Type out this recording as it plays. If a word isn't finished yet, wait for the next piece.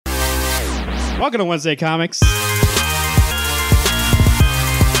Welcome to Wednesday Comics.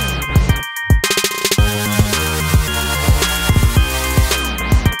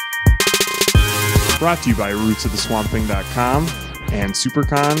 Brought to you by rootsoftheswampthing.com and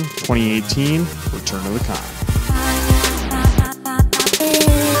Siouxpercon 2018 Return of the Con.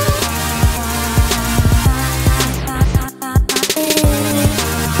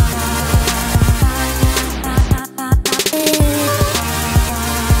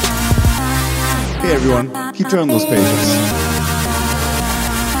 Hey everyone, keep turning those pages.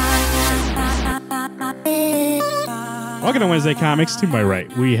 Welcome to Wednesday Comics. To my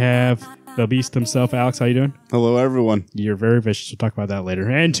right, we have the Beast himself. Alex, how you doing? Hello everyone. You're very vicious. We'll talk about that later.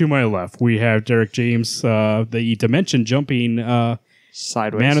 And to my left, we have Derek James, the dimension jumping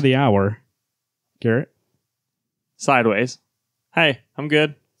Sideways. man of the hour. Garrett. Sideways. Hey, I'm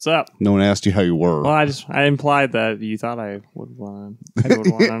good. What's up? No one asked you how you were. Well, I implied that you thought I would want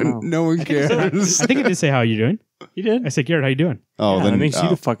to know. No one cares. I think I did say how you doing. You did? I said, Garrett, how you doing? Oh, Yeah, then that makes you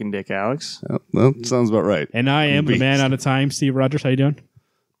the fucking dick, Alex. that sounds about right. And I am the man out of time, Steve Rogers. How you doing?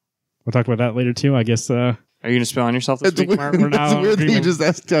 We'll talk about that later too. I guess. Are you going to spill on yourself this It's week, weird, Mark? it's weird that you just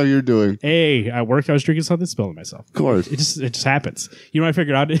asked how you're doing. Hey, I worked. I was drinking something, spilling myself. Of course. It just happens. You know what I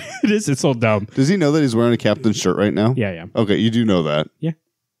figured out? It is. It's so dumb. Does he know that he's wearing a captain shirt right now? Yeah. Okay, you do know that. Yeah.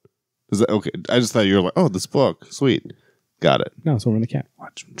 Is that okay? I just thought you were like, oh, this book, sweet. Got it. No, it's over in the cat.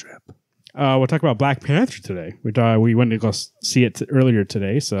 Watch him drip. We'll talk about Black Panther today. We went to go see it earlier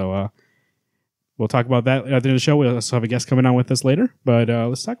today, so we'll talk about that at the end of the show. We'll also have a guest coming on with us later. But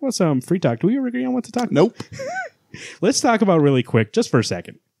let's talk about some free talk. Do we ever agree on what to talk about? Nope. Let's talk about really quick, just for a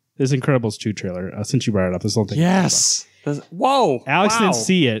second, this Incredibles 2 trailer. Since you brought it up, this whole thing. Yes. Whoa. Alex didn't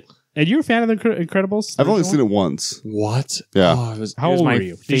see it. And you're a fan of the Incredibles? I've only seen it once. What? Yeah. Oh, it was How old my were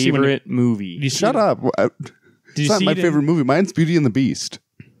you? Did you see when favorite movie. Did you see Shut it? up. Did It's you not see my it in- favorite movie. Mine's Beauty and the Beast.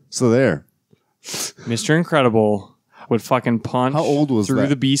 So there. Mr. Incredible would fucking punch How old was through that?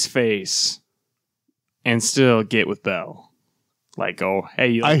 the beast's face and still get with Belle. Like, oh, hey,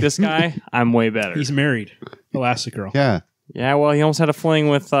 you like this guy? I'm way better. He's married. Elastigirl. Yeah. Yeah, well, he almost had a fling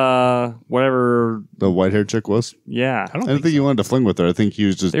with whatever. The white-haired chick was? Yeah. I don't I don't think he wanted to fling with her. I think he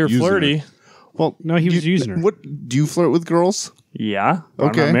was just They were using flirty. her. Well, No, he was using her. What do you flirt with girls? Yeah. but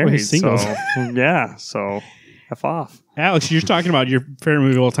Okay. I'm not Well, married. he's single. So, yeah. So, F off. Alex, you're talking about your favorite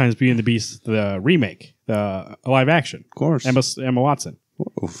movie of all time is Beauty and the Beast, the remake, the live action. Of course. Emma Watson.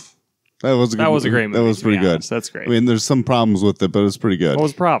 Oof. That was a good That was a great movie. That was to be pretty good. honest. That's great. I mean, there's some problems with it, but it's pretty good. What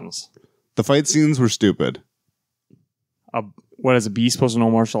was the problems? The fight scenes were stupid. What is a beast supposed to know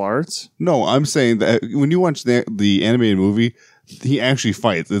martial arts? No, I'm saying that when you watch the animated movie, he actually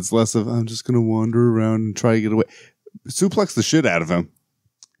fights. It's less of, I'm just going to wander around and try to get away. Suplex the shit out of him.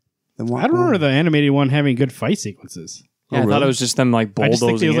 I don't remember the animated one having good fight sequences. Yeah, I thought really? it was just them like I just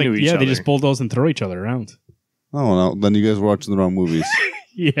think bulldozing they into each other. they just bulldoze and throw each other around. Oh, no. Then you guys were watching the wrong movies.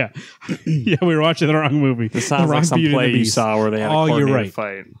 Yeah. Yeah, we were watching the wrong movie. This sounds like some Beauty and the play you Beast. saw where they had a Oh, you're coordinated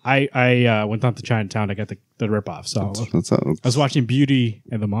right. fight. I went down to Chinatown. I got the ripoff. So That's how, I was watching Beauty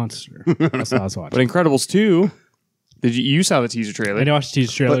and the Monster. That's what I was watching. But Incredibles 2, you saw the teaser trailer? I watched the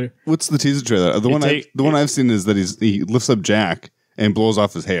teaser trailer. but what's the teaser trailer? The one I've seen is that he lifts up Jack and blows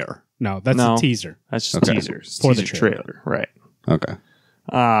off his hair. No, that's No. a teaser. That's just Okay. teasers. For the Teaser trailer. Right. Okay.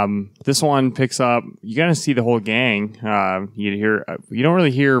 This one picks up. You got to see the whole gang. You hear. You don't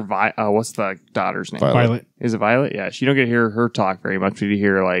really hear. What's the daughter's name? Violet. Is it Violet? Yeah. You don't get to hear her talk very much. But you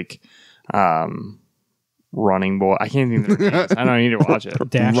hear like, Running Boy. I can't think of their names. I don't need to watch it.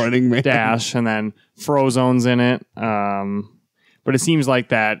 Dash. Running Man. Dash, and then Frozone's in it. But it seems like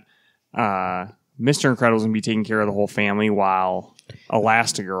that. Mr. Incredible's gonna be taking care of the whole family while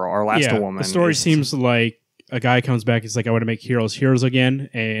Elastigirl or Elasti-Woman. The story is- seems like a guy comes back. He's like, I want to make heroes again,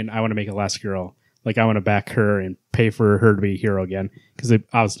 and I want to make Elastigirl. Like, I want to back her and pay for her to be a hero again because they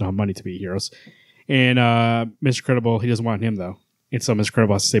obviously don't have money to be heroes. And Mr. Incredible, he doesn't want him though, and so Mr.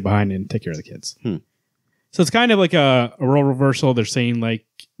 Incredible has to stay behind and take care of the kids. So it's kind of like a role reversal. They're saying like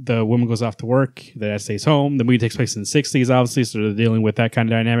the woman goes off to work, the dad stays home. The movie takes place in the 60s, obviously, so they're dealing with that kind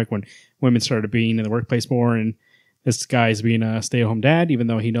of dynamic when women started being in the workplace more, and this guy's being a stay-at-home dad, even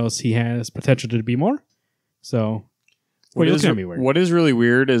though he knows he has potential to be more. So, What you're is, looking at me weird. what is really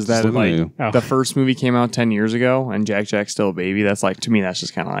weird is that Just looking at like you. Oh. the first movie came out 10 years ago and Jack's still a baby. That's like, to me, that's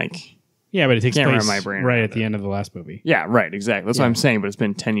just kind of like, Yeah, but it takes Can't wrap place my brain right around at the it. end of the last movie. yeah, right, exactly. That's what I'm saying, but it's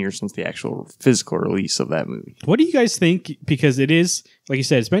been 10 years since the actual physical release of that movie. What do you guys think? Because it is, like you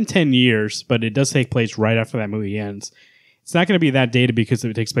said, it's been 10 years, but it does take place right after that movie ends. It's not going to be that dated because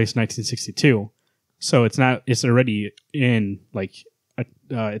it takes place in 1962. So it's not, it's already in, like,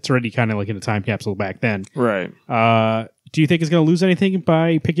 it's already kind of like in a time capsule back then. Right. Do you think it's going to lose anything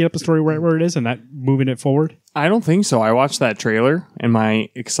by picking up the story right where it is and not moving it forward? I don't think so. I watched that trailer, and my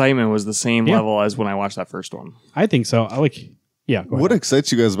excitement was the same level as when I watched that first one. I think so. Go What ahead.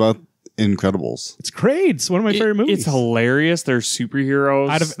 excites you guys about Incredibles? It's great. It's one of my favorite movies. It's hilarious. There's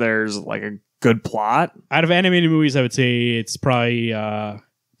superheroes. There's like a good plot. Out of animated movies, I would say it's probably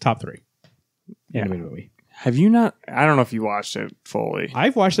top 3. Animated movie. Have you not? I don't know if you watched it fully.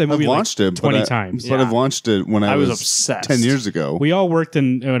 I've watched that movie 20 times. But I've watched it when I was obsessed 10 years ago. We all worked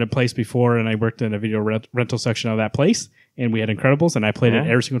in a place before, and I worked in a video rental section of that place, and we had Incredibles, and I played it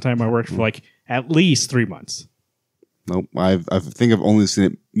every single time I worked for like at least 3 months. Nope. I think I've only seen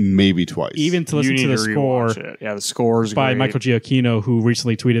it maybe twice. Even to listen to the score. Yeah, the score's by great. Michael Giacchino, who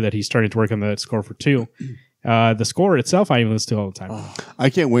recently tweeted that he's starting to work on the score for 2. The score itself, I even listen to all the time.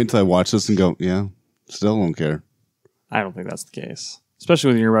 I can't wait until I watch this and go, yeah, still don't care. I don't think that's the case.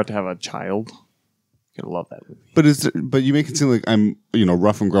 Especially when you're about to have a child. You're going to love that movie. But you make it seem like I'm,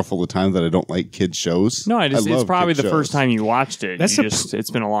 rough and gruff all the time that I don't like kids shows. No, it's love probably kid the shows. first time you watched it.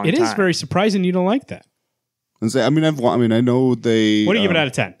 It's been a long time. It is very surprising you don't like that. And say, I know they. What do you give it out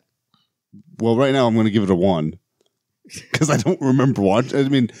of 10? Well, right now I'm going to give it a 1 because I don't remember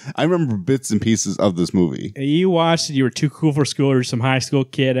watching. I remember bits and pieces of this movie. You watched it. You were too cool for school, or some high school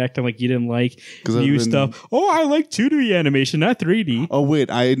kid acting like you didn't like new stuff. Oh, I like 2D animation, not 3D. Oh wait,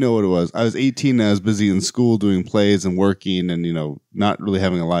 I know what it was. I was 18 and I was busy in school doing plays and working, and not really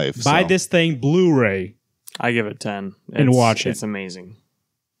having a life. Buy this thing Blu-ray. I give it 10 and watch it. It's amazing.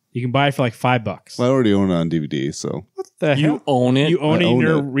 You can buy it for like $5. Well, I already own it on DVD, so What the You hell? own it. You own it and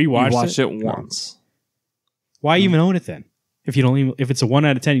you're rewatched You watched it once. Why even own it then? If it's a 1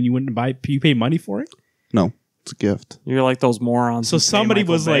 out of 10 and you wouldn't buy, you pay money for it. no, it's a gift. You're like those morons. So who pay somebody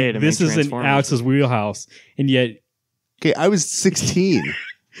Michael was Bay like, to "This make is in Transformers. Alex's wheelhouse," and yet Okay, I was 16.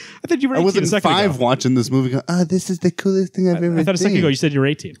 I thought you were I 18 a wasn't second 5 ago. watching this movie. Going, this is the coolest thing I've ever I thought a second seen. ago you said you were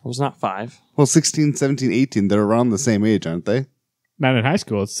 18. I was not 5. Well, 16, 17, 18, they're around the same age, aren't they? Not in high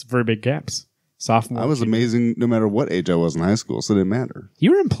school. It's very big gaps. Sophomore. I was amazing no matter what age I was in high school, so it didn't matter.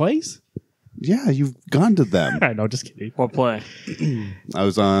 You were in plays? Yeah, you've gone to them. I know, just kidding. What play? I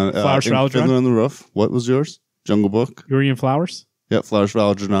was on Flowers for Algernon? Fiddler on the Roof. What was yours? Jungle Book? You were in Flowers? Yep, Flowers for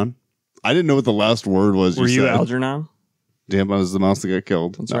Algernon. I didn't know what the last word was. Were you said. Algernon? Damn, I was the mouse that got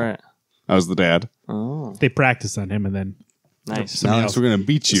killed. That's No, right. I was the dad. Oh, They practiced on him, and then nice. Alex, we're going to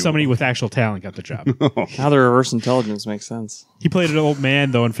beat you. somebody with actual talent got the job. Now the reverse intelligence makes sense. He played an old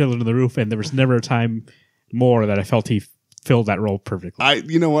man, though, in Fiddler on the Roof, and there was never a time more that I felt he filled that role perfectly.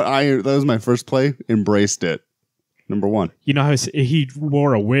 You know what? That was my first play. Embraced it. Number 1. You know how he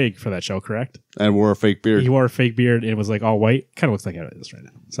wore a wig for that show, correct? And wore a fake beard. He wore a fake beard, and it was like all white. Kind of looks like it is right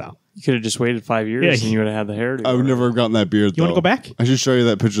now. So You could have just waited 5 years Yeah. and you would have had the hair. I would never have gotten that beard, you want to go back? I should show you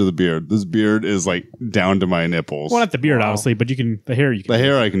that picture of the beard. This beard is like down to my nipples. Well, not the beard, Wow. obviously, but the hair you can. The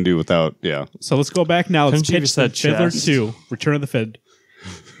hair I can do without, yeah. So let's go back now. Let's Couldn't you pitch have the said Fiddler chest? 2, Return of the Fid.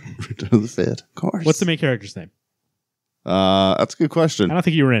 Return of the Fed. Of course. What's the main character's name? That's a good question. I don't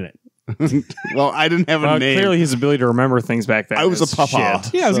think you were in it. Well, I didn't have a name. Clearly, his ability to remember things back then. I was is a papa.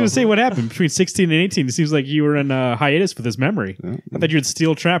 shit. Yeah, I was going to say what happened between 16 and 18. It seems like you were in a hiatus with his memory. I thought you had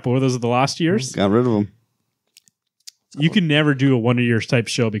Steel Trap. What were those the lost years? Got rid of him. You can never do a Wonder Years type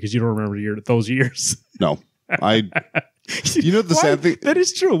show because you don't remember those years. No. You know the Why- sad thing? That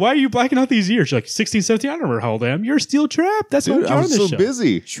is true. Why are you blacking out these years? You're like 16, 17. I don't remember how old I am. You're Steel Trap. That's Dude, what I I'm on was this so show.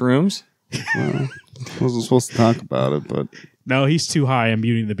 busy. Shrooms? Well, I wasn't supposed to talk about it, but No, he's too high. I'm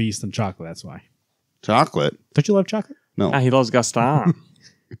Beauty and the Beast and chocolate. That's why. chocolate. Don't you love chocolate? No. He loves Gaston.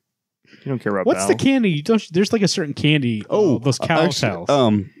 You don't care about What's the Belle. candy? There's like a certain candy. Those cow tails.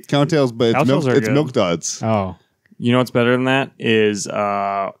 Cow tails, but Cow it's milk. tails are It's good. milk duds. Oh, You know what's better than that is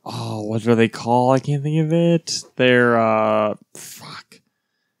what are they called? I can't think of it. They're fuck.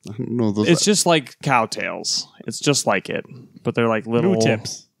 I don't know those. It's just like cowtails. It's just like it, but they're like little New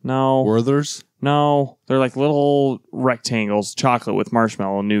tips. No, Werther's. no, they're like little rectangles, chocolate with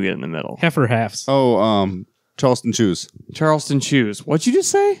marshmallow and nougat in the middle. Heifer halves. Oh, Charleston Chews. Charleston Chews. What'd you just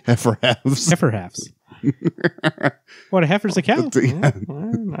say? Heifer halves. Heifer halves. What, a heifer's a cow? I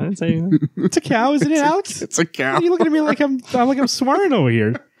didn't say anything. It's a cow, isn't it, Alex? It's a cow. Why are you looking at me like I'm swearing over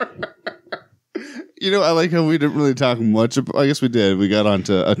here? You know, I like how we didn't really talk much. I guess we did. We got on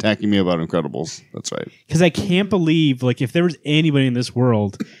to attacking me about Incredibles. That's right. Because I can't believe, like, if there was anybody in this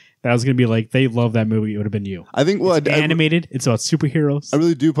world that was going to be like, they love that movie, it would have been you. I think, well, It's animated. It's about superheroes. I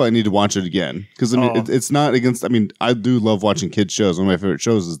really do probably need to watch it again. Because, I mean, it's not against, I mean, I do love watching kids' shows. One of my favorite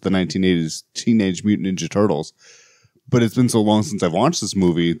shows is the 1980s Teenage Mutant Ninja Turtles. But it's been so long since I've watched this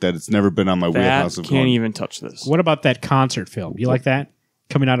movie that it's never been on my wheelhouse That of can't going, even touch this. What about that concert film? You like that?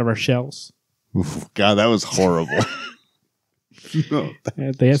 Coming out of our shells? Oof, God, that was horrible. No,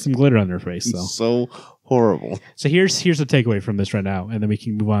 They had some glitter on their face, though. so horrible. So here's the takeaway from this right now, and then we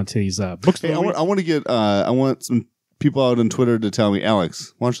can move on to these books. Hey, I want some people out on Twitter to tell me,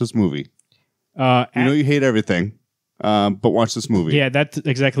 Alex, watch this movie. You hate everything, but watch this movie. Yeah, that's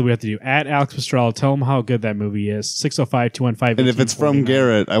exactly what we have to do. At Alex Pastrello, tell him how good that movie is. 605-215-1849. And if it's from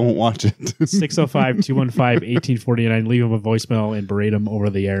Garrett, I won't watch it. 605-215-1849. Leave him a voicemail and berate him over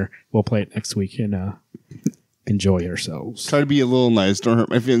the air. We'll play it next week and enjoy ourselves. Try to be a little nice. Don't hurt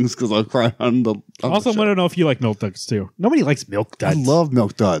my feelings because I'll cry on the. Also, I want to know if you like Milk Duds too. Nobody likes Milk Duds. I love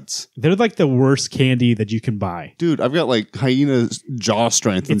Milk Duds. They're like the worst candy that you can buy. Dude, I've got like hyena jaw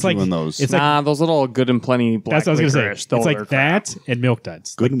strength in like, doing those. It's like, those little Good and Plenty black that's what I was going licorice. to say. It's like that and Milk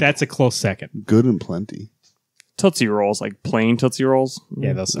Duds. Like, that's a close second. Good and plenty. Tootsie Rolls, like plain Tootsie Rolls.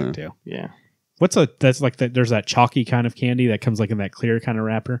 Yeah, those suck too. Yeah. That's like that. There's that chalky kind of candy that comes like in that clear kind of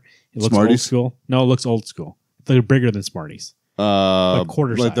wrapper. It looks Smarties? old school. No, it looks old school. They're bigger than Smarties. Like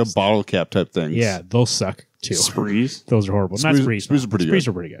quarter like the sized. bottle cap type things. Yeah, those suck too. Sprees. Those are horrible. Not Sprees. Sprees are pretty good. Sprees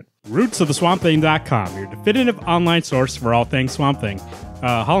are pretty good. Rootsoftheswampthing.com, your definitive online source for all things Swamp Thing.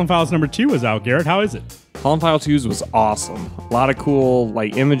 Holland Files number 2 is out. Garrett, how is it? Holland File 2's was awesome. A lot of cool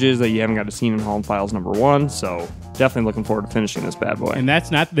like images that you haven't got to see in Holland Files number 1, so definitely looking forward to finishing this bad boy. And that's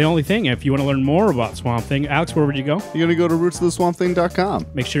not the only thing. If you want to learn more about Swamp Thing, Alex, where would you go? You're going to go to rootsoftheswampthing.com.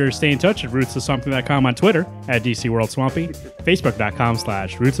 Make sure to stay in touch at rootsofswampthing.com on Twitter at DC World Swampy,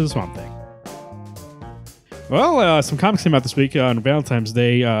 Facebook.com/rootsoftheswampthing. Well, some comics came out this week on Valentine's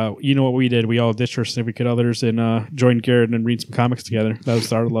Day. You know what we did? We all ditched our significant others and joined Garrett and read some comics together. That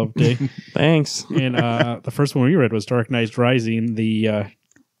was our love day. Thanks. And the first one we read was Dark Knight Rising.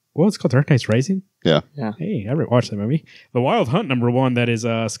 It's called Dark Knight Rising? Yeah. Hey, I watched that movie. The Wild Hunt number 1. That is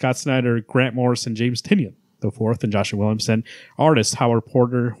Scott Snyder, Grant Morrison, James Tynion the fourth, and Joshua Williamson. Artists Howard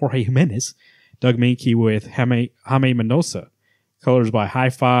Porter, Jorge Jimenez, Doug Mankey with Jaime Mendoza. Colors by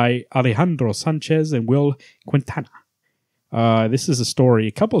Hi-Fi, Alejandro Sanchez, and Will Quintana. This is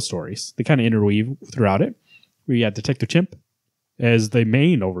a couple of stories. They kind of interweave throughout it. We got Detective Chimp as the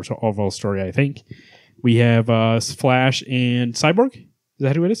main overall story, I think. We have Flash and Cyborg. Is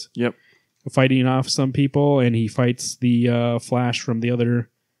that who it is? Yep. Fighting off some people, and he fights the Flash from the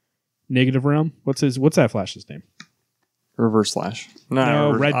other negative realm. What's that Flash's name? Reverse Flash.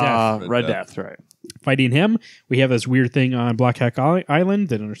 No, Red Death. Red Death, right. Fighting him. We have this weird thing on Black Hack Island.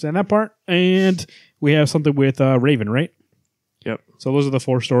 Didn't understand that part. And we have something with Raven, right? Yep. So those are the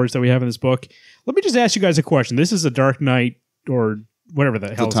 4 stories that we have in this book. Let me just ask you guys a question. This is a Dark Knight, or whatever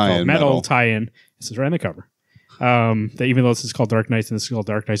the hell it's called. Metal tie-in. This is right on the cover. Even though this is called Dark Knights and this is called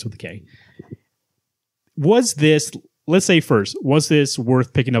Dark Knights with a K. Was this, let's say first, was this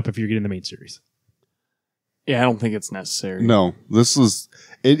worth picking up if you're getting the main series? Yeah, I don't think it's necessary. No, this was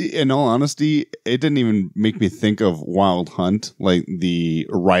it. In all honesty, it didn't even make me think of Wild Hunt, like the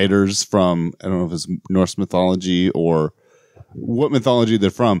riders from, I don't know if it's Norse mythology or what mythology they're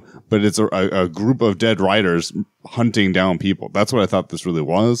from, but it's a group of dead riders hunting down people. That's what I thought this really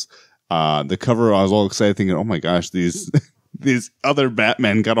was. The cover, I was all excited thinking, oh my gosh, these other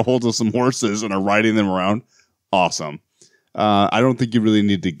Batmen got a hold of some horses and are riding them around. Awesome. I don't think you really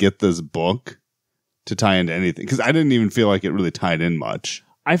need to get this book to tie into anything, because I didn't even feel like it really tied in much.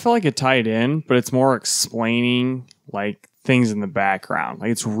 I felt like it tied in, but it's more explaining like things in the background. Like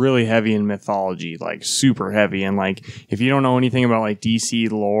it's really heavy in mythology, like super heavy. And like if you don't know anything about like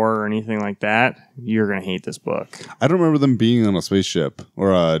DC lore or anything like that, you're gonna hate this book. I don't remember them being on a spaceship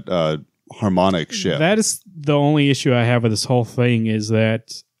or a harmonic ship. That is the only issue I have with this whole thing, is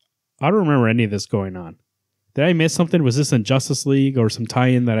that I don't remember any of this going on. Did I miss something? Was this in Justice League or some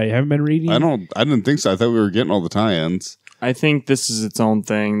tie-in that I haven't been reading? I didn't think so. I thought we were getting all the tie-ins. I think this is its own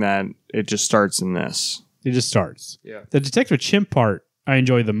thing, that it just starts in this. It just starts. Yeah. The Detective Chimp part I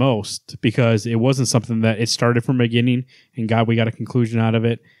enjoy the most, because it wasn't something that it started from the beginning and we got a conclusion out of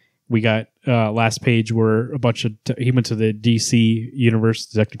it. We got last page where a bunch of he went to the DC universe,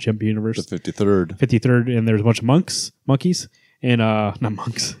 Detective Chimp universe, The 53rd. 53rd, and there's a bunch of monkeys. And not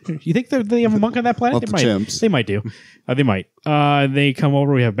monks. You think they have a monk on that planet? Lots of chimps. They might do. They might. They come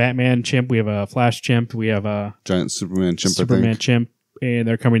over. We have Batman chimp. We have a Flash chimp. We have a Giant Superman chimp, Superman I think. chimp. And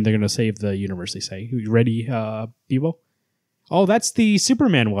they're coming. They're going to save the universe, they say. You ready, Bebo? Oh, that's the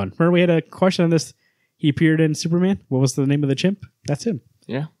Superman one. Remember we had a question on this? He appeared in Superman. What was the name of the chimp? That's him.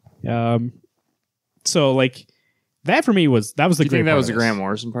 Yeah. So, like, that for me was the You great think that part was of the this. Grant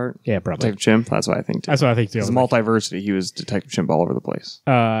Morrison part? Yeah, probably. Detective Chimp? That's what I think too. That's what I think too. It's multiversity. He was Detective Chimp all over the place.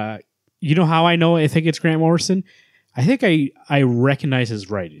 You know how I know I think it's Grant Morrison? I think I recognize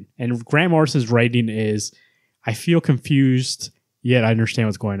his writing. And Grant Morrison's writing is, I feel confused, yet I understand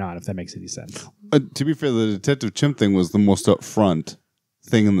what's going on, if that makes any sense. To be fair, the Detective Chimp thing was the most upfront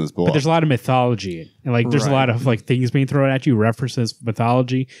thing in this book. But there's a lot of mythology, and like there's a lot of like things being thrown at you, references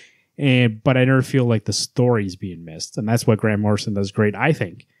mythology, but I never feel like the story's being missed, and that's what Grant Morrison does great. I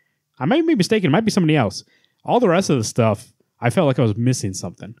think I might be mistaken; it might be somebody else. All the rest of the stuff, I felt like I was missing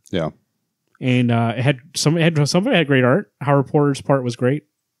something. Yeah, and somebody had great art. Howard Porter's part was great.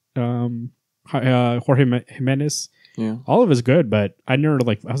 Jorge Jimenez, all of it's good, but I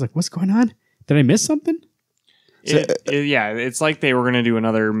was like, what's going on? Did I miss something? It's like they were going to do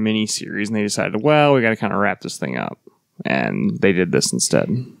another mini series, and they decided, well, we got to kind of wrap this thing up, and they did this instead.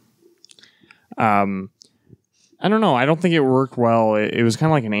 I don't know. I don't think it worked well. It was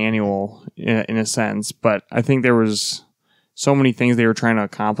kind of like an annual in a sense, but I think there was so many things they were trying to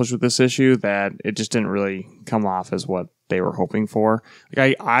accomplish with this issue that it just didn't really come off as what they were hoping for.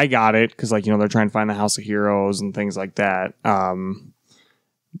 Like I got it because they're trying to find the House of Heroes and things like that.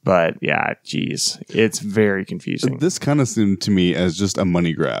 But yeah, geez, it's very confusing. This kind of seemed to me as just a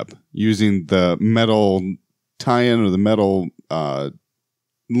money grab, using the metal tie-in or the metal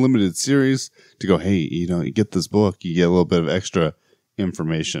limited series to go, hey, you get this book, you get a little bit of extra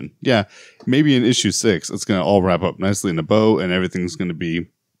information. Yeah, maybe in issue 6, it's going to all wrap up nicely in a bow, and everything's going to be,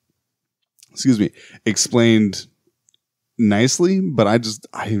 explained nicely. But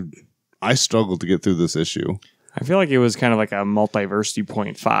I struggled to get through this issue. I feel like it was kind of like a Multiversity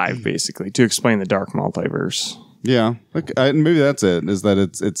 0.5, basically, to explain the Dark Multiverse. Yeah, maybe that's it. Is that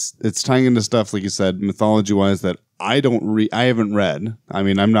it's tying into stuff like you said, mythology wise, that I haven't read. I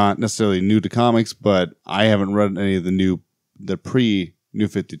mean, I'm not necessarily new to comics, but I haven't read any of the pre New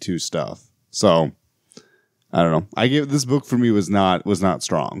 52 stuff. So I don't know. This book for me was not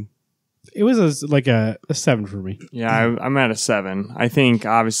strong. It was a 7 for me. Yeah, I'm at a 7. I think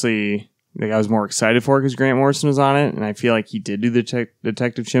obviously. I was more excited for it because Grant Morrison was on it, and I feel like he did do the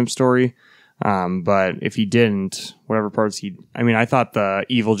Detective Chimp story. But if he didn't, whatever parts I thought the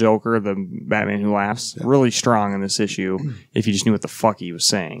evil Joker, the Batman Who Laughs, really strong in this issue. If you just knew what the fuck he was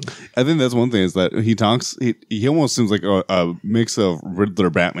saying, I think that's one thing is that he talks. He almost seems like a mix of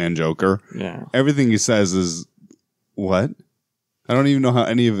Riddler, Batman, Joker. Yeah, everything he says is what. I don't even know how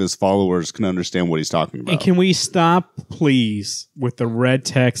any of his followers can understand what he's talking about. And can we stop, please, with the red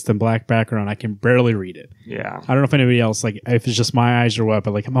text and black background? I can barely read it. Yeah. I don't know if anybody else, if it's just my eyes or what,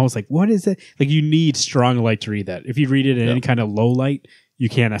 but I'm always like, what is it? You need strong light to read that. If you read it in any kind of low light, you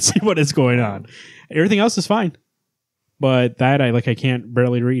cannot see what is going on. Everything else is fine. But that I can't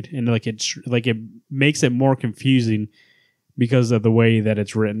barely read. And it makes it more confusing because of the way that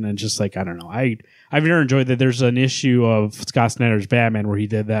it's written, and just I don't know. I've never enjoyed that. There's an issue of Scott Snyder's Batman where he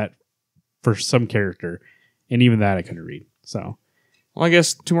did that for some character, and even that I couldn't read. So, well, I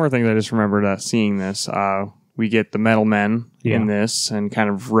guess 2 more things I just remembered seeing this. We get the Metal Men in this, and kind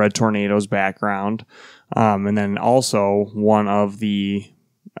of Red Tornado's background, and then also one of the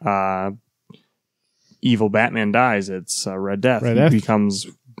evil Batman dies. It's Red Death. He becomes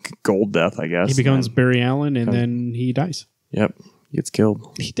Gold Death, I guess. He becomes Barry Allen, and then he dies. Yep, he gets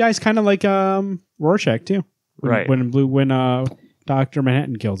killed. He dies kind of like Rorschach too, when Dr.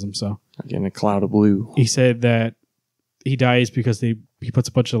 Manhattan kills him. So again, a cloud of blue. He said that he dies because he puts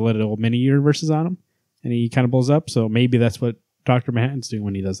a bunch of little mini universes on him, and he kind of blows up. So maybe that's what Dr. Manhattan's doing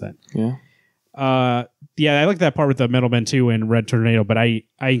when he does that. Yeah. I like that part with the Metal Men too and Red Tornado, but I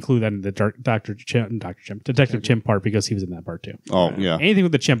include that in the Detective Chimp part because he was in that part too. Oh yeah. Anything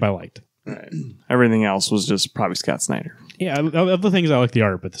with the chimp I liked. Right. Everything else was just probably Scott Snyder. Yeah, other things I like the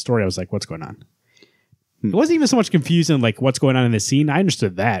art, but the story I was like, what's going on? It wasn't even so much confusing what's going on in the scene. I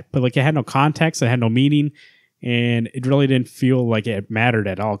understood that, but it had no context, it had no meaning, and it really didn't feel like it mattered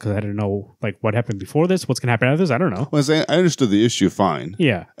at all because I didn't know what happened before this, what's going to happen after this. I don't know. Well, I understood the issue fine.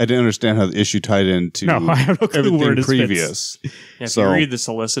 Yeah, I didn't understand how the issue tied into I have no clue where it previous. Yeah, if you read the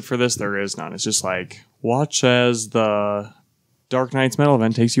solicit for this, there is none. It's just watch as the Dark Knight's Metal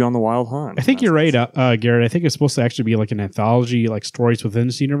event takes you on the wild hunt. I think you're right, Garrett. I think it's supposed to actually be an anthology, stories within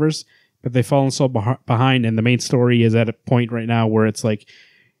this universe, but they've fallen so behind, and the main story is at a point right now where it's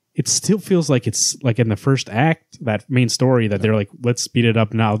it still feels like it's in the first act, that main story, that they're let's speed it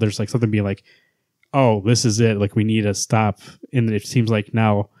up now. There's something being oh, this is it. We need to stop. And it seems like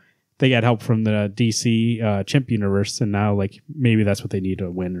now they got help from the DC Chimp universe, and now maybe that's what they need to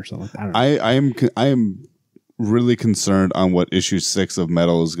win or something. I don't know. I am really concerned on what issue 6 of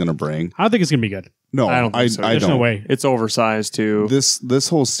Metal is going to bring. I don't think it's going to be good. No, I don't think so. There's no way. It's oversized too. This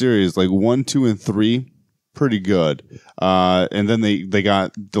whole series, 1, 2, and 3, pretty good. And then they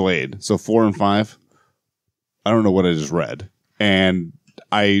got delayed. So 4 and 5, I don't know what I just read. And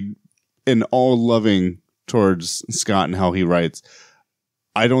in all loving towards Scott and how he writes,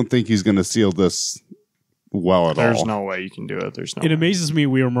 I don't think he's going to seal this well at all. There's no way you can do it. There's no. It amazes me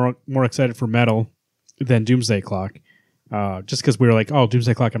we were more excited for Metal than Doomsday Clock. Just because we were like, oh,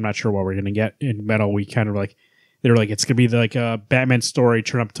 Doomsday Clock, I'm not sure what we're going to get. In Metal, we kind of like, they were like, it's going to be like a Batman story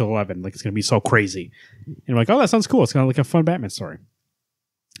turned up to 11. Like, it's going to be so crazy. And we're like, oh, that sounds cool. It's kind of like a fun Batman story.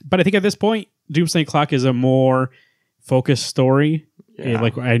 But I think at this point, Doomsday Clock is a more focused story. Yeah.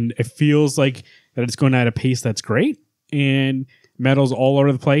 And it feels like that it's going at a pace that's great. And Metal's all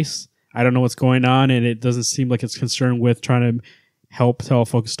over the place. I don't know what's going on, and it doesn't seem like it's concerned with trying to help tell a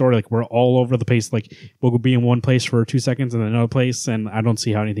focused story. Like, we're all over the place. Like, we'll be in one place for 2 seconds and then another place, and I don't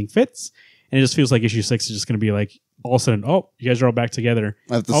see how anything fits. And it just feels like issue 6 is just going to be like, all of a sudden, oh, you guys are all back together.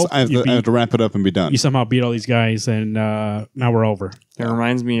 I have to wrap it up and be done. You somehow beat all these guys, and now we're over. It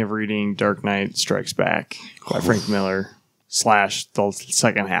reminds me of reading Dark Knight Strikes Back by Frank Miller / the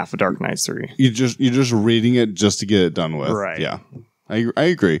second half of Dark Knight 3. You're just reading it just to get it done with. Right. Yeah. I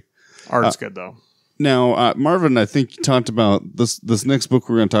agree. Art's good, though. Now, Marvin, I think you talked about this next book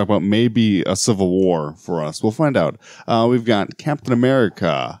we're going to talk about may be a civil war for us. We'll find out. We've got Captain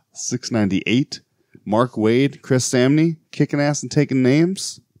America 698, Mark Waid, Chris Samney, kicking ass and taking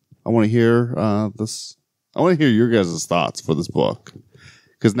names. I want to hear this. I want to hear your guys' thoughts for this book,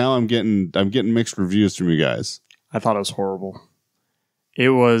 because now I'm getting mixed reviews from you guys. I thought it was horrible. It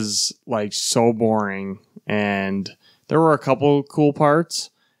was like so boring, and there were a couple cool parts,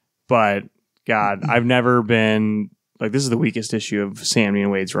 but God, I've never been like, this is the weakest issue of Samney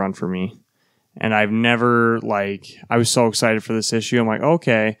and Wade's run for me. And I've never I was so excited for this issue. I'm like,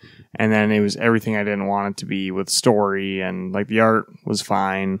 okay. And then it was everything I didn't want it to be with story, and like the art was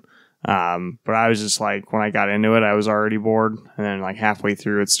fine. But I was just like, when I got into it, I was already bored. And then like halfway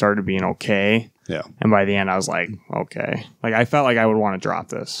through, it started being okay. Yeah. And by the end, I was like, okay. Like, I felt like I would want to drop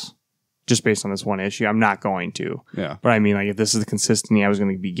this just based on this one issue. I'm not going to. Yeah. But I mean, like, if this is the consistency I was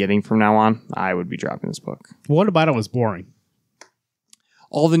going to be getting from now on, I would be dropping this book. What about it was boring?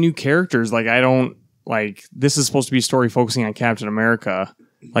 All the new characters, like, I don't, like, this is supposed to be a story focusing on Captain America.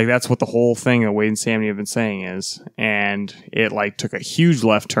 Like, that's what the whole thing that Wade and Samney have been saying is. And it, like, took a huge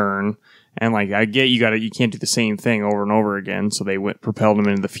left turn. And, like, I get you can't do the same thing over and over again. So they propelled them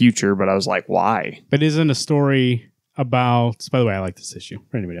into the future. But I was like, why? But isn't a story about, by the way, I like this issue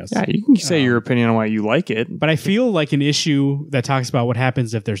for anybody else. Yeah, you can say your opinion on why you like it. But I feel like an issue that talks about what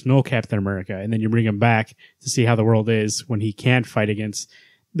happens if there's no Captain America, and then you bring him back to see how the world is when he can't fight against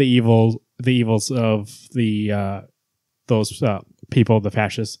the evils of the those people, the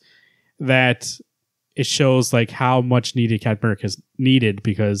fascists. That it shows like how much needed Captain America is needed,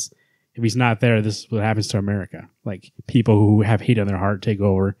 because if he's not there, this is what happens to America. Like, people who have hate in their heart take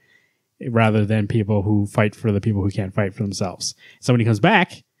over, rather than people who fight for the people who can't fight for themselves. So when he comes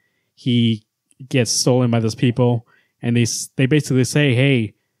back, he gets stolen by those people, and they basically say,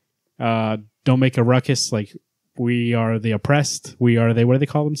 hey, don't make a ruckus. Like, we are the oppressed. We are what do they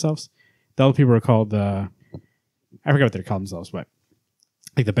call themselves? The other people are called, I forgot what they call themselves, but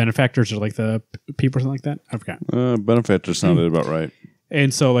like the benefactors, or like the people or something like that. I forgot. Benefactors sounded about right.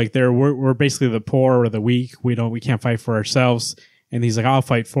 And so like we're basically the poor or the weak. We can't fight for ourselves. And he's like, I'll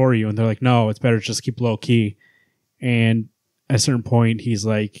fight for you. And they're like, no, it's better to just keep low key. And at a certain point, he's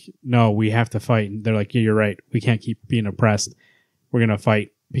like, no, we have to fight. And they're like, yeah, you're right. We can't keep being oppressed. We're going to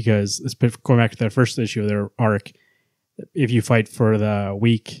fight, because it's going back to the first issue of their arc. If you fight for the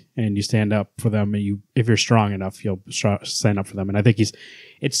weak and you stand up for them, and if you're strong enough, you'll stand up for them. And I think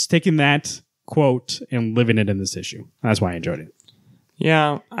it's taking that quote and living it in this issue. That's why I enjoyed it.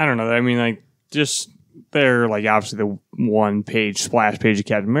 Yeah, I don't know. I mean, like, just... They're like, obviously the 1-page splash page of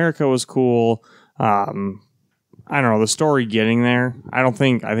Captain America was cool. I don't know, the story getting there. I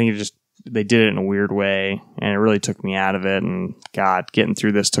think it just, they did it in a weird way, and it really took me out of it. And God, getting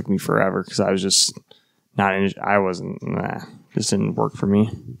through this took me forever, because I was just this didn't work for me.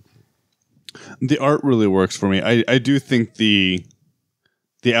 The art really works for me. I do think the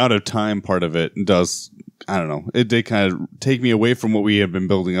out of time part of it does, I don't know, it did kind of take me away from what we have been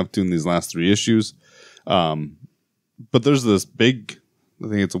building up to in these last 3 issues. But there's this big, I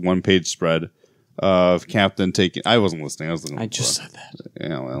think it's a 1-page spread of Captain taking. I wasn't listening. I just said that.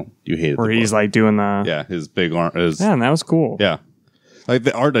 Yeah, well, you hated where he's like doing the his big arm. Yeah, and that was cool. Yeah, like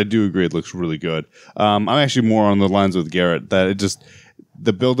the art, I do agree, it looks really good. I'm actually more on the lines with Garrett that it just,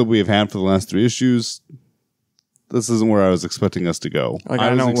 the build that we have had for the last 3 issues, this isn't where I was expecting us to go. Like,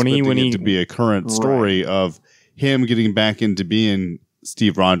 I know when he to be a current story of him getting back into being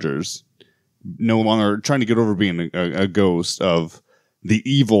Steve Rogers. No longer trying to get over being a ghost of the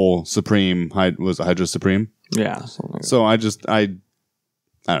evil Supreme. Was it Hydra Supreme? Yeah. So I don't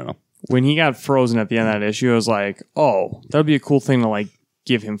know. When he got frozen at the end of that issue, I was like, oh, that would be a cool thing to like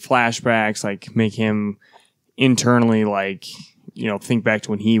give him flashbacks, like make him internally, like, you know, think back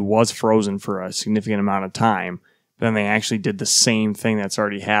to when he was frozen for a significant amount of time. Then they actually did the same thing that's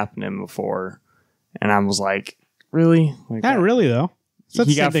already happened to him before. And I was like, really? Like, Not really, though.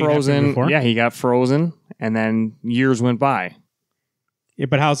 he got frozen. Yeah, he got frozen, and then years went by. Yeah,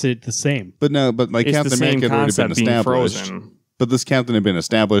 but how's it the same? But no, but like It's Captain the same America had already been concept being established. frozen. But this Captain had been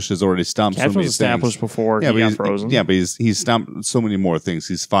established, has already stomped so Captain many was established things. before he but got frozen. Yeah, but he's stomped so many more things.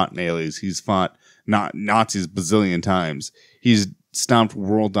 He's fought aliens. He's fought Nazis bazillion times. He's stomped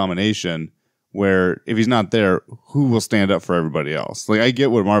world domination. Where if he's not there, who will stand up for everybody else? Like, I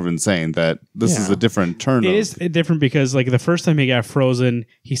get what Marvin's saying, that this is a different turn. It is different because, like, the first time he got frozen,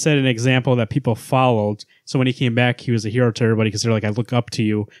 he set an example that people followed. So when he came back, he was a hero to everybody because they're like, "I look up to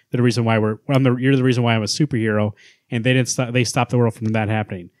you. You're the reason why you're the reason why I'm a superhero." And they didn't stop. They stopped the world from that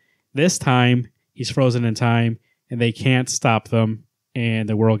happening. This time, he's frozen in time, and they can't stop them, and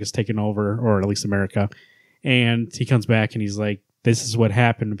the world gets taken over, or at least America. And he comes back, and he's like, this is what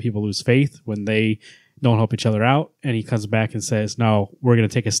happened when people lose faith, when they don't help each other out. And he comes back and says, no, we're going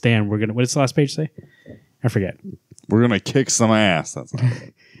to take a stand. What does the last page say? I forget. We're going to kick some ass. That's not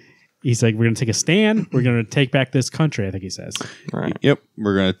it. He's like, we're going to take a stand. We're going to take back this country, I think he says. Right. Yep.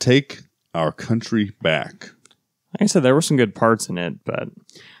 We're going to take our country back. Like I said, there were some good parts in it, but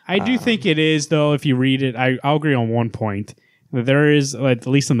I do think it is, though, if you read it, I'll agree on one point. There is, like, at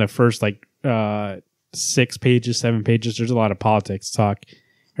least in the first, 6 pages, 7 pages, there's a lot of politics talk.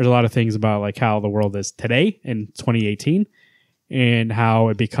 There's a lot of things about like how the world is today in 2018 and how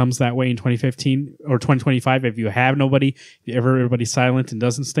it becomes that way in 2015 or 2025 if you have nobody, if everybody's silent and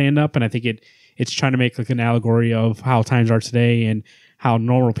doesn't stand up. And I think it's trying to make like an allegory of how times are today and how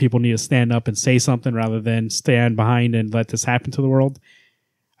normal people need to stand up and say something rather than stand behind and let this happen to the world.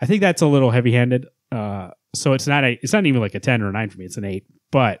 I think that's a little heavy-handed. So it's not even like a 10 or a 9 for me. It's an 8.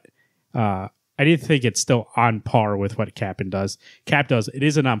 But I did think it's still on par with what Cap does. It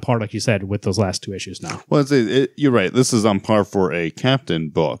isn't on par, like you said, with those last 2 issues now. Well, you're right. This is on par for a Captain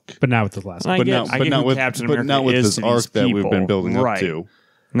book. But not with the last one. But not with this arc that we've been building up to.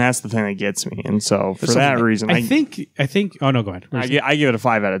 And that's the thing that gets me. And so for that reason, I think. Oh no, go ahead. I give it a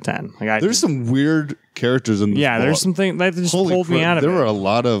 5 out of 10. There's some weird characters in this book. there's something that just pulled me out of it. There were a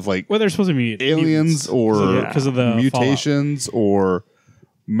lot of like they're supposed to be aliens or because of the mutations fallout. Or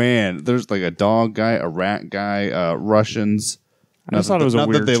man, there's like a dog guy, a rat guy, Russians. I just thought it was a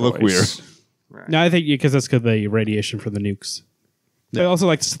weird that they choice. look weird. Right. No, I think because that's because of the radiation from the nukes. They also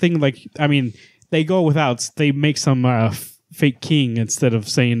like this thing they go without. They make some fake king instead of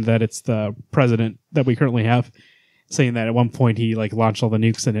saying that it's the president that we currently have. Saying that at one point he like launched all the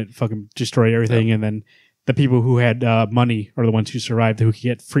nukes and it fucking destroyed everything, and then the people who had money are the ones who survived, who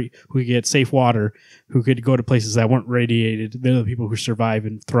could get safe water, who could go to places that weren't radiated. They're the people who survive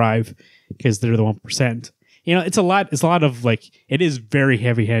and thrive because they're the 1%. You know, it's a lot of like, it is very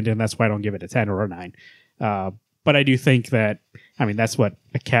heavy handed, and that's why I don't give it a 10 or a 9. But I do think that, that's what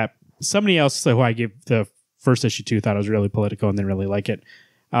a Cap, somebody else who I give the first issue to thought it was really political and they really like it.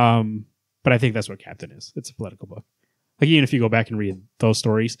 But I think that's what Captain is. It's a political book. Like, even if you go back and read those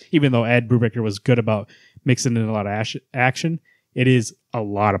stories, even though Ed Brubaker was good about mixing in a lot of action, it is a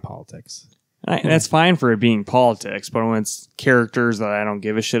lot of politics. That's fine for it being politics, but when it's characters that I don't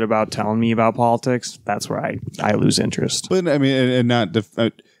give a shit about telling me about politics, that's where I lose interest. But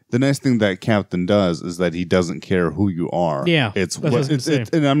the nice thing that Captain does is that he doesn't care who you are. Yeah,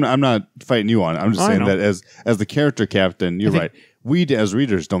 and I'm not fighting you on it. I'm just saying that as the character Captain, you're right. We as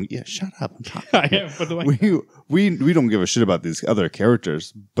readers don't. Yeah, shut up. We don't give a shit about these other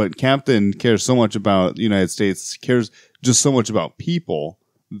characters, but Captain cares so much about the United States, cares just so much about people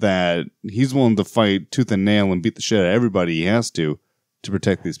that he's willing to fight tooth and nail and beat the shit out of everybody he has to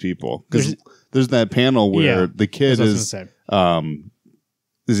protect these people. Because there's that panel where the kid is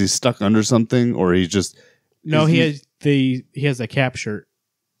he stuck under something, or he's just he has the Cap shirt.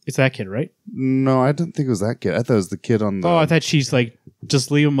 It's that kid, right? No, I didn't think it was that kid. I thought it was the kid on the... Oh, I thought she's like,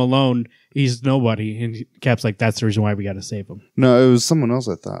 just leave him alone. He's nobody. And Cap's like, that's the reason why we got to save him. No, it was someone else,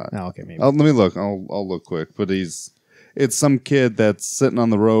 I thought. Oh, okay, maybe. Let me look. I'll look quick. But it's some kid that's sitting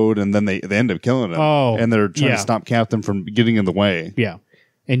on the road, and then they end up killing him. Oh, and they're trying to stop Captain from getting in the way. Yeah.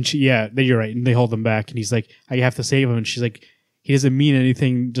 And you're right. And they hold him back. And he's like, I have to save him. And she's like, he doesn't mean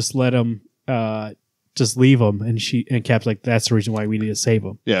anything. Just let him... just leave him, and Cap's like, that's the reason why we need to save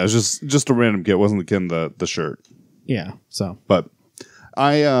him. Yeah, it was just a random kid. It wasn't the kid in the shirt. Yeah, so. But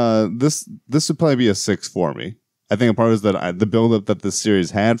this would probably be a 6 for me. I think a part is that the buildup that this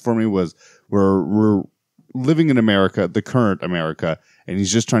series had for me was we're living in America, the current America, and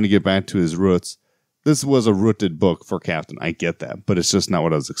he's just trying to get back to his roots. this was a rooted book for Captain. I get that, but it's just not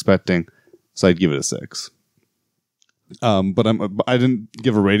what I was expecting. So I'd give it a 6. But I didn't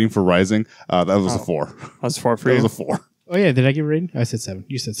give a rating for Rising. That was a 4. That's 4 for you. That was a 4. Oh yeah, did I give a rating? I said 7.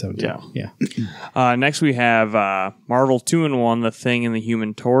 You said 7 too. Yeah. Next we have Marvel 2-in-1, The Thing and the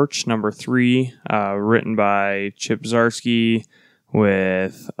Human Torch, number 3, written by Chip Zdarsky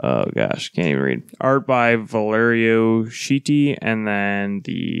with, can't even read. Art by Valerio Schiti, and then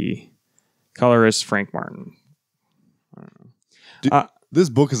the colorist Frank Martin. I don't know. Dude, this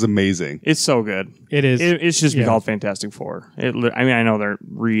book is amazing. It's so good. It is. It should just be called Fantastic Four. I know they're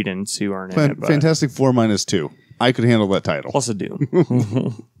Reed and Sue aren't in it, but Fantastic Four -2. I could handle that title. plus a Doom.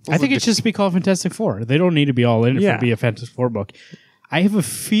 I think it should just be called Fantastic Four. They don't need to be all in it for it to be a Fantastic Four book. I have a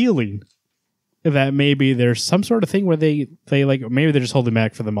feeling that maybe there's some sort of thing where they like, maybe they're just holding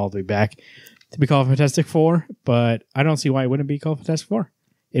back for them all to be back to be called Fantastic Four, but I don't see why it wouldn't be called Fantastic Four.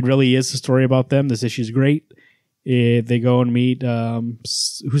 It really is a story about them. This issue is great. They go and meet,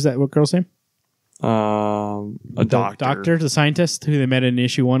 who's that? What girl's name? A doctor. Doctor, the scientist who they met in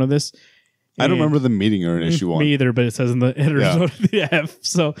issue 1 of this. I don't remember the meeting or in issue 1. Me either, but it says in the editor's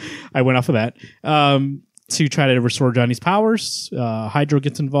so I went off of that. To try to restore Johnny's powers, Hydro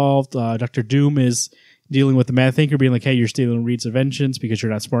gets involved. Dr. Doom is dealing with the Mad Thinker, being like, hey, you're stealing Reed's inventions because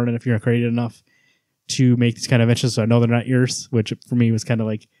you're not smart enough, you're not creative enough to make these kind of inventions, so I know they're not yours, which for me was kind of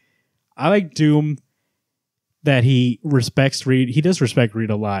like, I like Doom that he respects Reed. He does respect Reed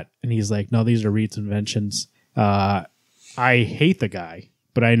a lot, and he's like, no, these are Reed's inventions. I hate the guy,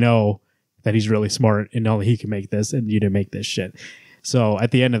 but I know that he's really smart and only he can make this, and you didn't make this shit. So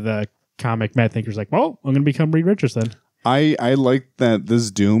at the end of the comic, Mad Thinker's like, well, I'm going to become Reed Richards then. I like that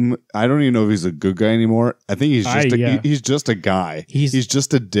this Doom, I don't even know if he's a good guy anymore. I think he's just he's just a guy. He's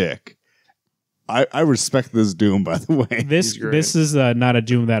just a dick. I respect this Doom, by the way. This is not a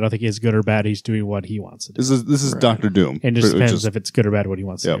Doom that I don't think is good or bad. He's doing what he wants to do. This is Dr. Doom. And it just depends if it's good or bad what he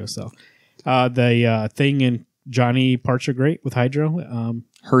wants to do. So the Thing and Johnny parts are great with Hydro.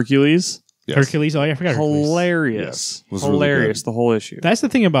 Hercules. Yes. Hercules. Oh, yeah, I forgot Hercules. Hilarious. Yes. Hilarious, really the whole issue. That's the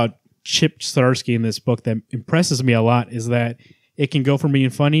thing about Chip Zdarsky in this book that impresses me a lot is that it can go from being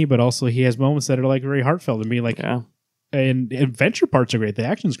funny, but also he has moments that are like very heartfelt and being like, and adventure parts are great. The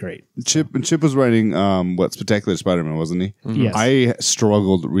action's great. Chip was writing Spectacular Spider-Man, wasn't he? Mm-hmm. Yes. I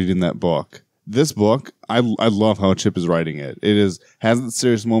struggled reading that book. This book, I love how Chip is writing it. It has its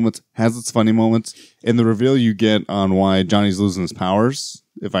serious moments, has its funny moments, and the reveal you get on why Johnny's losing his powers,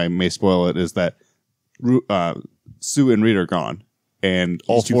 if I may spoil it, is that Sue and Reed are gone. And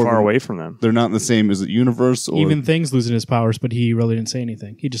all He's too far away from them. They're not in the same universe. Or even Thing's losing his powers, but he really didn't say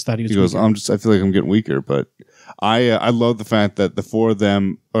anything. He just thought he was. He goes, I feel like I'm getting weaker, but I love the fact that the 4 of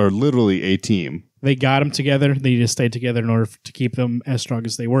them are literally a team. They got them together. They just stayed together in order to keep them as strong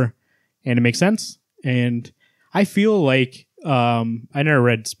as they were, and it makes sense. And I feel like I never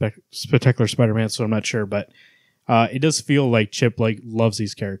read Spectacular Spider-Man, so I'm not sure, but it does feel like Chip loves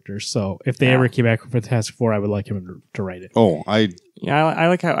these characters. So if they ever came back from Fantastic Four, I would like him to write it. Oh, I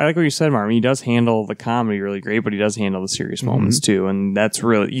like what you said, Marvin. He does handle the comedy really great, but he does handle the serious moments too, and that's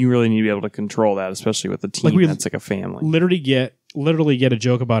you really need to be able to control that, especially with a team that's like a family. Literally get a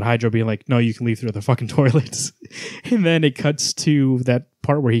joke about Hydro being like, "No, you can leave through the fucking toilets," and then it cuts to that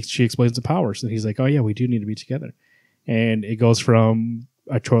part where she explains the powers, and he's like, "Oh yeah, we do need to be together," and it goes from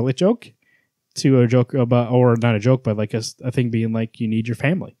a toilet joke to a joke about, or not a joke, but like a thing being like, you need your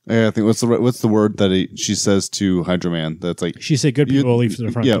family. Yeah, I think what's the word that she says to Hydro Man? That's like, she said, "Good people leave through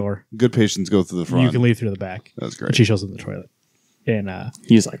the front door. Good patients go through the front. You can leave through the back." That's great. And she shows him the toilet, and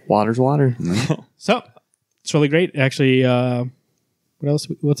he's like, "Water's water." So it's really great. Actually, what else?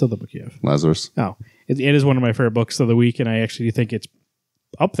 What's other book you have? Lazarus. Oh, it is one of my favorite books of the week, and I actually think it's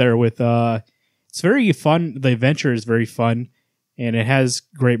up there with. It's very fun. The adventure is very fun. And it has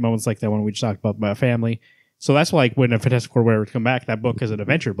great moments like that one we just talked about my family. So that's why, like, when a Fantastic Four were to come back, that book is an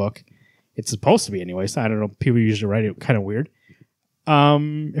adventure book. It's supposed to be anyways. I don't know. People usually write it kind of weird.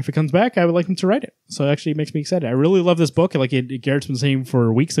 If it comes back, I would like them to write it. So it actually makes me excited. I really love this book. Like Garrett's been saying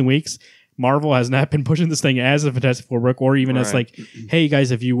for weeks and weeks, Marvel has not been pushing this thing as a Fantastic Four book, or even as like, hey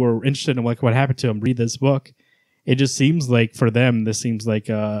guys, if you were interested in like what happened to him, read this book. It just seems like for them, this seems like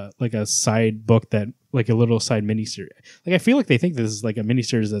a side book that, like a little side miniseries. Like I feel like they think this is like a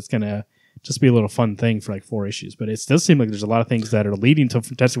miniseries that's gonna just be a little fun thing for like 4 issues, but it does seem like there's a lot of things that are leading to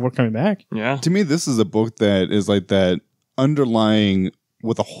Fantastic Four coming back. Yeah. To me, this is a book that is like that underlying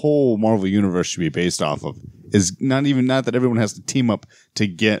what the whole Marvel universe should be based off of. Is not that everyone has to team up to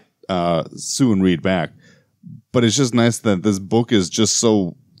get Sue and Reed back, but it's just nice that this book is just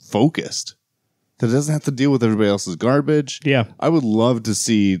so focused. that doesn't have to deal with everybody else's garbage. Yeah. I would love to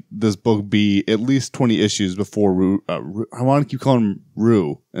see this book be at least 20 issues before I want to keep calling him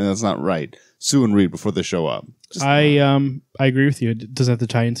Rue, and that's not right. Sue and Reed before they show up. I agree with you. It doesn't have to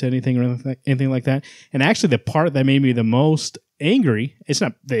tie into anything or anything like that. And actually, the part that made me the most angry, it's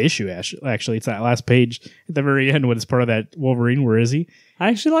not the issue, actually. It's that last page at the very end when it's part of that Wolverine. Where is he? I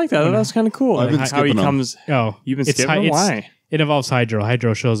actually like that. That was kind of cool. I've been how he skipping comes. Oh, You've been skipping him? Why? It involves Hydro.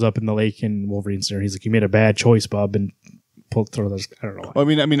 Hydro shows up in the lake and Wolverine's there. He's like, "You made a bad choice, bub," and pulled through those. I don't know. Well,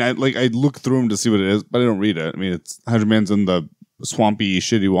 I look through them to see what it is, but I don't read it. I mean, it's Hydro Man's in the swampy,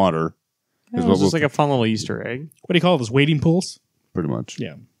 shitty water. Yeah, it's just like a fun little Easter egg. What do you call those waiting pools? Pretty much.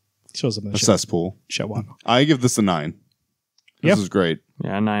 Yeah, shows up in the cesspool. Show I give this a 9. This is great.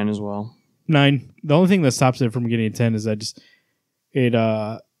 Yeah, 9 as well. 9. The only thing that stops it from getting a 10 is that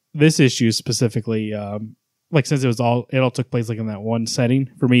this issue specifically, like since it all took place like in that one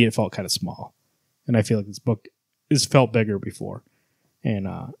setting. For me, it felt kind of small, and I feel like this book has felt bigger before, and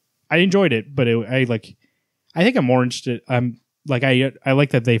I enjoyed it, but I think I'm more interested. I like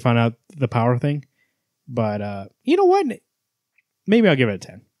that they found out the power thing, but you know what? Maybe I'll give it a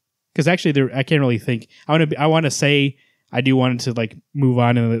 10 because actually, I can't really think. I want to say I do want it to move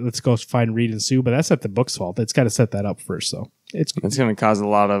on and let's go find Reed and Sue, but that's not the book's fault. It's got to set that up first, so it's going to cause a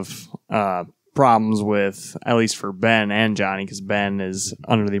lot of problems with, at least for Ben and Johnny, because Ben is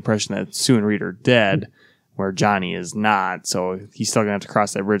under the impression that Sue and Reed are dead, where Johnny is not. So he's still gonna have to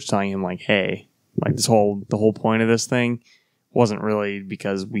cross that bridge, telling him hey, the whole point of this thing wasn't really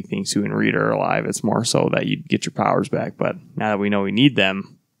because we think Sue and Reed are alive. It's more so that you get your powers back. But now that we know we need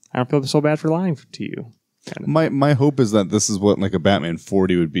them, I don't feel so bad for lying to you. My hope is that this is what a Batman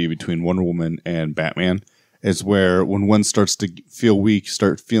 40 would be between Wonder Woman and Batman. Is where when one starts to feel weak,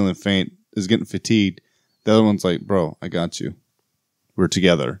 start feeling faint, is getting fatigued, the other one's like, bro, I got you. We're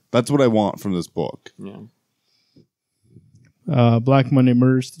together. That's what I want from this book. Yeah. Black Monday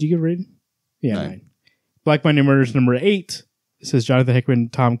Murders. Did you get a rating? Yeah, 9. Black Monday Murders number 8. This is Jonathan Hickman,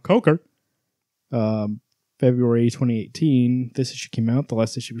 Tom Coker. February 2018. This issue came out. The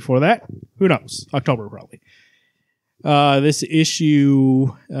last issue before that, who knows? October probably. This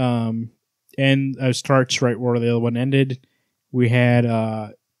issue starts right where the other one ended. We had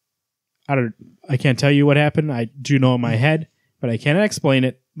I can't tell you what happened. I do know in my head, but I cannot explain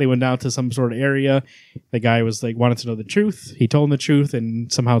it. They went down to some sort of area. The guy was wanted to know the truth. He told him the truth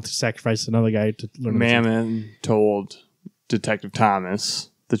and somehow to sacrifice another guy to learn the truth. Mammon told Detective Thomas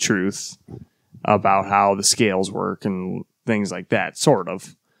the truth about how the scales work and things like that, sort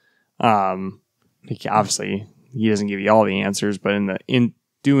of. Obviously, he doesn't give you all the answers, but in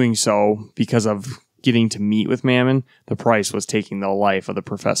doing so, because of getting to meet with Mammon, the price was taking the life of the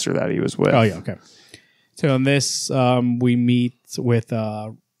professor that he was with. Oh, yeah, okay. So in this, we meet with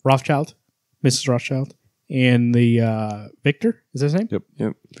Rothschild, Mrs. Rothschild, and the Victor, is that his name?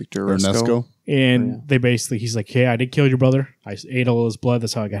 Yep. Victor Ernesto. And they basically, he's like, hey, I did kill your brother. I ate all his blood.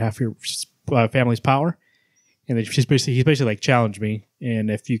 That's how I got half your family's power. And then he's basically challenge me.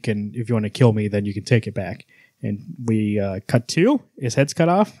 And if you want to kill me, then you can take it back. And we cut to his head's cut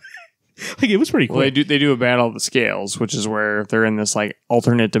off. It was pretty cool. Well, they do a battle of the scales, which is where they're in this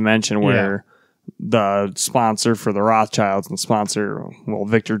alternate dimension where the sponsor for the Rothschilds and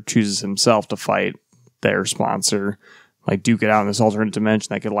Victor chooses himself to fight their sponsor, duke it out in this alternate dimension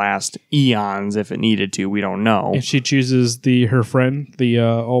that could last eons if it needed to. We don't know. And she chooses her friend, the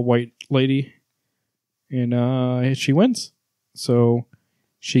all white lady, and she wins. So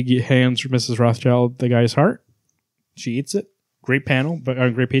she hands Mrs. Rothschild the guy's heart. She eats it. Great panel, but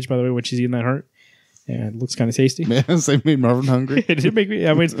great page, by the way, when she's eating that heart. And it looks kind of tasty. Man, they made Marvin hungry. It did make me.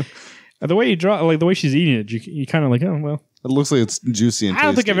 I mean, the way you draw, the way she's eating it, you kind of oh well. It looks like it's juicy and tasty. I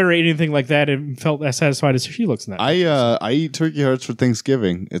don't think I've ever ate anything like that and felt as satisfied as she looks in that. I eat turkey hearts for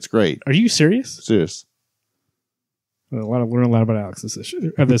Thanksgiving. It's great. Are you serious? Serious. Learn a lot about Alex this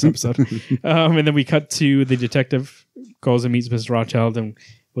episode. And then we cut to the detective goes and meets Mrs. Rothschild and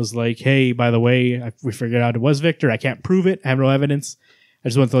was like, hey, by the way, we figured out it was Victor. I can't prove it. I have no evidence. I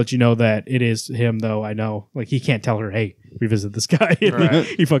just want to let you know that it is him, though. I know. He can't tell her, hey, revisit this guy. Right.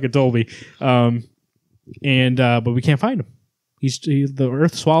 He fucking told me. But we can't find him. The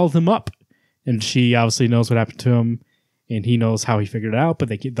earth swallowed him up. And she obviously knows what happened to him. And he knows how he figured it out, but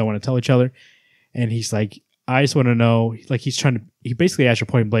they don't want to tell each other. And he's like, I just want to know, he basically asked her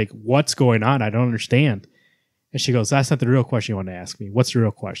point blank, what's going on? I don't understand. And she goes, that's not the real question you want to ask me. What's the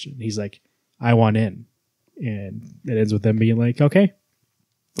real question? He's like, I want in. And it ends with them being like, okay,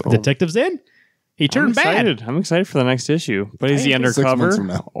 detective's in. He turned bad. I'm excited for the next issue. But is he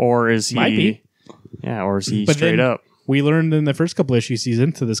undercover? Or is he... Might be. Yeah, or is he straight up? we learned in the first couple issues he's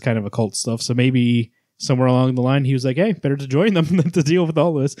into this kind of occult stuff. So maybe somewhere along the line he was like, hey, better to join them than to deal with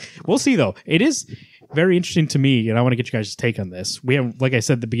all of this. We'll see, though. It is very interesting to me, and I want to get you guys' take on this. We have, like I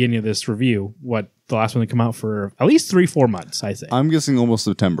said at the beginning of this review, the last one to come out for at least 3-4 months, I say. I'm guessing almost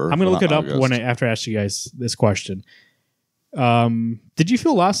September. I'm going to look it up after I ask you guys this question. Did you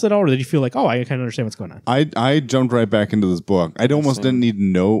feel lost at all, or did you feel like, I kind of understand what's going on? I jumped right back into this book. I almost didn't need to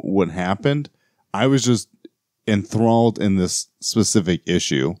know what happened. I was just enthralled in this specific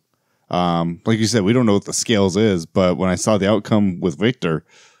issue. Like you said, we don't know what the scales is, but when I saw the outcome with Victor,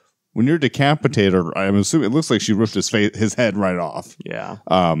 when you're decapitator, I'm assuming it looks like she ripped his head right off. Yeah.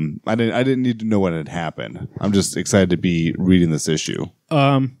 I didn't need to know what had happened. I'm just excited to be reading this issue.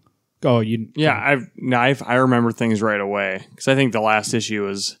 I remember things right away because I think the last issue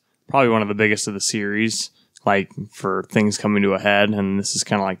was probably one of the biggest of the series, like for things coming to a head, and this is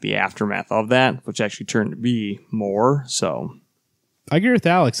kind of like the aftermath of that, which actually turned to be more. So I agree with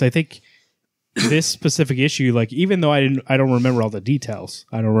Alex. I think this specific issue, like, even though I don't remember all the details,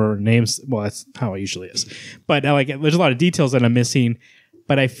 I don't remember names. Well, that's how it usually is. But like, there's a lot of details that I'm missing.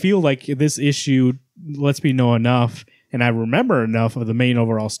 But I feel like this issue lets me know enough, and I remember enough of the main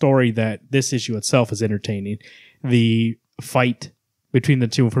overall story that this issue itself is entertaining. The fight between the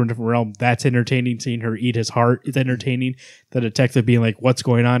two from a different realm, that's entertaining. Seeing her eat his heart is entertaining. The detective being like, what's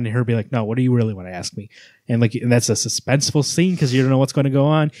going on? And her being like, no, what do you really want to ask me? And that's a suspenseful scene because you don't know what's going to go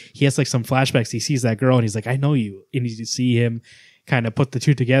on. He has like some flashbacks. He sees that girl and he's like, I know you. And you see him kind of put the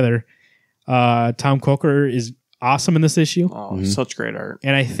two together. Tom Coker is awesome in this issue. Oh, such great art.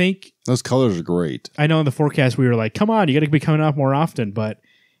 And I think those colors are great. I know in the forecast we were like, come on, you got to be coming out more often. But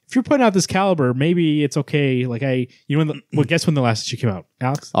if you're putting out this caliber, maybe it's okay. Like guess when the last issue came out,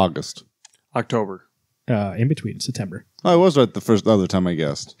 Alex? August. October. In between September. Oh, I was right the other time I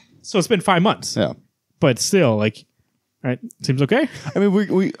guessed. So it's been 5 months. Yeah. But still, like, all right, seems okay. I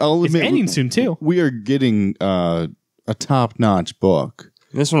mean, I'll admit, it's ending soon too. We are getting a top-notch book.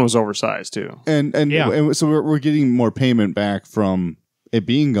 This one was oversized too, and so we're getting more payment back from it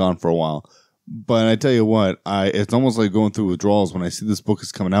being gone for a while. But I tell you what, it's almost like going through withdrawals when I see this book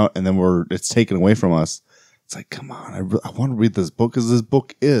is coming out and then it's taken away from us. It's like, come on, I want to read this book because this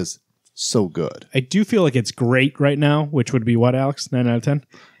book is so good. I do feel like it's great right now, which would be what, Alex? 9 out of 10?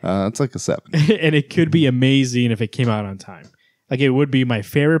 It's like a 7. And it could be amazing if it came out on time. Like, it would be my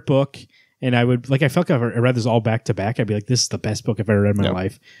favorite book. And I felt like if I read this all back to back, I'd be like, this is the best book I've ever read in my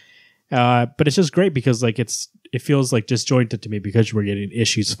life. But it's just great because like it feels like disjointed to me because we're getting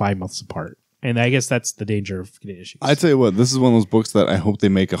issues 5 months apart. And I guess that's the danger of getting issues. I tell you what, this is one of those books that I hope they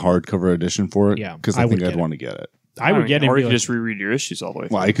make a hardcover edition for it. Yeah, because I think I'd want to get it. I would get it. Or you could just reread your issues all the way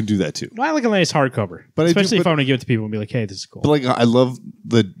through. Well, I could do that too. Well, I like a nice hardcover, but especially if I want to give it to people and be like, "Hey, this is cool." But like, I love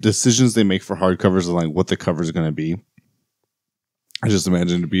the decisions they make for hardcovers and like what the cover is going to be. I just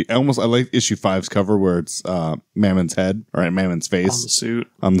imagine it to be almost. I like issue 5's cover where it's Mammon's head or Mammon's face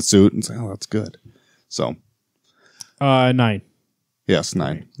on the suit, and say, "Oh, that's good." So, 9. Yes,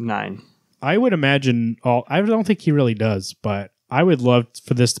 9. 9. I would imagine I don't think he really does, but I would love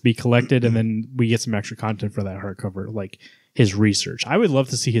for this to be collected and then we get some extra content for that hardcover, like his research. I would love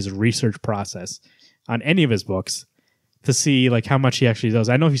to see his research process on any of his books to see like how much he actually does.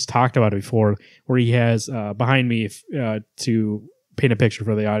 I know he's talked about it before where he has behind me to paint a picture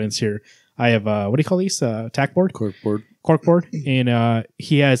for the audience here. I have, what do you call these? Tackboard? Corkboard. And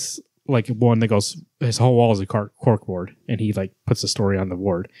he has like one that goes, his whole wall is a corkboard, and he like puts the story on the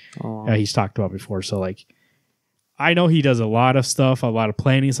board. He's talked about before. So like, I know he does a lot of stuff, a lot of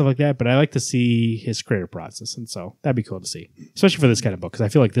planning and stuff like that, but I like to see his creative process. And so that'd be cool to see, especially for this kind of book. Cause I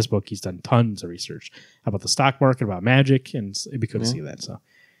feel like this book, he's done tons of research about the stock market, about magic, and it'd be cool to see that. So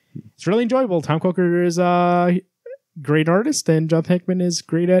it's really enjoyable. Tom Coker is a great artist and John Hickman is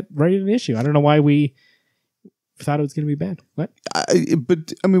great at writing an issue. I don't know why we thought it was going to be bad. What?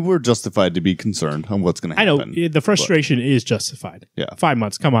 But I mean, we're justified to be concerned on what's going to happen. I know the frustration is justified. Yeah. 5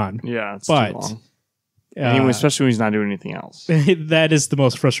 months. Come on. Yeah. It's but too long. Anyway, especially when he's not doing anything else. That is the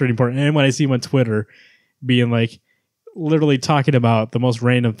most frustrating part. And when I see him on Twitter being like literally talking about the most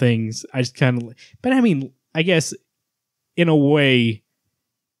random things, I just kind of, but I mean, I guess in a way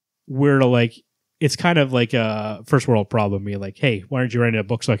we're like, it's kind of like a first world problem. Being like, hey, why aren't you writing a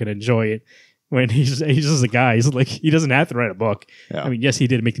book so I can enjoy it? When he's just a guy. He's like, he doesn't have to write a book. Yeah. I mean, yes, he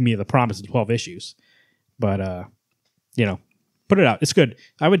did make me the promise of 12 issues, but put it out. It's good.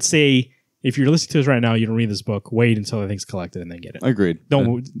 I would say if you're listening to us right now, you don't read this book, wait until everything's collected and then get it. Agreed.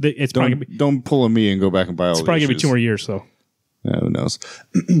 Don't pull a me and go back and buy all. It's probably gonna be 2 more years. So Yeah, who knows?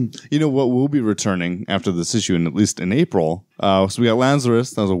 You know what will be returning after this issue, and at least in April. So we got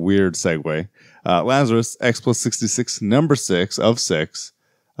Lazarus. That was a weird segue. Lazarus X+66, number 6 of 6.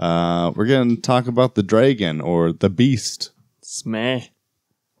 We're going to talk about the dragon or the beast. Smeh.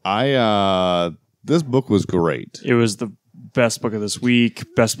 This book was great. It was the best book of this week.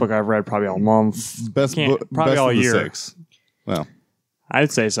 Best book I've read probably all month. Probably best all year. 6. Well,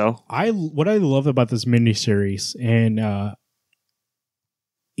 I'd say so. What I love about this miniseries, and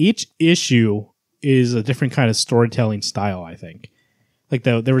each issue is a different kind of storytelling style, I think. Like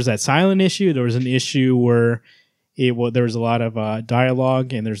there was that silent issue. There was an issue where there was a lot of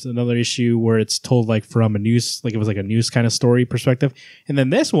dialogue, and there's another issue where it's told like from a news, like it was like a news kind of story perspective. And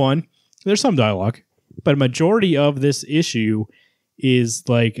then this one, there's some dialogue, but a majority of this issue is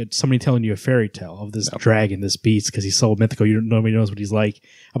like somebody telling you a fairy tale of this dragon, this beast, because he's so mythical. Nobody knows what he's like,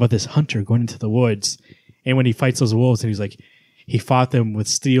 about this hunter going into the woods. And when he fights those wolves, and he's like, he fought them with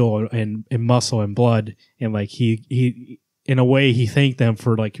steel and muscle and blood. And like he in a way, he thanked them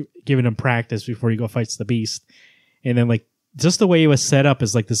for like giving him practice before he go fights the beast. And then like just the way it was set up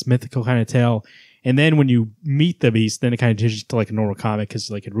is like this mythical kind of tale. And then when you meet the beast, then it kind of changes to like a normal comic, because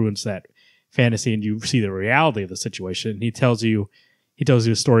like it ruins that fantasy and you see the reality of the situation. And he tells you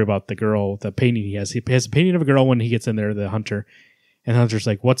a story about the girl, the painting he has. He has a painting of a girl when he gets in there, the hunter. And the hunter's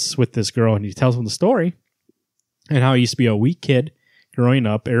like, what's with this girl? And he tells him the story and how he used to be a weak kid growing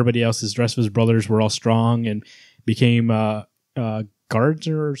up. Everybody else, the rest of his brothers were all strong and became guards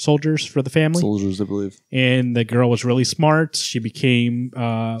or soldiers for the family. Soldiers, I believe. And the girl was really smart. She became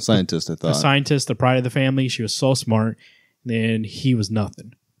scientist, I thought. A scientist, the pride of the family. She was so smart. And he was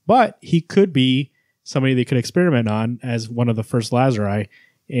nothing. But he could be somebody they could experiment on as one of the first Lazari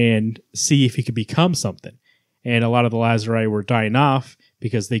and see if he could become something. And a lot of the Lazari were dying off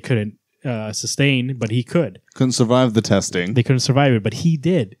because they couldn't sustain, but he could. Couldn't survive the testing. They couldn't survive it, but he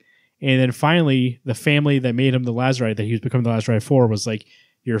did. And then finally, the family that made him the Lazarite, that he was becoming the Lazarite for, was like,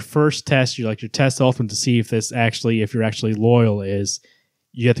 your first test, your test ultimate to see if you're actually loyal is,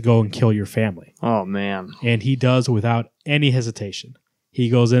 you have to go and kill your family. Oh, man. And he does without any hesitation. He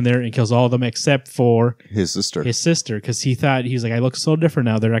goes in there and kills all of them except for his sister, because he thought, he's like, I look so different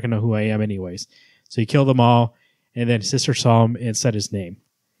now, they're not going to know who I am anyways. So he killed them all, and then his sister saw him and said his name.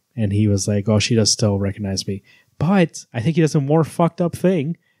 And he was like, oh, she does still recognize me. But I think he does a more fucked up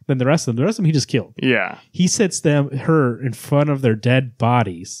thing than the rest of them. The rest of them he just killed. Yeah. He sits her in front of their dead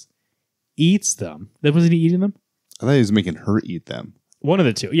bodies, eats them. Wasn't he eating them? I thought he was making her eat them. One of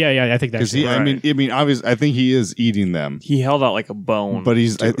the two. Yeah, I think that's right. I mean, obviously, I think he is eating them. He held out like a bone. But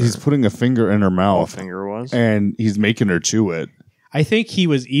he's putting a finger in her mouth. Finger was? And he's making her chew it. I think he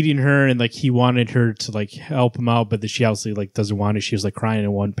was eating her, and like he wanted her to like help him out, but she obviously like doesn't want to. She was like crying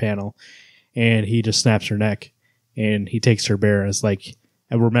in one panel, and he just snaps her neck, and he takes her bear as like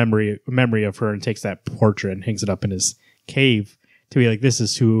a memory of her, and takes that portrait and hangs it up in his cave to be like, this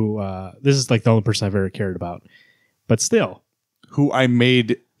is like the only person I've ever cared about. But still, who I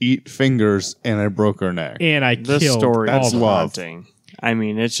made eat fingers and I broke her neck. And I this killed story all is of them. haunting. I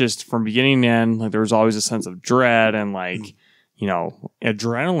mean, it's just from beginning to end, like there was always a sense of dread and like,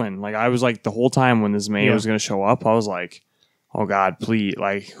 adrenaline. Like I was like the whole time when this man was going to show up, I was like, oh God, please.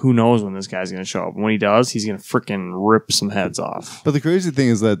 Like who knows when this guy's going to show up. And when he does, he's going to freaking rip some heads off. But the crazy thing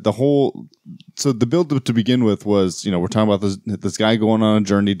is that so the build to begin with was, we're talking about this guy going on a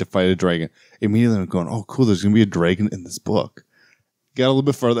journey to fight a dragon. Immediately I'm going, oh cool, there's going to be a dragon in this book. Got a little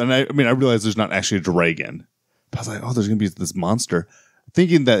bit further, and I realized there's not actually a dragon. But I was like, oh, there's going to be this monster.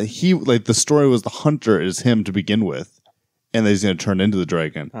 Thinking that the story was the hunter is him to begin with, and that he's going to turn into the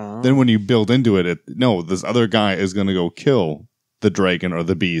dragon. Then when you build into it, this other guy is going to go kill the dragon or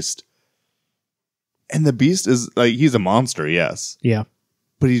the beast. And the beast is, like, he's a monster, yes. Yeah.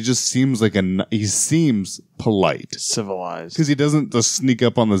 But he just seems he seems polite. Civilized. Because he doesn't just sneak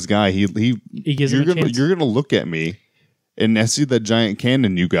up on this guy. He gives him a chance. You're going to look at me. And I see that giant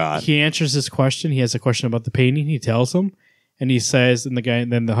cannon you got. He answers his question. He has a question about the painting. He tells him, and he says, and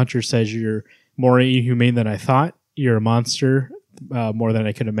then the hunter says, "You're more inhumane than I thought. You're a monster, more than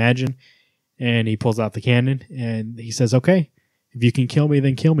I could imagine." And he pulls out the cannon, and he says, "Okay, if you can kill me,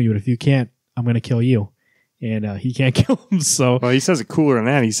 then kill me. But if you can't, I'm going to kill you." And he can't kill him. So, well, he says it cooler than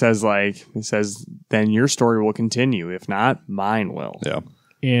that. He says, "Then your story will continue. If not, mine will." Yeah.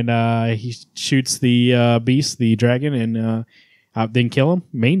 And he shoots the beast, the dragon, and didn't kill him.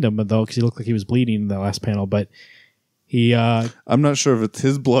 Maimed him, though, because he looked like he was bleeding in the last panel. But he... I'm not sure if it's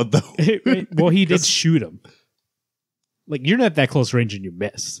his blood, though. Well, he did shoot him. Like, you're not that close range and you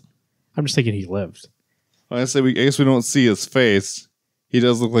miss. I'm just thinking he lived. I guess we don't see his face. He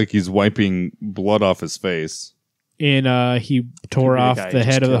does look like he's wiping blood off his face. And he tore off guy the just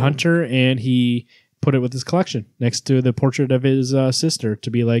head of the killed. hunter, and he put it with his collection next to the portrait of his sister to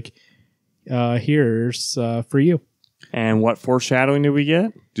be like, here's for you. And what foreshadowing did we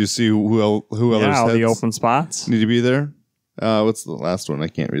get? Do you see who else All the heads open spots. need to be there? What's the last one? I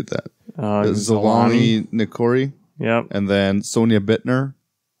can't read that. Zolani. Zolani Nikori, Yep. and then Sonia Bittner,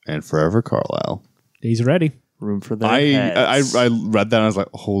 and Forever Carlisle. He's ready. Room for the I read that and I was like,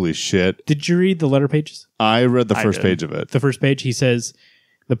 holy shit. Did you read the letter pages? I read the I first did. page of it. The first page, he says,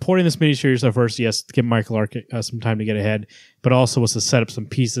 the point of this miniseries at first, yes, to give Michael Ark some time to get ahead, but also was to set up some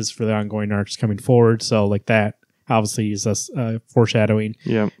pieces for the ongoing arcs coming forward. So like that, obviously, is us foreshadowing.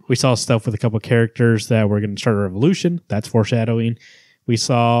 Yep. We saw stuff with a couple characters that were going to start a revolution. That's foreshadowing. We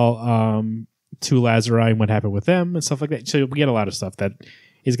saw two Lazarus and what happened with them and stuff like that. So we get a lot of stuff that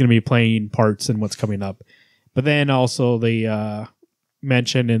is going to be playing parts in what's coming up. But then also they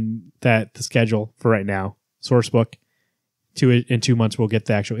mentioned in that the schedule for right now, source book, in 2 months we'll get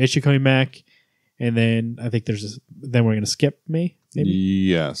the actual issue coming back, and then I think then we're going to skip May, maybe.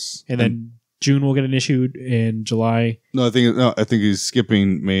 Yes. And then June we'll get an issue in July. I think he's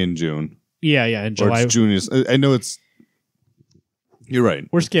skipping May and June. Yeah, in Or July. it's June. I know it's. You're right.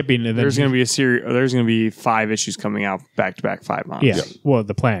 We're skipping. And then There's going to be a series. There's going to be 5 issues coming out back to back 5 months. Yeah. Yeah. Well,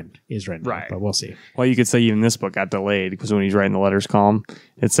 the plan is right now, Right. but we'll see. Well, you could say even this book got delayed because when he's writing the letters column,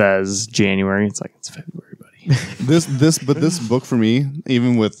 it says January. It's like it's February, buddy. This book for me,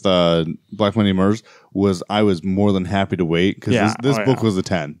 even with Black Monday Murders, I was more than happy to wait because Yeah. this Oh, book yeah. was a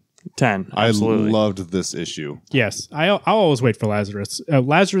 10. 10. Absolutely. I loved this issue. Yes, I'll always wait for Lazarus.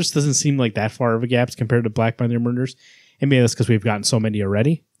 Lazarus doesn't seem like that far of a gap compared to Black Panther Murders. And maybe that's because we've gotten so many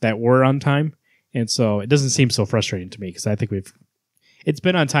already that were on time. And so it doesn't seem so frustrating to me because I think it's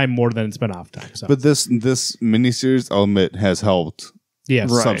been on time more than it's been off time. So. But this miniseries, I'll admit, has helped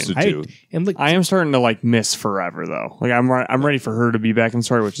yes. Right. substitute. And look, I am starting to like miss Forever though. Like I'm ready for her to be back in the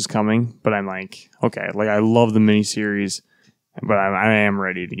story, which is coming. But I'm like, okay, like I love the miniseries, but I am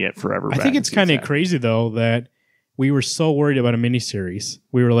ready to get Forever back. I think it's kind of crazy though that we were so worried about a miniseries.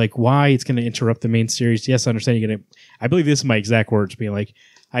 We were like, why? It's going to interrupt the main series. Yes, I understand you're going to. I believe this is my exact words being like,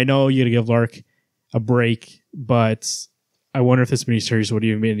 I know you got to give Lark a break, but I wonder if this miniseries would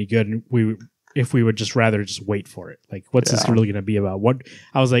even be any good. And if we would just rather just wait for it. Like, what's this really going to be about?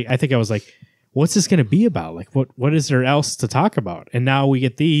 I was like, what's this going to be about? Like, what is there else to talk about? And now we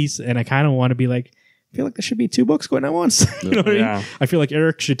get these, and I kind of want to be like, I feel like there should be 2 books going on once. You know what I mean? I feel like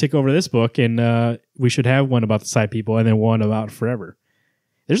Eric should take over this book, and we should have one about the side people, and then one about Forever.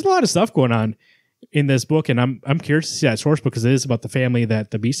 There's a lot of stuff going on in this book, and I'm curious to see that source book because it is about the family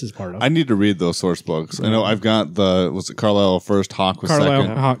that the Beast is part of. I need to read those source books. I know I've got was it Carlisle first, Hawk was Carlisle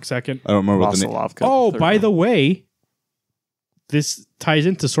second. Hawk second. I don't remember what the name. Oh, by the way, this ties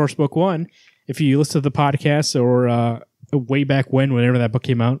into source book 1. If you listen to the podcast or way back whenever that book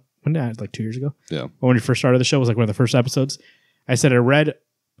came out, like 2 years ago. Yeah. When we first started the show, it was like one of the first episodes. I said I read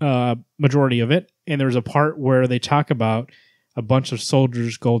majority of it, and there was a part where they talk about a bunch of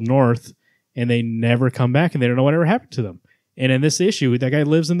soldiers go north, and they never come back, and they don't know whatever happened to them. And in this issue, that guy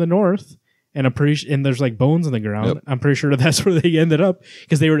lives in the north, and I'm pretty and there's like bones in the ground. Yep. I'm pretty sure that's where they ended up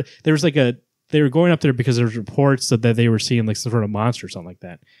because they were going up there because there was reports that they were seeing like some sort of monster or something like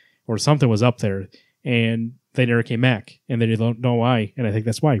that, or something was up there, and they never came back, and they don't know why. And I think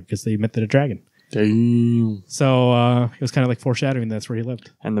that's why, because they met the dragon. Damn. So it was kind of like foreshadowing that's where he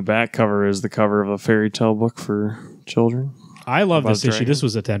lived. And the back cover is the cover of a fairy tale book for children. I love About this issue. dragon. This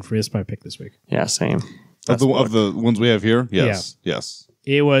was a 10 for me. This is my pick this week. Yeah, same. Of the ones we have here? Yes. Yes.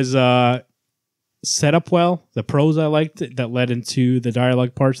 It was set up well. The prose I liked that led into the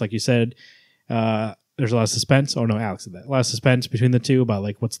dialogue parts. Like you said, there's a lot of suspense. Oh, no, Alex said that. A lot of suspense between the two about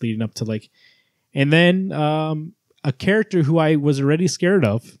like what's leading up to like. And then a character who I was already scared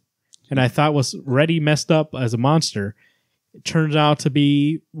of and I thought was already messed up as a monster, it turns out to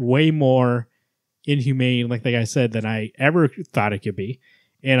be way more inhumane, like the guy said, than I ever thought it could be.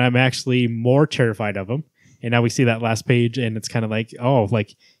 And I'm actually more terrified of him. And now we see that last page, and it's kind of like, oh,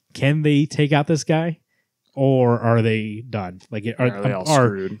 like, can they take out this guy? Or are they done? Like, Are they all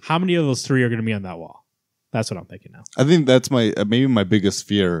screwed? how many of those 3 are going to be on that wall? That's what I'm thinking now. I think that's maybe my biggest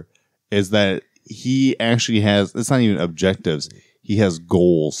fear is that he actually has, it's not even objectives. He has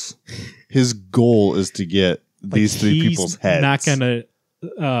goals. His goal is to get these 3 people's heads. Not going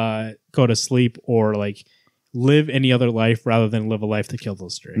to go to sleep or like live any other life rather than live a life to kill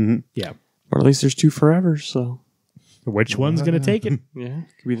those 3. Mhm. Yeah. Or at least there's 2 Forevers, so. Which one's going to take it? Yeah.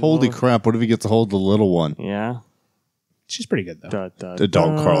 Could be the Holy little- crap, what if he gets a hold of the little one? Yeah. She's pretty good, though.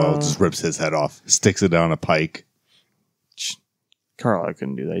 Adult Carlisle just rips his head off, sticks it down a pike. Carlisle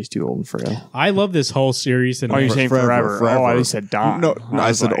couldn't do that. He's too old and frail. I love this whole series. And Oh, you're saying forever. Oh, I said Don. No,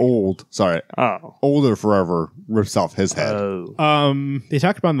 I said old. Sorry. Oh. Older forever rips off his head. They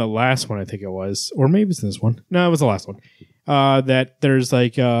talked about in the last one, I think it was, or maybe it's this one. No, it was the last one. That there's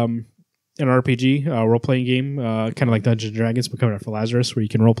like an RPG, role-playing game, kind of like Dungeons and Dragons, but coming out for Lazarus, where you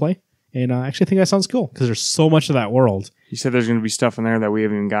can role-play. And I actually think that sounds cool because there's so much of that world. You said there's going to be stuff in there that we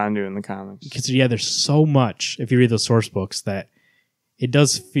haven't even gotten to in the comics. Because, yeah, there's so much, if you read those source books, that it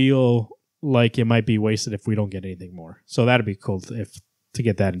does feel like it might be wasted if we don't get anything more. So that'd be cool to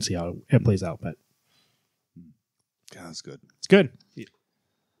get that and see how it plays out. But God, that's good. It's good.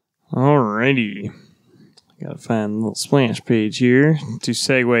 Alrighty. Gotta find a little splash page here to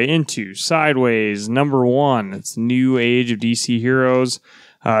segue into Sideways number 1. It's New Age of DC Heroes.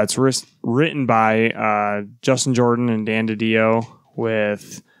 It's written by Justin Jordan and Dan DiDio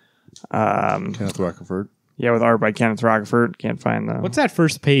with Kenneth Rocafort. Yeah, with art by Kenneth Rocafort. Can't find the. What's that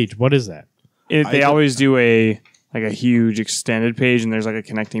first page? What is that? They always do a huge extended page, and there's like a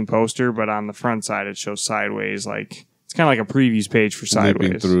connecting poster. But on the front side, it shows Sideways. Like it's kind of like a previews page for Sideways.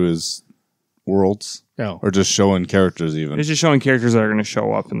 Zipping through his worlds, or just showing characters. Even it's just showing characters that are going to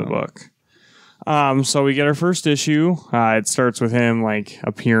show up in the book. So we get our first issue. It starts with him like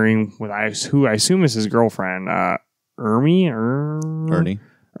appearing with who I assume is his girlfriend, Ernie.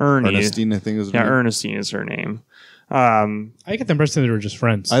 Ernestine, I think is her name. Ernestine is her name. I get the impression they were just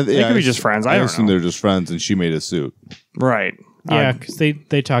friends. They could be just friends. I assume they're just friends, and she made a suit. Right. Yeah, because they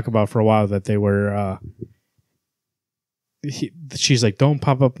talk about for a while that they were. She's like, don't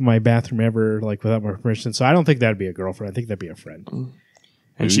pop up in my bathroom ever, like without my permission. So I don't think that'd be a girlfriend. I think that'd be a friend.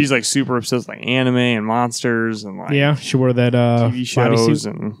 And she's like super obsessed with like anime and monsters and like she wore that TV shows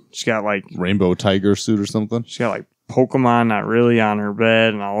bodysuit. and she's got like rainbow tiger suit or something. She's got like Pokemon not really on her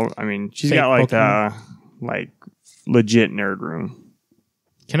bed and all. I mean, she's got like the like legit nerd room.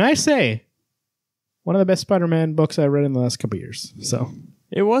 Can I say one of the best Spider-Man books I read in the last couple of years? So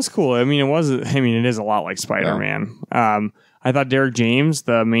it was cool. I mean, it is a lot like Spider-Man. Yeah. I thought Derek James,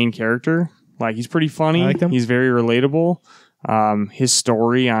 the main character, like he's pretty funny. I liked him. He's very relatable. His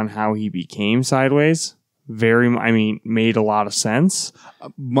story on how he became Sideways made a lot of sense.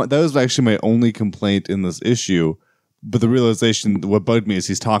 That was actually my only complaint in this issue. But the realization, what bugged me is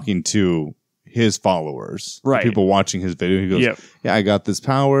he's talking to his followers, right? People watching his video. He goes, "Yeah, I got this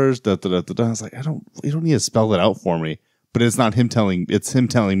powers." Da, da, da, da, da. I was like, you don't need to spell it out for me. But it's not him telling. It's him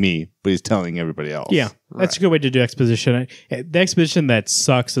telling me, but he's telling everybody else. Yeah, that's a good way to do exposition. The exposition that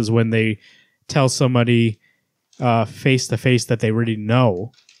sucks is when they tell somebody face to face that they already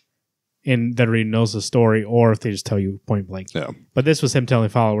know and that already knows the story, or if they just tell you point blank. Yeah. But this was him telling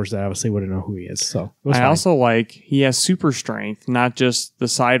followers that obviously wouldn't know who he is. So I also like he has super strength, not just the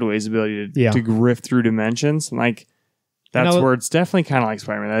Sideways ability to rift through dimensions. And like that's where it's definitely kind of like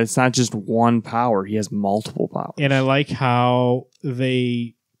Spider-Man. That it's not just one power; he has multiple powers. And I like how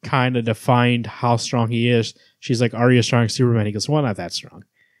they kind of defined how strong he is. She's like, "Are you a strong Superman?" He goes, "Well, not that strong."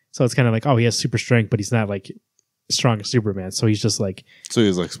 So it's kind of like, oh, he has super strength, but he's not like strong as Superman. So he's just like,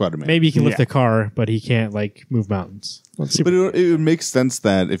 he's like Spider-Man. Maybe he can lift a car, but he can't like move mountains. But it would make sense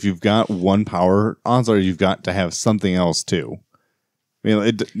that if you've got one power, odds are you've got to have something else too. I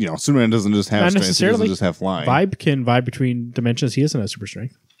mean, Superman doesn't just have strength; he doesn't just have flying. Vibe can vibe between dimensions. He doesn't have super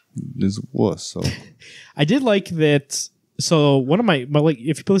strength. He's a wuss. So I did like that. So one of my like,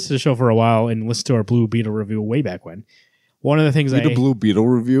 if you listen to the show for a while and listen to our Blue Beetle review way back when. One of the things a Blue Beetle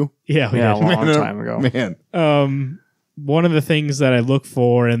review? Yeah, a long time ago. Man. One of the things that I look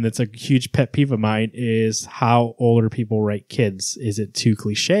for, and that's a huge pet peeve of mine, is how older people write kids. Is it too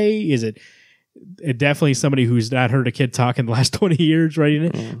cliche? Is it definitely somebody who's not heard a kid talk in the last 20 years writing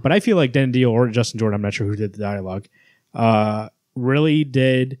it? Mm. But I feel like Dan DiDio or Justin Jordan, I'm not sure who did the dialogue, really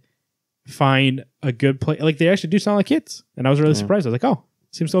did find a good play. Like, they actually do sound like kids. And I was really surprised. I was like, oh,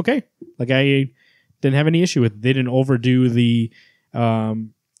 seems okay. Like, I didn't have any issue with it. They didn't overdo the a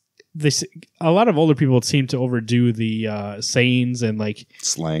lot of older people seem to overdo the sayings and like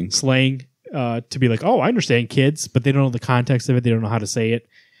slang to be like, oh, I understand kids, but they don't know the context of it. They don't know how to say it.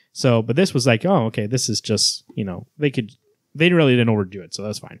 So, but this was like, oh, okay, this is just, they really didn't overdo it. So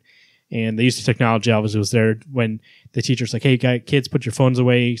that's fine. And they used the technology. Obviously, was there when the teacher's like, hey, kids, put your phones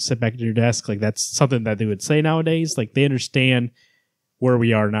away, sit back at your desk. Like, that's something that they would say nowadays. Like, they understand where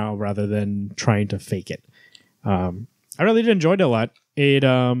we are now rather than trying to fake it. I really did enjoy it a lot.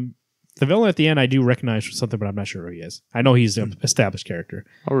 The villain at the end I do recognize for something, but I'm not sure who he is. I know he's an established character.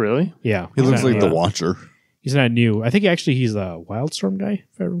 Oh, really? Yeah. He looks like the Watcher. He's not new. I think actually he's a Wildstorm guy,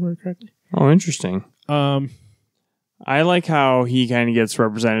 if I remember correctly. Oh, interesting. I like how he kind of gets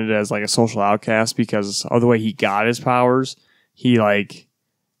represented as like a social outcast because of the way he got his powers. he like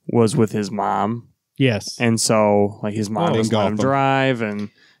was with his mom. Yes. And so like his mom doesn't let him drive, and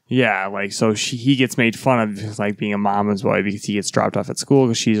yeah, like so he gets made fun of like being a mama's boy because he gets dropped off at school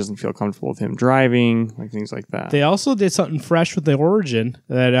because she doesn't feel comfortable with him driving, like things like that. They also did something fresh with the origin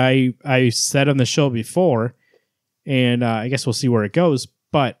that I said on the show before, and I guess we'll see where it goes.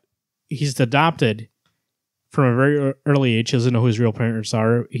 But he's adopted from a very early age. He doesn't know who his real parents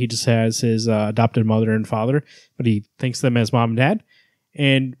are. He just has his adopted mother and father, but he thinks them as mom and dad.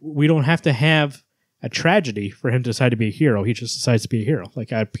 And we don't have to have a tragedy for him to decide to be a hero. He just decides to be a hero,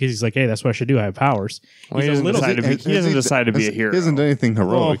 because he's like, hey, that's what I should do. I have powers. Well, he doesn't decide to be a hero. He hasn't done anything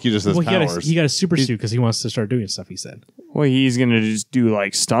heroic. He just has powers. He got a super suit because he wants to start doing stuff. He said. Well, he's gonna just do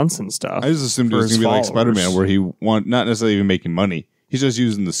like stunts and stuff. I just assumed it was gonna be like Spider-Man, where he not necessarily even making money. He's just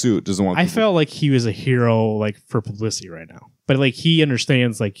using the suit. Doesn't want. I felt like he was a hero, like for publicity right now. But like he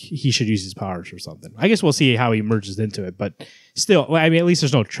understands, like he should use his powers or something. I guess we'll see how he merges into it. But still, I mean, at least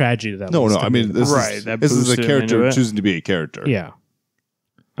there's no tragedy to that. No. I mean, this is a character choosing to be a character. Yeah.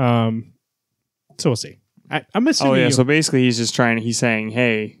 So we'll see. I'm assuming. Oh yeah. So basically, he's saying,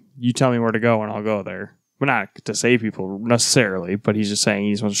 "Hey, you tell me where to go, and I'll go there." But not to save people necessarily, but he's just saying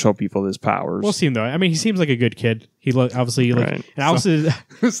he just wants to show people his powers. We'll see him though. I mean, he seems like a good kid. He obviously, and obviously,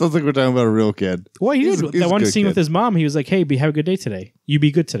 sounds like we're talking about a real kid. Well, he did that one scene with his mom. He was like, "Hey, have a good day today. You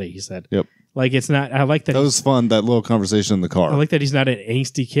be good today." He said. Yep. Like it's not. I like that. That was fun. That little conversation in the car. I like that he's not an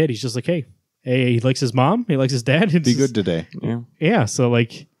angsty kid. He's just like, hey, he likes his mom. He likes his dad. Be good today. Yeah. Yeah. So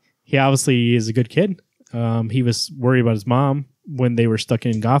like, he obviously is a good kid. He was worried about his mom when they were stuck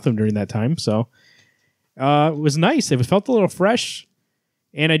in Gotham during that time. So. It was nice. It felt a little fresh.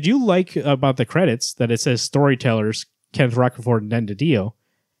 And I do like about the credits that it says storytellers Kenneth Rocafort and Dan DiDio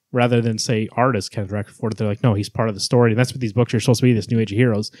rather than say artist Kenneth Rocafort. They're like, no, he's part of the story. And that's what these books are supposed to be, this New Age of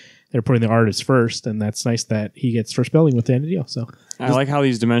Heroes. They're putting the artist first, and that's nice that he gets first billing with Dan DiDio. So I like how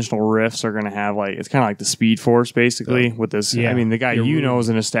these dimensional rifts are going to have like, it's kind of like the Speed Force basically with this. Yeah. I mean, the guy know is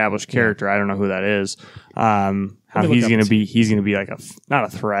an established character. I don't know who that is. How he's going to be like not a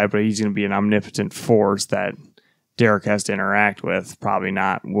threat, but he's going to be an omnipotent force that Derek has to interact with, probably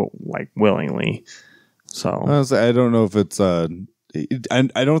not willingly. So I don't know if it's I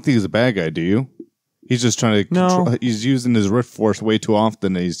don't think he's a bad guy. Do you? He's just trying to control. He's using his rift force way too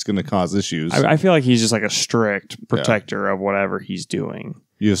often, and he's going to cause issues. I feel like he's just like a strict protector of whatever he's doing.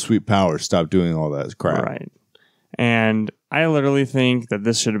 You have sweet power. Stop doing all that crap. Right. And I literally think that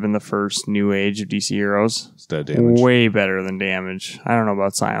this should have been the first new age of DC heroes. Instead of Damage. Way better than Damage. I don't know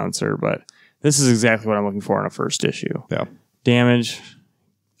about Silencer, but this is exactly what I'm looking for in a first issue. Yeah. Damage,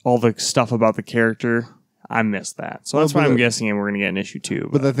 all the stuff about the character, I missed that. So that's why I'm guessing we're going to get an issue 2.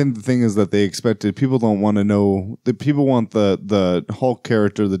 But I think the thing is that they expected, people don't want to know, people want the Hulk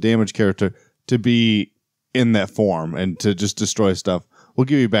character, the Damage character, to be in that form and to just destroy stuff. We'll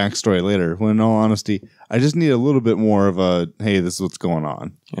give you backstory later. When in all honesty, I just need a little bit more of a, hey, this is what's going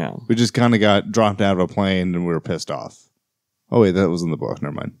on. Yeah. We just kind of got dropped out of a plane and we were pissed off. Oh, wait, that was in the book.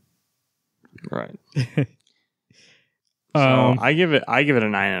 Never mind. Right. So I give it a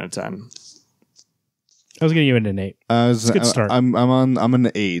 9 out of 10. I was going to give it an 8. It's a good start. I'm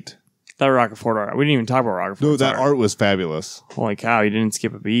an 8. That Rocafort art. We didn't even talk about Rocafort. No, that art was fabulous. Holy cow, you didn't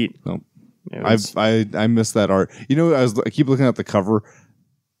skip a beat. Nope. I missed that art. You know, I keep looking at the cover.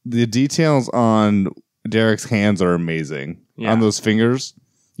 The details on Derek's hands are amazing. Yeah. On those fingers,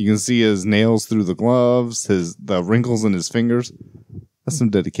 you can see his nails through the gloves, the wrinkles in his fingers. That's some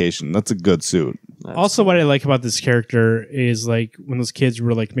dedication. That's a good suit. Also, what I like about this character is like when those kids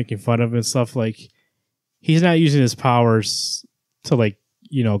were like making fun of him and stuff. Like he's not using his powers to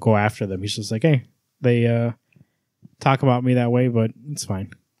go after them. He's just like, hey, they talk about me that way, but it's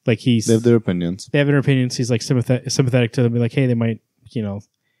fine. Like they have their opinions. They have their opinions. He's like sympathetic to them. Be like, hey, they might,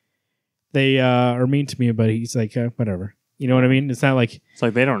 they are mean to me, but he's like, whatever. You know what I mean? It's not like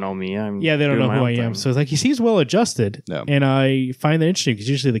they don't know me. They don't know who I am. So it's like he seems well adjusted, and I find that interesting because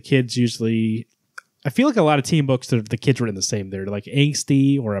usually the kids I feel like a lot of teen books, the kids were in the same. They're like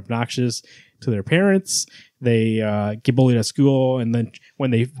angsty or obnoxious to their parents. They get bullied at school, and then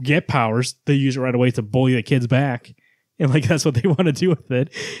when they get powers, they use it right away to bully the kids back. And like that's what they want to do with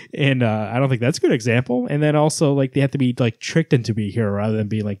it, and I don't think that's a good example. And then also like they have to be like tricked into being a hero rather than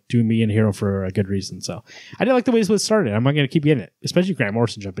being like do me and hero for a good reason. So I did like the way this started. I'm not going to keep getting it, especially Grant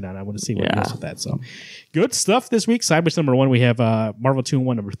Morrison jumping on. I want to see what he does with that. So good stuff this week. Sidebooks number 1, we have Marvel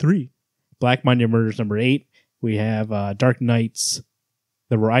 2-in-1 number 3, Black Monday Murders number 8. We have Dark Knights,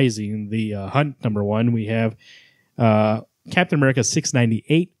 The Rising, The Hunt number 1. We have Captain America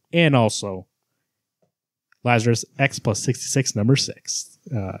 698, and also Lazarus X+66 number 6.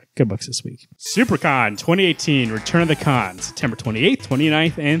 Good books this week. Supercon 2018, Return of the Con, September 28th,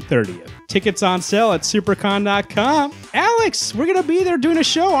 29th, and 30th. Tickets on sale at supercon.com. Alex, we're going to be there doing a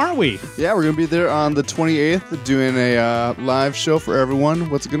show, aren't we? Yeah, we're going to be there on the 28th doing a live show for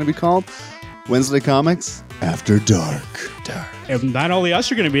everyone. What's it going to be called? Wednesday Comics After Dark. And not only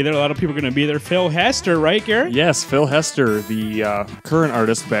us are going to be there, a lot of people are going to be there. Phil Hester, right, Garrett? Yes, Phil Hester, the current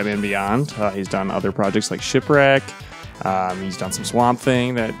artist of Batman Beyond. He's done other projects like Shipwreck. He's done some Swamp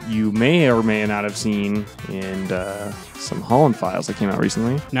Thing that you may or may not have seen, and some Holland Files that came out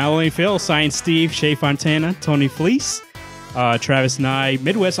recently. Not only Phil, Science Steve, Shea Fontana, Tony Fleece, Travis Nye,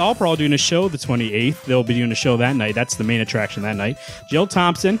 Midwest all doing a show the 28th. They'll be doing a show that night. That's the main attraction that night. Jill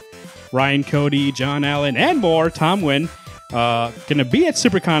Thompson, Ryan Cody, John Allen, and more. Tom Wynn. Gonna be at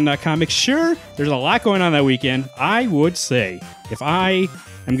supercon.com. Make sure there's a lot going on that weekend. I would say, if I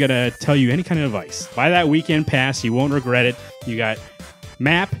am gonna tell you any kind of advice, buy that weekend pass. You won't regret it. You got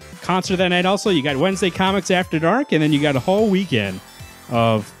MAP concert that night. Also, you got Wednesday Comics After Dark, and then you got a whole weekend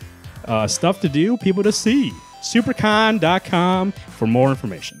of stuff to do, people to see. Supercon.com for more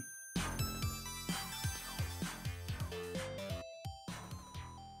information.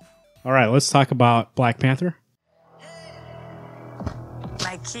 All right, let's talk about Black Panther.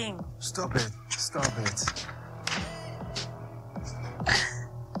 My king. Stop it. Stop it.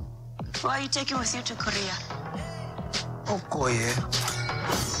 Why are you taking with you to Korea? Okoye.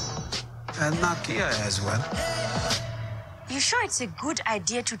 And Nakia as well. You sure it's a good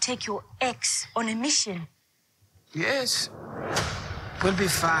idea to take your ex on a mission? Yes. We'll be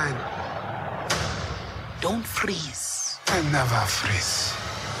fine. Don't freeze. I never freeze.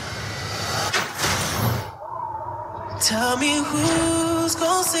 Tell me who's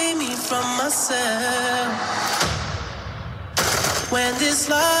gonna save me from myself when this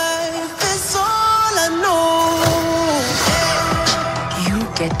life is all I know. You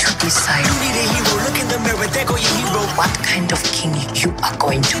get to decide. You need a hero. Look in the mirror. There go your hero. What kind of king you are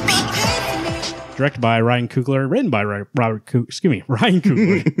going to be. Directed by Ryan Coogler, written by Ryan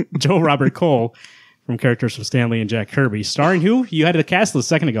Coogler, Joe Robert Cole, from characters from Stan Lee and Jack Kirby. Starring who? You had the cast list a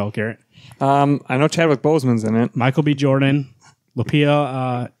second ago, Garrett. I know Chadwick Boseman's in it. Michael B. Jordan, Lupita,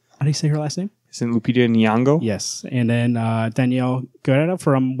 how do you say her last name? Isn't Lupita Nyong'o? Yes. And then Danielle Guerrero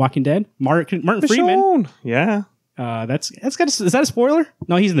from Walking Dead. Martin Freeman. Yeah. Is that a spoiler?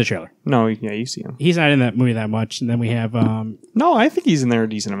 No, he's in the trailer. No, yeah, you see him. He's not in that movie that much. And then we have... no, I think he's in there a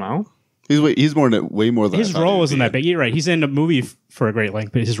decent amount. He's way more than his role wasn't that big. You're right. He's in the movie for a great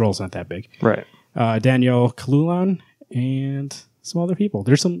length, but his role's not that big. Right. Daniel Kaluuyan and some other people.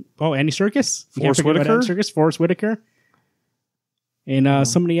 There's some... Oh, Andy Serkis. Forrest Whitaker. And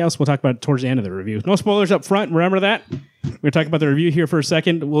somebody else we'll talk about towards the end of the review. No spoilers up front. Remember that. We're going to talk about the review here for a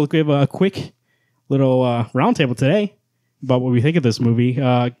second. We'll give a quick little roundtable today about what we think of this movie.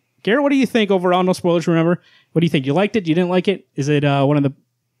 Garrett, what do you think overall? No spoilers, remember. What do you think? You liked it? You didn't like it? Is it one of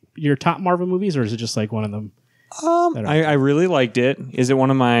your top Marvel movies, or is it just like one of them? I really liked it. Is it one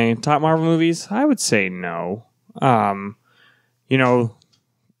of my top Marvel movies? I would say no.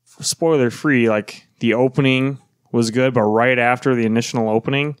 Spoiler free, like the opening was good, but right after the initial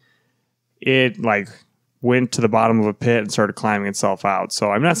opening, it like went to the bottom of a pit and started climbing itself out.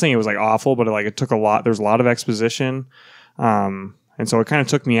 So I'm not saying it was like awful, but it took a lot. There's a lot of exposition, and so it kind of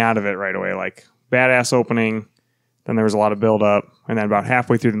took me out of it right away. Like badass opening, then there was a lot of build up, and then about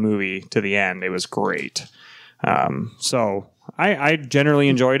halfway through the movie to the end, it was great. So I generally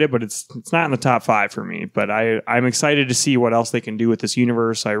enjoyed it, but it's not in the top 5 for me. But I'm excited to see what else they can do with this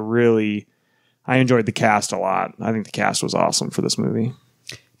universe. I enjoyed the cast a lot. I think the cast was awesome for this movie.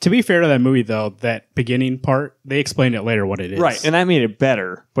 To be fair to that movie, though, that beginning part, they explained it later what it is. Right, and that made it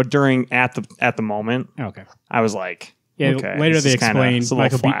better. But at the moment, okay, I was like, yeah. Okay, later they explained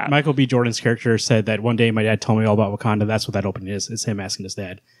Michael B. flat. Jordan's character said that one day my dad told me all about Wakanda. That's what that opening is. It's him asking his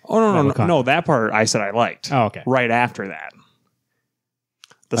dad. Oh no! That part I said I liked. Oh, okay. Right after that,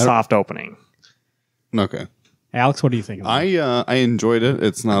 the soft opening. Okay, Alex, what do you think? I enjoyed it.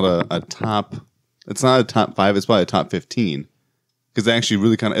 It's not a top. It's not a top 5. It's probably a top 15 because actually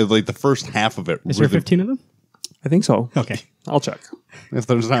really kind of like the first half of it. Is there 15 of them? I think so. Okay, I'll check. If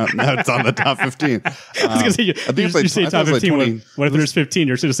there's not, now it's on the top 15. I was gonna say, you say top 15. Like what if there's 15?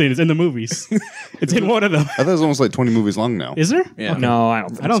 You're still saying it's in the movies. It's in one of them. I thought it was almost like 20 movies long now. Is there? Yeah. Okay. No, I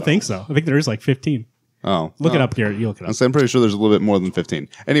don't think so. I think there is like 15. Oh, look it up, Garrett. You look it up. I'm pretty sure there's a little bit more than 15.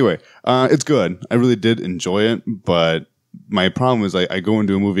 Anyway, it's good. I really did enjoy it, but my problem is I go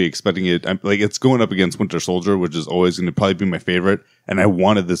into a movie expecting it. It's going up against Winter Soldier, which is always going to probably be my favorite, and I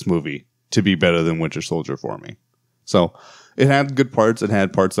wanted this movie to be better than Winter Soldier for me. So it had good parts. It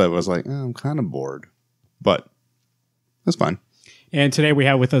had parts that I was like, I'm kind of bored. but that's fine. And today we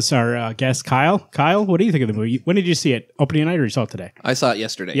have with us our guest, Kyle. Kyle, what do you think of the movie? When did you see it? Opening night or you saw it today? I saw it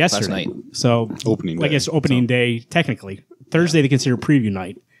yesterday. Last night. So Opening day. I guess opening day, technically. Thursday they consider preview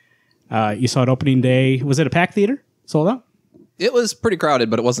night. You saw it opening day. Was it a packed theater? Sold out? It was pretty crowded,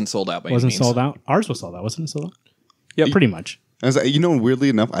 but it wasn't sold out by any Wasn't means. sold out? Ours was sold out. Wasn't it sold out? Yep. Pretty much. Weirdly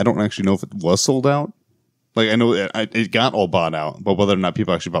enough, I don't actually know if it was sold out. Like, I know it got all bought out, but whether or not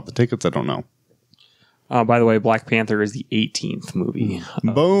people actually bought the tickets, I don't know. By the way, Black Panther is the 18th movie.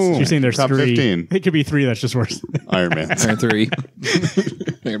 Boom. So you're saying there's Top 3. 15. It could be 3 that's just worse. Iron Man. Iron 3.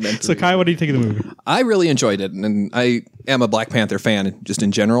 Iron Man 3. So Kyle, what do you think of the movie? I really enjoyed it, and I am a Black Panther fan just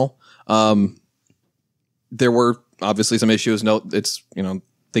in general. There were obviously some issues. No, it's,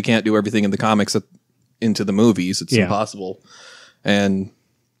 they can't do everything in the comics into the movies. It's impossible. And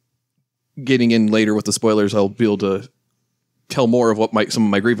getting in later with the spoilers, I'll be able to tell more of what some of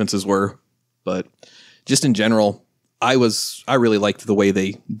my grievances were. But just in general, I really liked the way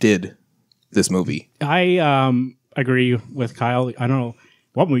they did this movie. I agree with Kyle. I don't know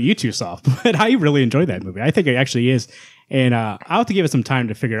what movie you two saw, but I really enjoyed that movie. I think it actually is. And I'll have to give it some time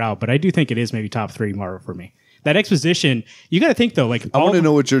to figure out, but I do think it is maybe top 3 Marvel for me. That exposition, you got to think though, like I want to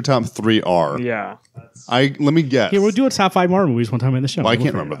know what your top 3 are. Yeah. Let me guess. Here, we'll do a top 5 Marvel movies one time in the show. Well, I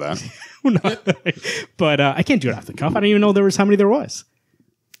can't remember that. But I can't do it off the cuff. I don't even know how many there was.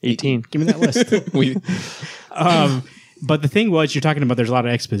 18. Give me that list. But the thing was, you're talking about there's a lot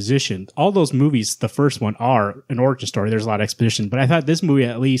of exposition. All those movies, the first one, are an origin story. There's a lot of exposition. But I thought this movie,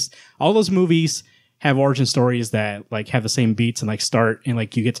 at least, all those movies have origin stories that like have the same beats and like start and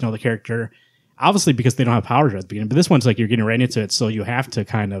like you get to know the character. Obviously, because they don't have powers at the beginning. But this one's like you're getting right into it, so you have to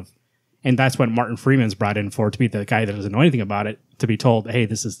kind of. And that's what Martin Freeman's brought in for, to be the guy that doesn't know anything about it, to be told, hey,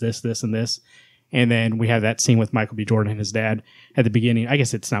 this is this, this, and this. And then we have that scene with Michael B. Jordan and his dad at the beginning. I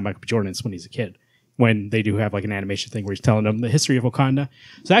guess it's not Michael B. Jordan, it's when he's a kid. When they do have like an animation thing where he's telling them the history of Wakanda.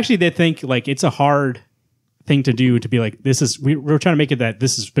 So actually they think like it's a hard thing to do to be like, we're trying to make it that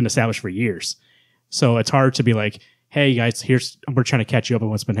this has been established for years. So it's hard to be like, hey guys, we're trying to catch you up on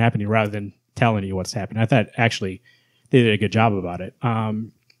what's been happening rather than telling you what's happening. I thought actually they did a good job about it.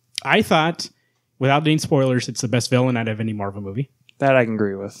 I thought, without any spoilers, it's the best villain out of any Marvel movie. That I can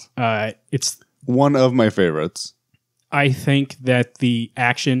agree with. It's one of my favorites. I think that the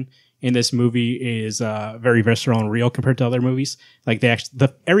action in this movie is very visceral and real compared to other movies. Like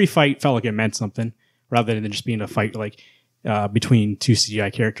every fight felt like it meant something rather than just being a fight like between 2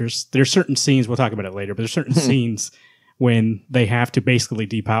 CGI characters. There's certain scenes, we'll talk about it later, but there's certain scenes when they have to basically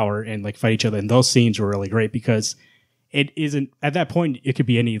depower and like fight each other. And those scenes were really great because it isn't, at that point, it could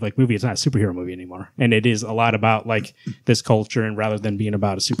be any like movie. It's not a superhero movie anymore. And it is a lot about like this culture and rather than being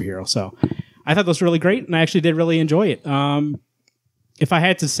about a superhero. So I thought those were really great and I actually did really enjoy it. If I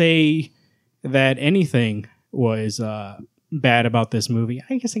had to say that anything was bad about this movie,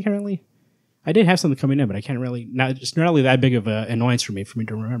 I guess I did have something coming in, but I can't really, it's not really that big of an annoyance for me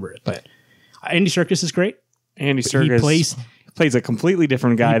to remember it. But Andy Serkis is great. Andy Serkis plays a completely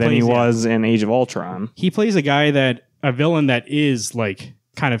different guy than he was in Age of Ultron. He plays a villain that is like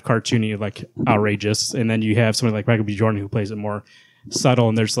kind of cartoony, like outrageous. And then you have somebody like Michael B. Jordan who plays it more subtle.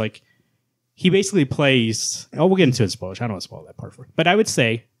 And there's like, he basically plays, we'll get into it in spoilers. I don't want to spoil that part for you. But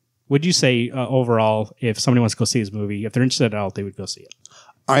would you say overall, if somebody wants to go see this movie, if they're interested at all, they would go see it?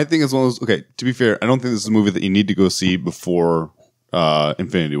 I think it's one of those, okay, to be fair, I don't think this is a movie that you need to go see before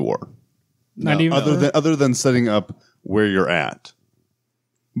Infinity War. Not even other than setting up where you're at.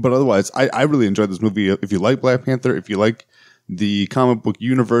 But otherwise, I really enjoyed this movie. If you like Black Panther, if you like the comic book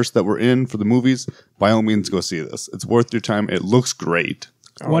universe that we're in for the movies, by all means, go see this. It's worth your time. It looks great.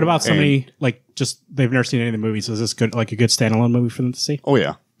 What about somebody like just they've never seen any of the movies? Is this good, like a good standalone movie for them to see? Oh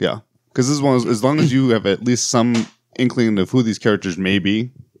yeah, yeah. Because this one, as long as you have at least some inkling of who these characters may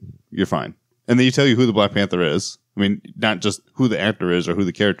be, you're fine. And they tell you who the Black Panther is. I mean, not just who the actor is or who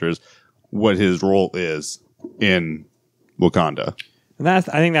the character is, what his role is in Wakanda. And I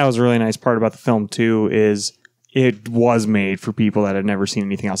think that was a really nice part about the film too, is it was made for people that had never seen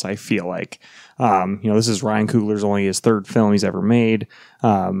anything else. I feel like, this is Ryan Coogler's only his 3rd film he's ever made.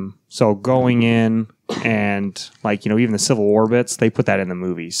 So going in and like, even the Civil War bits, they put that in the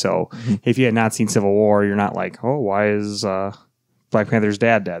movie. So if you had not seen Civil War, you're not like, oh, why is Black Panther's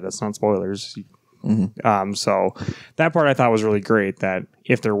dad dead? That's not spoilers. So that part I thought was really great, that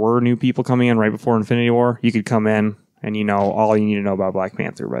if there were new people coming in right before Infinity War, you could come in and all you need to know about Black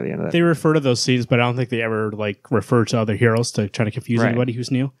Panther by the end of that. They refer to those scenes, but I don't think they ever like refer to other heroes to try to confuse anybody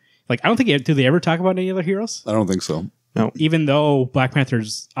who's new. Like, I don't think, do they ever talk about any other heroes? I don't think so. No. Even though Black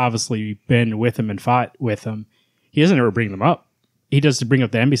Panther's obviously been with him and fought with him, he doesn't ever bring them up. he does to bring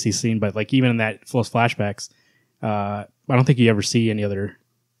up the embassy scene, but like even in that those flashbacks, I don't think you ever see any other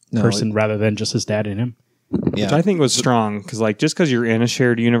person rather than just his dad and him. Yeah. Which I think was strong because like just because you're in a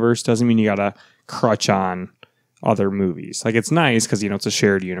shared universe doesn't mean you gotta crutch on other movies. Like it's nice because it's a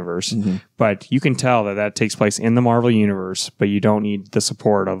shared universe, but you can tell that takes place in the Marvel universe, but you don't need the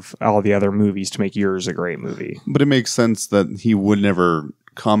support of all the other movies to make yours a great movie. But it makes sense that he would never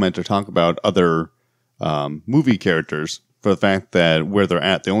comment or talk about other movie characters for the fact that where they're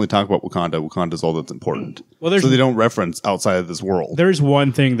at, they only talk about Wakanda. Wakanda's all that's important. Well, so they don't reference outside of this world. There's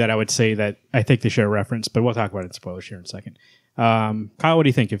one thing that I would say that I think they should reference, but we'll talk about it in spoilers here in a second. Kyle, what do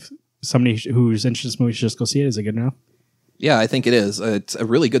you think? If somebody who's interested in this movie should just go see it, is it good enough? Yeah, I think it is. It's a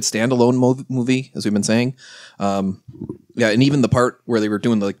really good standalone movie, as we've been saying. And even the part where they were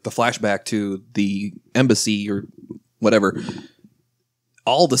doing the flashback to the embassy or whatever,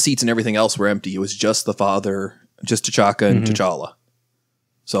 all the seats and everything else were empty. It was just the father, just T'Chaka and T'Challa.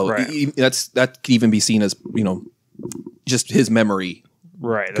 So that could even be seen as just his memory,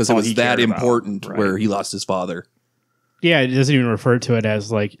 right? Because it was that important where he lost his father. Yeah, it doesn't even refer to it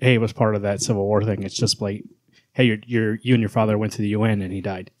as like, hey, it was part of that Civil War thing. It's just like, hey, you and your father went to the UN and he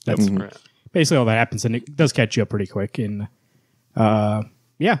died. That's basically all that happens, and it does catch you up pretty quick. And I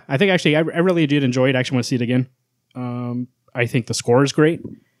think actually I really did enjoy it. I actually want to see it again. I think the score is great.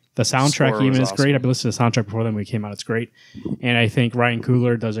 The soundtrack even is great. I've been listening to the soundtrack before the movie came out. It's great. And I think Ryan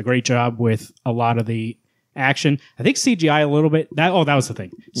Coogler does a great job with a lot of the action. I think CGI a little bit. That was the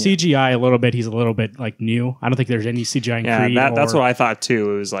thing. Yeah. CGI a little bit. He's a little bit like new. I don't think there's any CGI in Creed. That's what I thought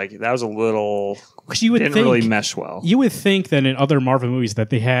too. It was like that was a little. You would didn't really mesh well. You would think that in other Marvel movies that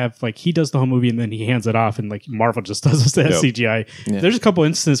they have like he does the whole movie and then he hands it off and like Marvel just does that CGI. Yeah. There's a couple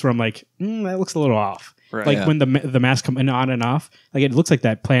instances where I'm like, that looks a little off. Right. Like when the mask come on and off, like it looks like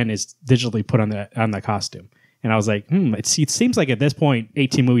that plan is digitally put on the costume. And I was like, it seems like at this point,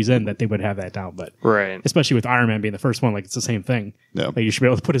 18 movies in, that they would have that down. But especially with Iron Man being the first one, like it's the same thing. Yeah. Like you should be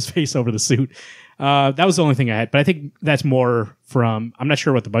able to put his face over the suit. That was the only thing I had. But I think that's more from, I'm not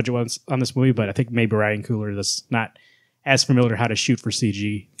sure what the budget was on this movie, but I think maybe Ryan Coogler is not as familiar how to shoot for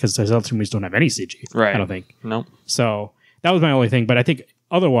CG because those other movies don't have any CG. Right. I don't think. No. So that was my only thing. But I think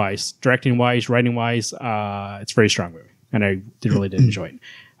otherwise, directing-wise, writing-wise, it's a very strong movie. And I really did enjoy it.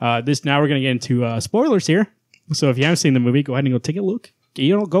 Now we're going to get into spoilers here. So if you haven't seen the movie, go ahead and go take a look.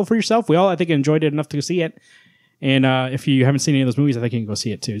 Go for yourself. We all, I think, enjoyed it enough to see it. And if you haven't seen any of those movies, I think you can go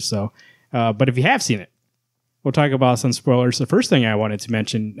see it too. So, but if you have seen it, we'll talk about some spoilers. The first thing I wanted to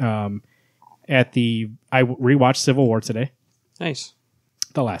mention, I rewatched Civil War today. Nice.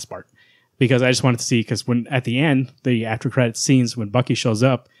 The last part. Because I just wanted to see, because when at the end, the after credits scenes, when Bucky shows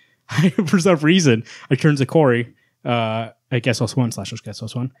up, for some reason, I turn to Corey, I guess /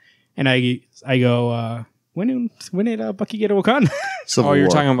 guess one, and I go, when did Bucky get a Wakanda? You're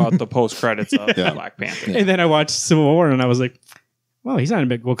talking about the post credits of Black Panther. And then I watched Civil War, and I was like, well, he's not in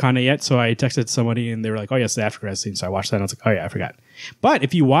Wakanda yet. So I texted somebody, and they were like, oh, yes, the after credits scene. So I watched that, and I was like, oh, yeah, I forgot. But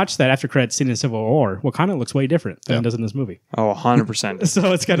if you watch that after credits scene in Civil War, Wakanda looks way different than it does in this movie. Oh, 100%.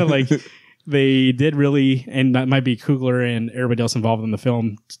 So it's kind of like they did really, and that might be Coogler and everybody else involved in the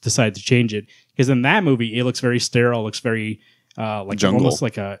film decided to change it. Because in that movie, it looks very sterile, looks very like jungle. Almost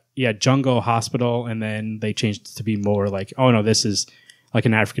like a jungle hospital, and then they changed it to be more like, oh no, this is like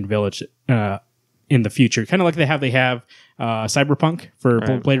an African village in the future, kind of like they have Cyberpunk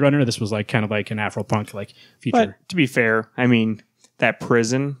for Blade Runner. This was like kind of like an Afropunk like future. But to be fair, I mean that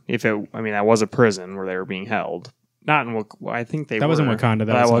prison, that was a prison where they were being held. Not in I think they. That wasn't Wakanda.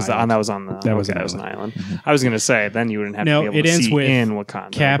 That was an island. Mm-hmm. I was going to say then you wouldn't have to be able to see in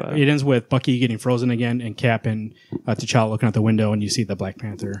Wakanda. It ends with Bucky getting frozen again, and Cap and T'Challa looking out the window, and you see the Black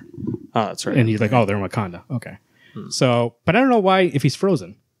Panther. Oh, that's right. And he's like, "Oh, they're in Wakanda." Okay. So, but I don't know why if he's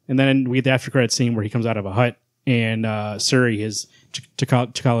frozen. And then we get the after credit scene where he comes out of a hut, and Suri, his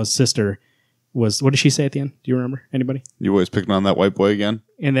T'Challa's sister, was. What did she say at the end? Do you remember? Anybody? You always picking on that white boy again?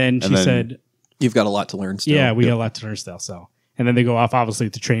 And then she said. You've got a lot to learn still. Yeah, we got a lot to learn still. So, and then they go off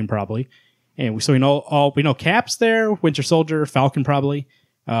obviously to train probably, and we know Cap's there, Winter Soldier, Falcon probably,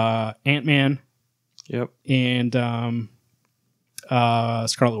 Ant-Man, and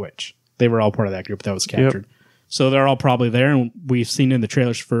Scarlet Witch. They were all part of that group that was captured. So they're all probably there, and we've seen in the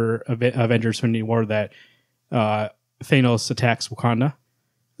trailers for Avengers: Infinity War that Thanos attacks Wakanda.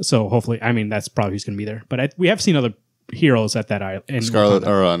 So hopefully, that's probably who's going to be there. But we have seen other heroes at that island. Scarlet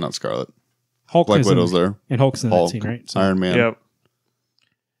or not Scarlet. Hulk Black Widow's there. And Hulk's in that scene, right? So, Iron Man. Yep.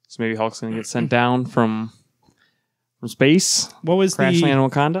 So maybe Hulk's going to get sent down from space. What was Crash land in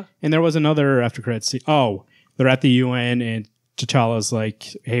Wakanda? And there was another after credits scene. Oh, they're at the UN, and T'Challa's like,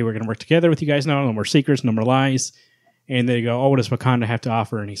 hey, we're going to work together with you guys now. No more secrets, no more lies. And they go, "Oh, what does Wakanda have to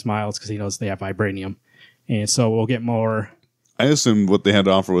offer?" And he smiles because he knows they have vibranium, and so we'll get more. I assumed what they had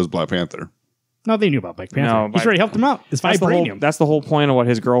to offer was Black Panther. No, they knew about Black Panther. No, He's already helped them out. It's vibranium. That's the whole point of what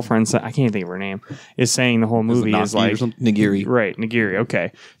his girlfriend said. I can't think of her name. Is saying the whole movie is like Nigiri. Right, Nigiri.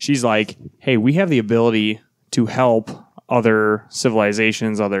 Okay, she's like, hey, we have the ability to help other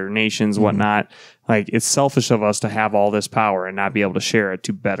civilizations, other nations, whatnot. Like, it's selfish of us to have all this power and not be able to share it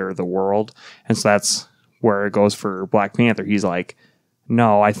to better the world. And so that's where it goes for Black Panther. He's like,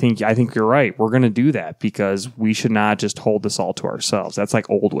 no, I think you're right. We're going to do that because we should not just hold this all to ourselves. That's like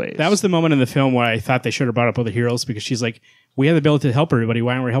old ways. That was the moment in the film where I thought they should have brought up other heroes because she's like, we have the ability to help everybody.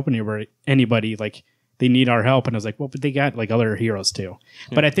 Why aren't we helping anybody? Like, they need our help. And I was like, well, but they got like other heroes too.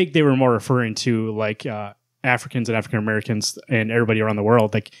 Yeah. But I think they were more referring to like Africans and African Americans and everybody around the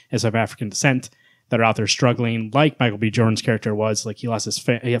world, like as of African descent, that are out there struggling. Like Michael B. Jordan's character was, like he lost his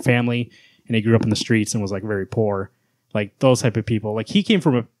family and he grew up in the streets and was like very poor. Like those type of people. Like he came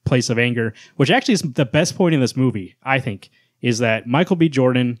from a place of anger, which actually is the best point in this movie, I think, is that Michael B.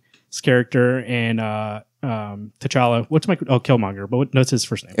 Jordan's character and T'Challa, Killmonger, but what's his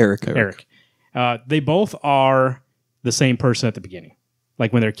first name? Eric. They both are the same person at the beginning,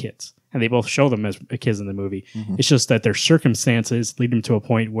 like when they're kids. And they both show them as kids in the movie. Mm-hmm. It's just that their circumstances lead them to a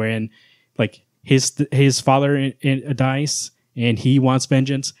point when like his father dies and he wants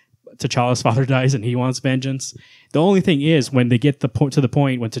vengeance. T'Challa's father dies and he wants vengeance. The only thing is when they get to the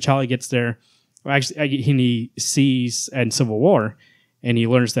point when T'Challa gets there, he sees in Civil War and he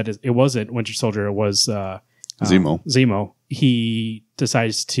learns that it wasn't Winter Soldier, it was Zemo. He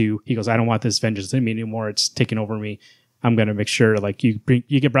decides he goes, I don't want this vengeance in me anymore. It's taking over me. I'm going to make sure like you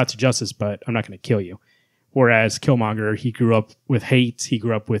get brought to justice, but I'm not going to kill you. Whereas Killmonger, he grew up with hate. He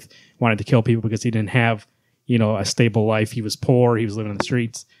grew up with wanting to kill people because he didn't have, a stable life. He was poor. He was living in the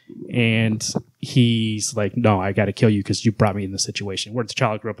streets. And he's like, no, I got to kill you because you brought me in this situation. Where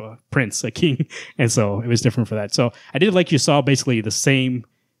T'Challa grew up a prince, a king. And so it was different for that. So I did like you saw basically the same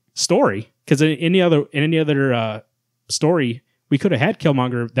story because in any other story, we could have had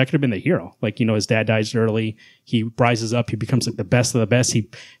Killmonger. That could have been the hero. Like, his dad dies early. He rises up. He becomes like the best of the best.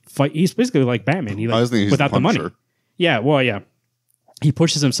 He's basically like Batman. He without the money. Yeah. Well, yeah. He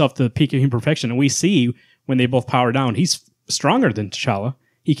pushes himself to the peak of human perfection. And we see when they both power down, he's stronger than T'Challa.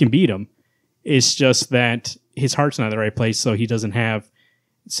 He can beat him. It's just that his heart's not in the right place. So he can't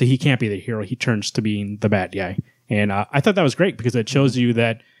be the hero. He turns to being the bad guy. And I thought that was great because it shows you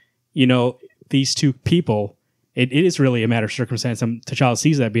that, these two people, it is really a matter of circumstance. And T'Challa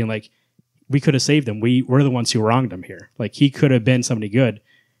sees that being like, we could have saved him. We're the ones who wronged him here. Like he could have been somebody good.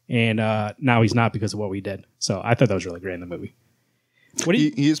 And now he's not because of what we did. So I thought that was really great in the movie.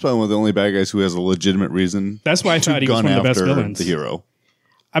 He's probably one of the only bad guys who has a legitimate reason. That's why I thought he was one of the best villains. The hero.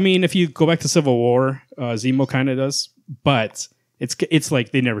 I mean, if you go back to Civil War, Zemo kind of does, but it's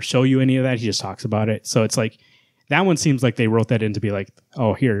like they never show you any of that. He just talks about it. So it's like that one seems like they wrote that in to be like,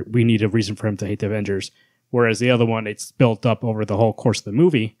 oh, here we need a reason for him to hate the Avengers. Whereas the other one, it's built up over the whole course of the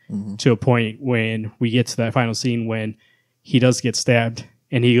movie to a point when we get to that final scene when he does get stabbed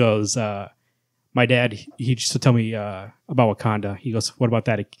and he goes, my dad, he used to tell me about Wakanda. He goes, what about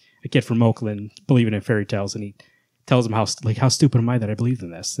that? A kid from Oakland believing in fairy tales. And he tells him how stupid am I that I believed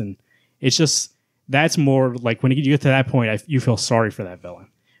in this? And it's just, that's more like when you get to that point, you feel sorry for that villain.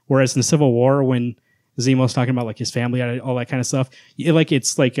 Whereas in the Civil War, when Zemo's talking about like his family, all that kind of stuff,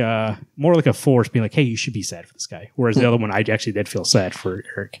 it's like more like a force being like, hey, you should be sad for this guy. Whereas the other one, I actually did feel sad for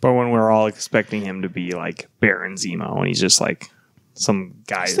Eric. But when we're all expecting him to be like Baron Zemo and he's just like, some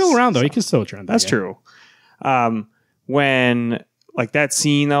guy still around though. He can still trend. That's true. When like that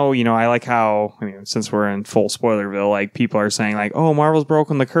scene though, I like how since we're in full spoilerville, like people are saying like, "Oh, Marvel's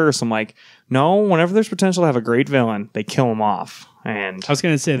broken the curse." I'm like, no. Whenever there's potential to have a great villain, they kill him off. And I was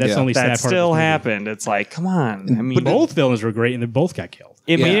going to say that's only sad part still happened. It's like, come on. I mean, but both villains were great, and they both got killed.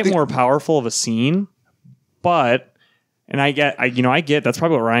 It made it more powerful of a scene, but. And I get that's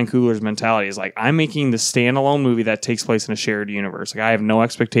probably what Ryan Coogler's mentality is like. I'm making the standalone movie that takes place in a shared universe. Like I have no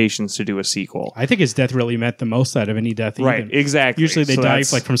expectations to do a sequel. I think his death really meant the most out of any death. Right, exactly. Usually they die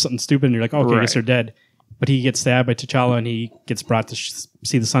like from something stupid, and you're like, oh, okay, I guess they're dead. But he gets stabbed by T'Challa, and he gets brought to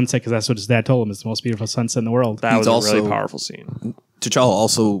see the sunset because that's what his dad told him is the most beautiful sunset in the world. That was a really powerful scene. T'Challa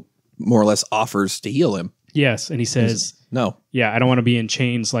also more or less offers to heal him. Yes, and he says, "No, I don't want to be in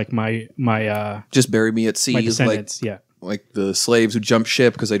chains like my just bury me at sea, my descendants." Like the slaves who jump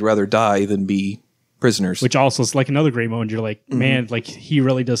ship because they'd rather die than be prisoners. Which also is like another great moment. You're like, man, like he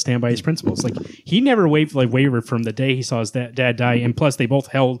really does stand by his principles. Like he never wavered from the day he saw his dad die. And plus they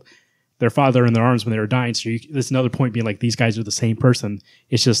both held their father in their arms when they were dying. So there's another point being like, these guys are the same person.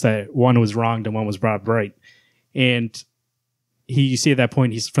 It's just that one was wronged and one was brought up right. And you see at that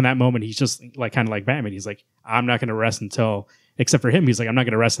point, from that moment, he's just like kind of like Batman. He's like, I'm not going to rest until, except for him, he's like, I'm not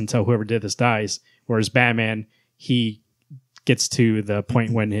going to rest until whoever did this dies. Whereas Batman, he gets to the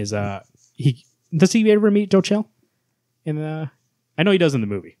point when does he ever meet Joe Chill? I know he does in the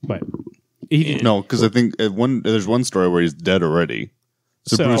movie, but no, because I think there's one story where he's dead already,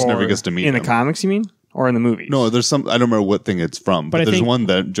 so Bruce never gets to meet him. In the comics, you mean, or in the movies? No, there's some. I don't remember what thing it's from, but there's one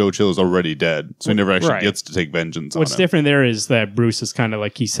that Joe Chill is already dead, so he never actually gets to take vengeance. What's on him. different there is that Bruce is kind of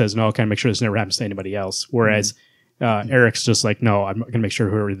like, he says no, kind of make sure this never happens to anybody else, whereas Eric's just like, no, I'm going to make sure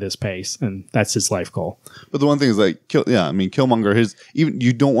whoever this pays, and that's his life goal. But the one thing is like, Killmonger, even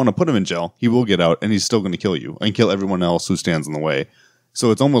you don't want to put him in jail, he will get out, and he's still going to kill you and kill everyone else who stands in the way.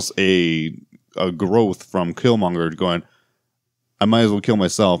 So it's almost a growth from Killmonger going, I might as well kill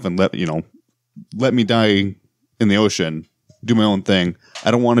myself and let me die in the ocean, do my own thing.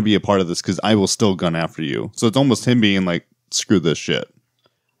 I don't want to be a part of this because I will still gun after you. So it's almost him being like, screw this shit.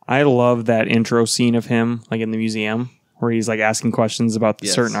 I love that intro scene of him, like in the museum, where he's like asking questions about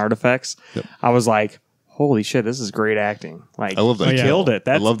certain artifacts. Yep. I was like, holy shit, this is great acting. Like, I love that. He killed it.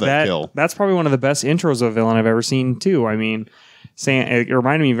 I love that kill. That's probably one of the best intros of a villain I've ever seen, too. I mean, it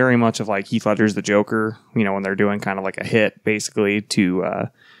reminded me very much of like Heath Ledger's The Joker, when they're doing kind of like a hit, basically, to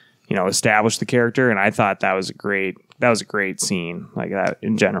establish the character. And I thought that was a great scene, like that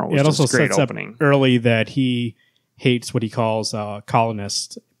in general. It also just a great sets opening. up early that he hates what he calls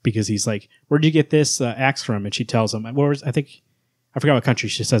colonists, because he's like, where'd you get this axe from? And she tells him, I forgot what country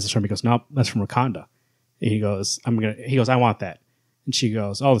she says this from. He goes, nope, that's from Wakanda. And he goes, I want that. And she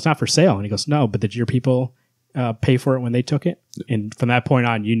goes, oh, it's not for sale. And he goes, no, but did your people pay for it when they took it? And from that point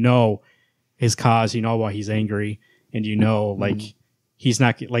on, his cause, why he's angry, and he's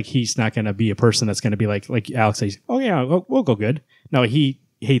not going to be a person that's going to be like Alex says, oh yeah, we'll go good. No, he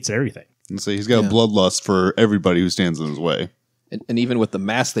hates everything. And so he's got a bloodlust for everybody who stands in his way. And even with the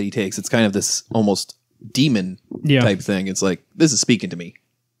mask that he takes, it's kind of this almost demon type thing. It's like, this is speaking to me.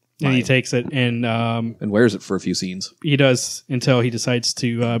 And he takes it and wears it for a few scenes. He does, until he decides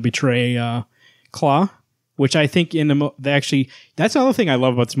to betray Claw, which I think that's another thing I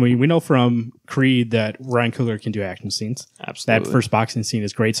love about this movie. We know from Creed that Ryan Coogler can do action scenes. Absolutely. That first boxing scene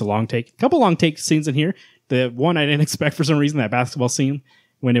is great. It's a long take. A couple long take scenes in here. The one I didn't expect for some reason, that basketball scene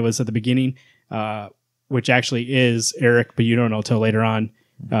when it was at the beginning, which actually is Eric, but you don't know till later on.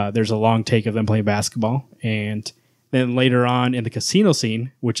 There's a long take of them playing basketball. And then later on in the casino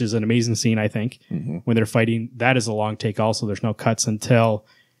scene, which is an amazing scene, I think, when they're fighting, that is a long take also. There's no cuts until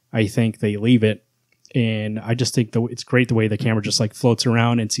I think they leave it. And I just think it's great the way the camera just like floats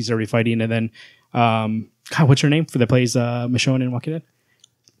around and sees everybody fighting. And then, what's her name that plays Michonne in Walking Dead?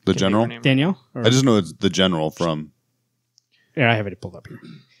 The General? Danielle? I just know it's the General from... Yeah, I have it pulled up here.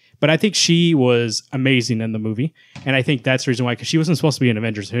 But I think she was amazing in the movie. And I think that's the reason why, because she wasn't supposed to be in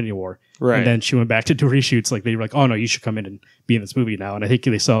Avengers Infinity War. Right. And then she went back to do reshoots. Like, they were like, oh no, you should come in and be in this movie now. And I think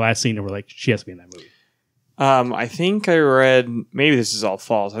they saw that scene and were like, she has to be in that movie. I think I read, maybe this is all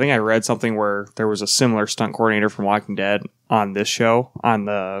false. I think I read something where there was a similar stunt coordinator from Walking Dead on this show, on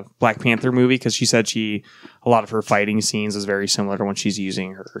the Black Panther movie, because she said a lot of her fighting scenes is very similar to when she's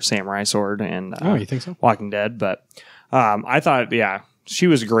using her samurai sword and you think so? Walking Dead. But I thought, she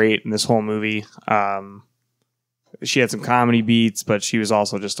was great in this whole movie. She had some comedy beats, but she was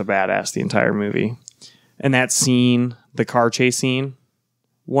also just a badass the entire movie. And that scene, the car chase scene,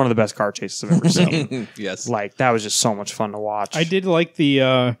 one of the best car chases I've ever seen. Yes. Like, that was just so much fun to watch. I did like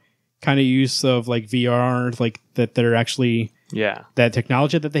the kind of use of like VR, like that they're actually... Yeah. That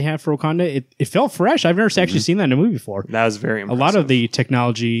technology that they have for Wakanda, it felt fresh. I've never actually seen that in a movie before. That was very impressive. A lot of the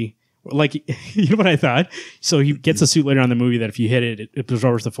technology... Like, you know what I thought? So he gets a suit later on in the movie that if you hit it, it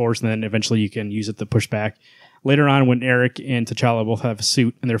absorbs the force, and then eventually you can use it to push back. Later on, when Eric and T'Challa both have a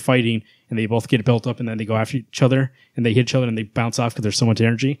suit and they're fighting, and they both get built up, and then they go after each other, and they hit each other, and they bounce off because there's so much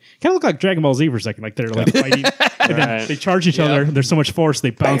energy. Kind of look like Dragon Ball Z for a second. Like, they're like fighting, and then they charge each other, and there's so much force, they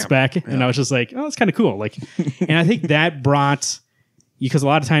bounce back. And I was just like, oh, that's kind of cool. Like, and I think that brought... Because a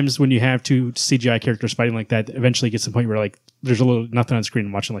lot of times when you have two CGI characters fighting like that, eventually it gets to the point where like there's nothing on screen.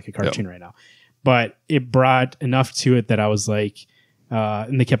 I'm watching like a cartoon right now. But it brought enough to it that I was like,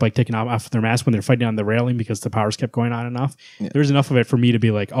 and they kept like taking off their mask when they're fighting on the railing because the powers kept going on enough. Yeah. There's enough of it for me to be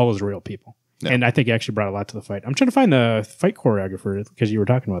like, all those are real people. Yeah. And I think it actually brought a lot to the fight. I'm trying to find the fight choreographer because you were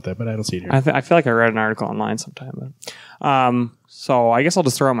talking about that, but I don't see it here. I feel like I read an article online sometime. But, so I guess I'll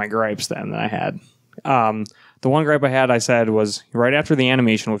just throw out my gripes then that I had. The one gripe I had, I said, was right after the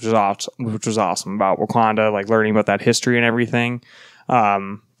animation, which was awesome about Wakanda, like learning about that history and everything.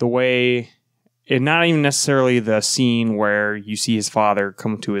 The way not even necessarily the scene where you see his father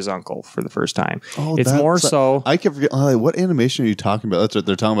come to his uncle for the first time. Oh, it's more so. I kept forgetting. What animation are you talking about? That's right.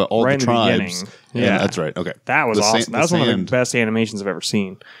 They're talking about all Right the in the tribes. beginning. Yeah, Yeah. that's right. Okay, That was awesome. That was one of the best animations I've ever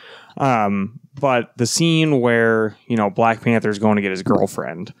seen. But the scene where, Black Panther's going to get his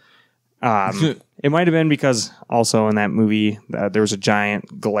girlfriend, it might have been because also in that movie there was a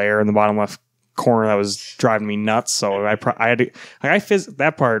giant glare in the bottom left corner that was driving me nuts. So I had to,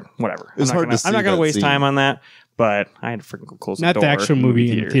 that part, whatever. It's hard to see I'm not going that to waste scene. time on that, but I had to freaking go close Not the the door. actual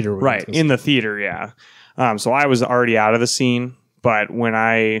movie in the theater. Right, in the theater, yeah. So I was already out of the scene, but what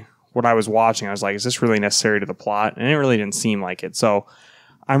I was watching, I was like, is this really necessary to the plot? And it really didn't seem like it. So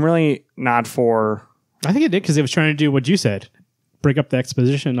I'm really not for... I think it did because it was trying to do what you said. Break up the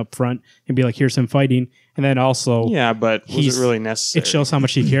exposition up front and be like, here's him fighting. And then also... Yeah, but was it really necessary? It shows how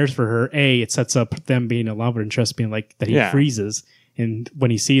much he cares for her. It sets up them being a love interest, being like that he freezes and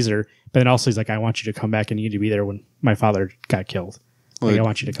when he sees her. But then also he's like, I want you to come back and you need to be there when my father got killed. Like, I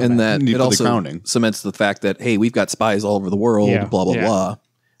want you to come back. And that it also cements the fact that, hey, we've got spies all over the world, blah, blah, blah.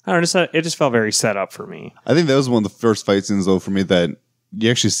 I don't know, it just felt very set up for me. I think that was one of the first fight scenes, though, for me that you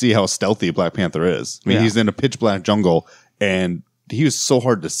actually see how stealthy Black Panther is. I mean, he's in a pitch black jungle, and he was so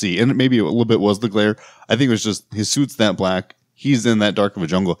hard to see. And maybe a little bit was the glare. I think it was just his suit's that black. He's in that dark of a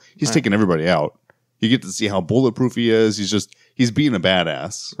jungle. He's taking everybody out. You get to see how bulletproof he is. He's being a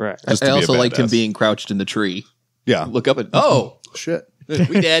badass. Right. Just I to be a also liked him badass. being crouched in the tree. Yeah. Look up and, oh, Shit.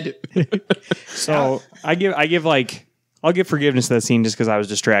 we dead. So I'll give forgiveness to that scene just because I was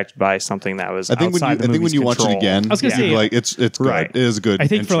distracted by something that was. I think when you watch it again, I was gonna say, like it's good. Right. It is a good. I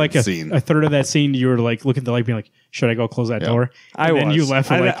think for like scene. a third of that scene, you were like looking at the light, being like, "Should I go close that door?" And then you left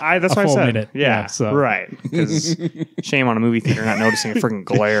for like that's a what full I said. minute. Yeah, so right. Because shame on a movie theater not noticing a freaking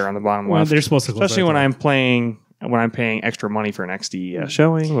glare on the bottom well, left. they're supposed to, close especially that when door. I'm paying extra money for an XD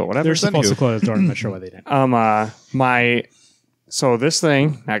showing, but whatever. They're supposed to close the door. I'm not sure why they didn't. So this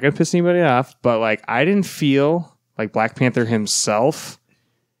thing, not gonna piss anybody off, but like I didn't feel like Black Panther himself.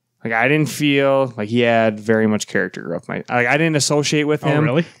 Like I didn't feel like he had very much character growth. I didn't associate with him.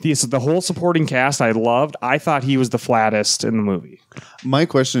 Really? The whole supporting cast I loved. I thought he was the flattest in the movie. My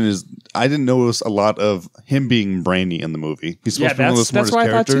question is, I didn't notice a lot of him being brainy in the movie. He's supposed to be one of the smartest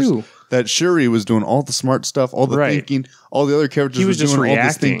characters. That Shuri was doing all the smart stuff, all the thinking, all the other characters He was just doing all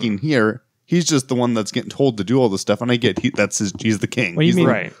this reacting. thinking here. He's just the one that's getting told to do all this stuff, and I get he's the king. What do you He's mean?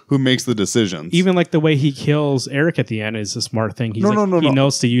 the Right. who makes the decisions. Even like the way he kills Eric at the end is a smart thing. He's he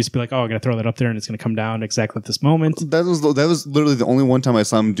knows to use, be like, oh, I'm going to throw that up there and it's going to come down exactly at this moment. That was literally the only one time I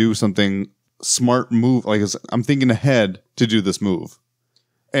saw him do something smart move. Like I'm thinking ahead to do this move,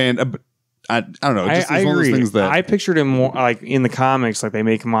 and I don't know. It's I one of those agree. things that I pictured him more like in the comics, like they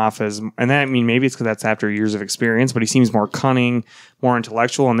make him off as, and that, I mean, maybe it's because that's after years of experience, but he seems more cunning, more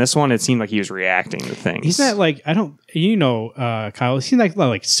intellectual. In this one, it seemed like he was reacting to things. He's not like, Kyle, he's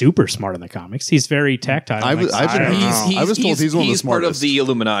like super smart in the comics. He's very tactile. I was told he's one of the smartest. Part of the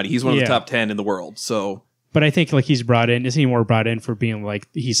Illuminati. He's one of the Yeah. top 10 in the world. So, but I think like he's brought in, isn't he more brought in for being like,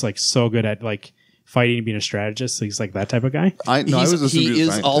 he's like so good at like fighting and being a strategist. He's like that type of guy. he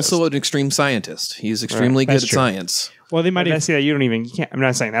is also an extreme scientist. He's extremely good That's at true. science. Well, they might have. You can't. I'm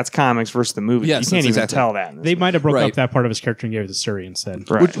not saying that's comics versus the movie. Yes, you can't that's even exactly. tell that. in this They might have broke Right. up that part of his character and gave it to Suri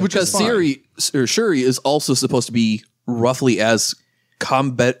instead. Right. which Because is fine. Shuri is also supposed to be roughly as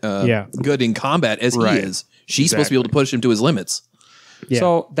good in combat as Right. he is. She's supposed to be able to push him to his limits. Yeah.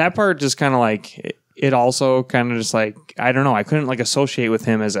 So that part just kind of like it also kind of just like, I don't know, I couldn't like associate with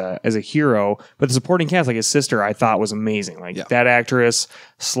him as a hero, but the supporting cast, like his sister, I thought was amazing. Like that actress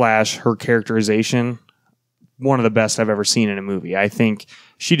 / her characterization, one of the best I've ever seen in a movie. I think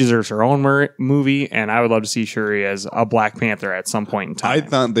she deserves her own movie, and I would love to see Shuri as a Black Panther at some point in time. I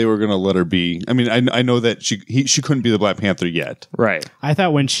thought they were going to let her be. I mean, I know that she couldn't be the Black Panther yet. Right. I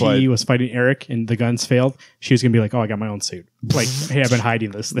thought when she was fighting Eric and the guns failed, she was gonna be like, "Oh, I got my own suit. Like, hey, I've been hiding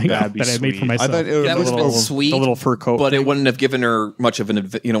this thing That'd that be I made for sweet. myself." I thought it would That would have been sweet. The little fur coat, but thing. it wouldn't have given her much of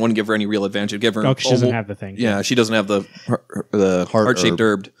wouldn't give her any real advantage. It'd give her, No, 'cause she doesn't have the thing. Yeah, she doesn't have the heart-shaped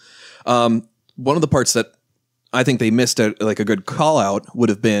herb. One of the parts that I think they missed like a good call out would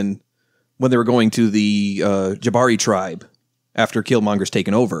have been when they were going to the Jabari tribe after Killmonger's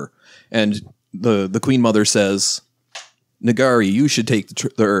taken over, and the Queen Mother says, "Nagari, you should take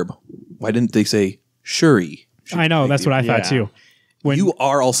the herb." Why didn't they say Shuri? I know that's what I thought too. When You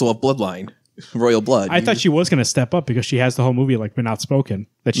are also a bloodline, royal blood. I thought she was going to step up because she has the whole movie like been outspoken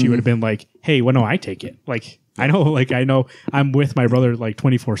that she would have been like, "Hey, well, no, I take it." Like I know I'm with my brother like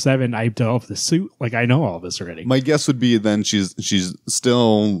 24/7. I developed the suit. Like I know all this already. My guess would be then she's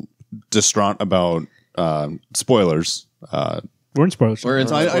still distraught about spoilers. We're in spoilers. I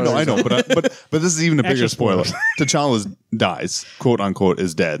know, but this is even a bigger Actual spoiler. spoilers. T'Challa dies, quote unquote,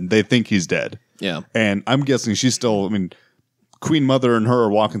 is dead. They think he's dead. Yeah. And I'm guessing she's still, I mean, Queen Mother and her are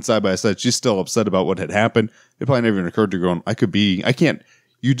walking side by side. She's still upset about what had happened. It probably never even occurred to her going, I can't.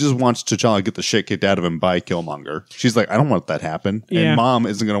 You just watch T'Challa get the shit kicked out of him by Killmonger. She's like, I don't want that to happen. Yeah. And Mom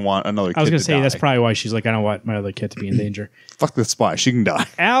isn't going to want another kid I was going to to say die. that's probably why she's like, I don't want my other kid to be in danger. Fuck the spy. She can die.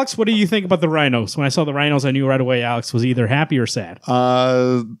 Alex, what do you think about the rhinos? When I saw the rhinos, I knew right away Alex was either happy or sad.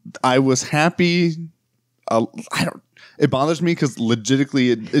 I was happy. It bothers me because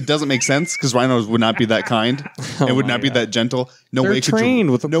legitimately it doesn't make sense because rhinos would not be that kind and would not be that gentle. No They're way could trained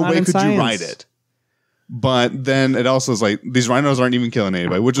you. with No way could science. you ride it. But then it also is like these rhinos aren't even killing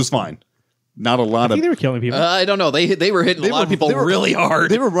anybody, which is fine. Not a I lot think of. they were killing people. I don't know. They were hitting a lot of people really hard.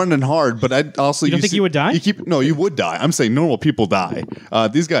 They were running hard, but I also You don't think you would die? You would die. I'm saying normal people die.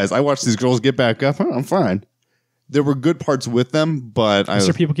 These guys, I watched these girls get back up. I'm fine. There were good parts with them, but Was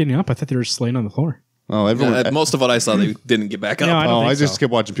there people getting up? I thought they were just laying on the floor. Oh, everyone. most of what I saw, they didn't get back up. No, I don't think I just so.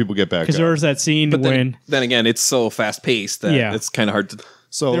 kept watching people get back up. Because there was that scene but when then again, it's so fast paced that Yeah. it's kind of hard to.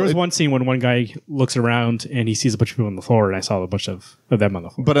 So there was one scene when one guy looks around and he sees a bunch of people on the floor, and I saw a bunch of them on the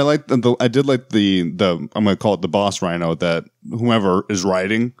floor. But I like I did like the I'm going to call it the boss rhino that whomever is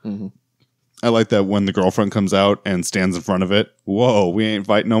riding. Mm-hmm. I like that when the girlfriend comes out and stands in front of it. Whoa, we ain't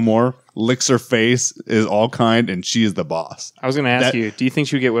fighting no more. Licks her face, is all kind, and she is the boss. I was going to ask That- you, do you think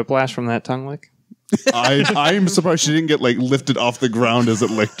she would get whiplash from that tongue lick? I'm surprised she didn't get like lifted off the ground as it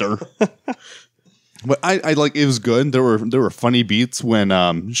licked her. But I like it was good. There were funny beats when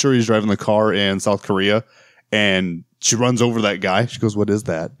Shuri's driving the car in South Korea and she runs over that guy. She goes, "What is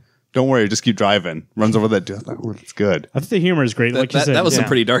that?" Don't worry, just keep driving. Runs over that dude. Oh, it's good. I think the humor is great. Like you said, That was some Yeah.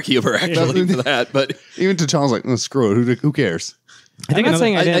 pretty dark humor actually for that. But Even T'Challa's like, oh, screw it. Who cares? I think I'm not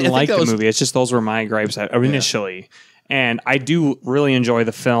saying I I didn't think like that the was- movie. It's just those were my gripes initially. And I do really enjoy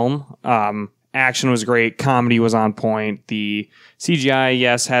the film. Action was great. Comedy was on point. The CGI,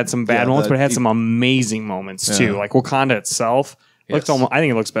 yes, had some bad moments, but it had some amazing moments too. Like Wakanda itself looks almost. I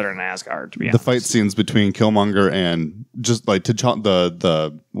think it looks better than Asgard. To be The honest, fight scenes between Killmonger and just like T'Challa,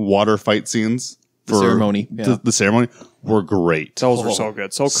 the water fight scenes, The ceremony, yeah. the ceremony were great. those were so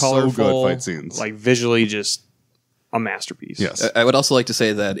good, so colorful, good fight scenes. like visually just a masterpiece. Yes. I would also like to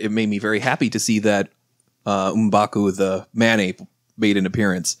say that it made me very happy to see that M'Baku, the man ape, made an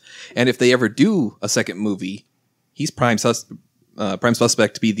appearance. And if they ever do a second movie, he's prime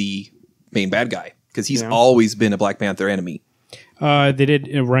suspect to be the main bad guy because he's always been a Black Panther enemy. they did.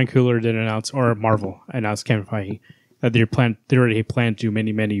 Ryan Coogler did announce, or Marvel announced, Kevin Feige, that they already plan to do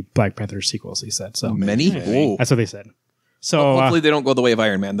many Black Panther sequels. He said so. Many? Whoa. That's what they said. So Hopefully they don't go the way of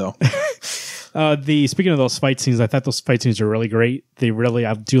Iron Man, though. speaking of those fight scenes, I thought those fight scenes are really great.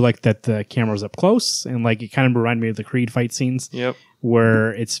 I do like that the camera's up close and like it kind of reminded me of the Creed fight scenes. Yep.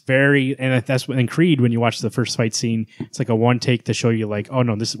 Where it's very, and that's in Creed when you watch the first fight scene, it's like a one take to show you like, oh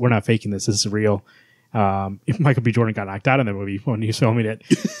no, we're not faking this. This is real. Michael B. Jordan got knocked out in the movie when he was filming it.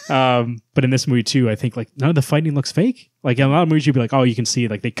 But in this movie too, I think like none of the fighting looks fake. Like in a lot of movies, you'd be like, oh, you can see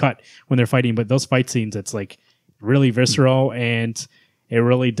like they cut when they're fighting, but those fight scenes, it's like really visceral and it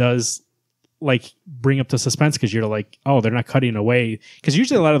really does like bring up the suspense because you're like, oh, they're not cutting away. Because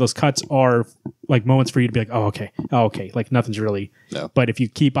usually a lot of those cuts are like moments for you to be like, oh, okay. Like nothing's really. No. But if you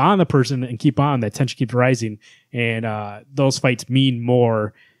keep on the person and keep on, that tension keeps rising. And those fights mean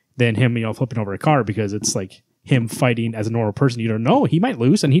more than him, flipping over a car because it's like him fighting as a normal person. You don't know. He might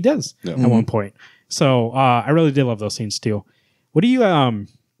lose, and he does at one point. So I really did love those scenes too. What do you... The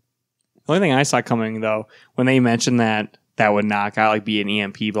only thing I saw coming though, when they mentioned that would knock out, like be an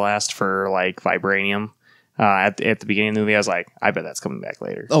EMP blast for like vibranium at the beginning of the movie, I was like, I bet that's coming back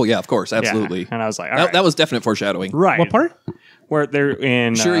later. Oh, yeah, of course. Absolutely. Yeah. And I was like, all That, right. that was definite foreshadowing. right. what part? Where they're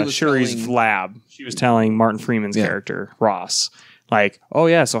in Shuri was Shuri's telling- lab. She was telling Martin Freeman's Yeah. character, Ross, like, oh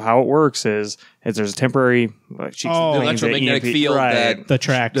yeah, so how it works is there's a temporary like, she Oh, explains that electromagnetic EMP field right. The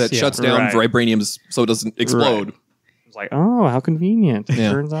tracks. that yeah. shuts down Right. vibraniums so it doesn't explode. It's like, oh, how convenient. It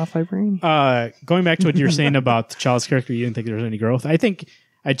Yeah. turns off vibranium. Going back to what you were saying about T'Challa's character, you didn't think there was any growth. I think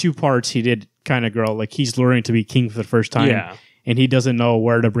at two parts he did kind of grow. Like he's learning to be king for the first time. Yeah. And he doesn't know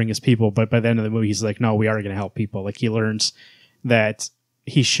where to bring his people. But by the end of the movie, he's like, no, we are going to help people. Like he learns that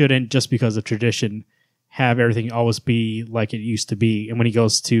he shouldn't, just because of tradition, have everything always be like it used to be. And when he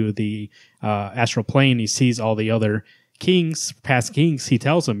goes to the astral plane, he sees all the other kings, past kings. He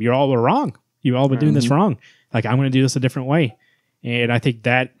tells them, you're all wrong. You've all been doing this wrong. Like, I'm going to do this a different way. And I think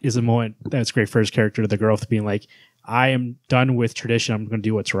that is a moment that's great for his character, the growth, being like, I am done with tradition. I'm going to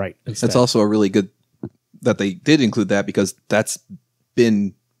do what's right. Instead. That's also a really good that they did include that because that's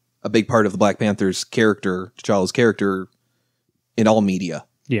been a big part of the Black Panther's character, T'Challa's character, in all media.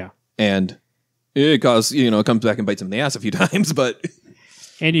 Yeah. And it caused, it comes back and bites him in the ass a few times, but...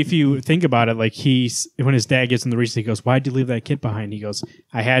 And if you think about it, like when his dad gets in the recess, he goes, "Why'd you leave that kid behind?" He goes,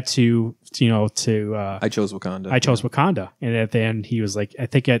 "I had to, I chose Wakanda. I chose Wakanda." And at the end, he was like, "I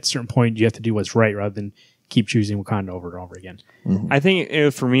think at a certain point, you have to do what's right rather than keep choosing Wakanda over and over again." I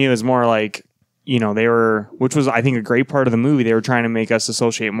think for me, it was more like, they were, which was, I think, a great part of the movie. They were trying to make us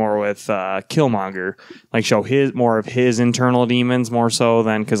associate more with Killmonger, like show more of his internal demons more so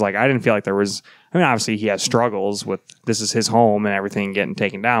than, because like I didn't feel like there was. I mean, obviously he has struggles with this is his home and everything getting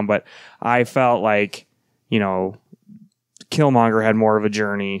taken down, but I felt like, Killmonger had more of a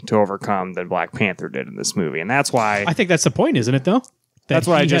journey to overcome than Black Panther did in this movie, and that's why I think that's the point, isn't it? Though that's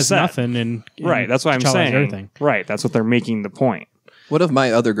what I just said. Nothing, and right. That's what I'm saying. Everything. Right. That's what they're making the point. One of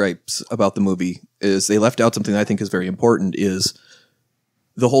my other gripes about the movie is they left out something that I think is very important: is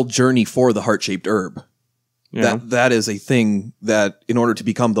the whole journey for the heart-shaped herb. Yeah. That is a thing that in order to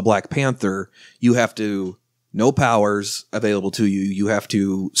become the Black Panther, you have to no powers available to you. You have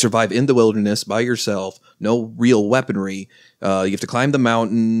to survive in the wilderness by yourself, no real weaponry. You have to climb the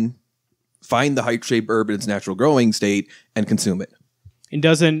mountain, find the heart-shaped herb in its natural growing state, and consume it. And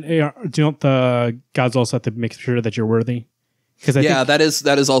don't the gods also have to make sure that you're worthy? Because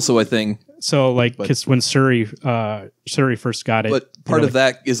that is also a thing. So like, because when Shuri first got it, but part of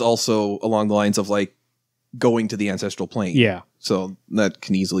that is also along the lines of like going to the ancestral plane. Yeah. So that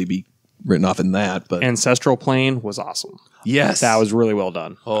can easily be written off in that. But ancestral plane was awesome. Yes, that was really well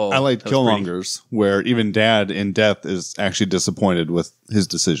done. I liked Killmonger's, where even Dad in death is actually disappointed with his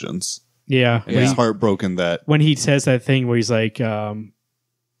decisions. Yeah, he's heartbroken that when he says that thing where he's like,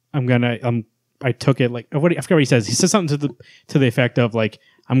 I took it like I forget what he says. He says something to the effect of like,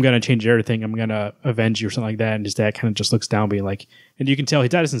 "I'm gonna change everything. I'm gonna avenge you," or something like that. And his dad kind of just looks down, being like, and you can tell his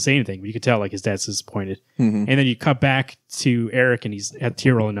dad doesn't say anything, but you can tell like his dad's disappointed. Mm-hmm. And then you cut back to Eric, and he's had a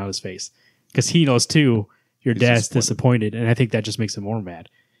tear rolling down his face because he knows too your dad's disappointed, and I think that just makes him more mad.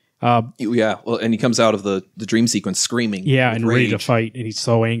 Well, and he comes out of the dream sequence screaming, and rage. ready to fight, and he's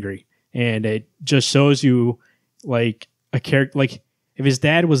so angry, and it just shows you like a character like. If his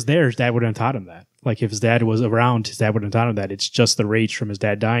dad was there, his dad would have taught him that. Like if his dad was around, his dad would have taught him that. It's just the rage from his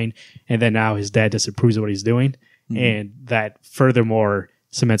dad dying, and then now his dad disapproves of what he's doing, and that furthermore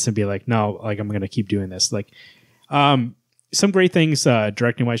cements him be like, no, like I'm going to keep doing this. Like, some great things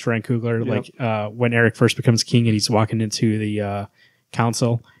directing wise for Ryan Coogler. Yep. Like when Eric first becomes king and he's walking into the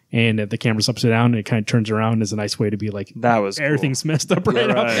council. And the camera's upside down, and it kind of turns around as a nice way to be like, that was everything's cool. Messed up right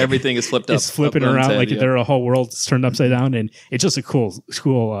now. Everything is flipped up. It's flipping around like their whole world's turned upside down, and it's just a cool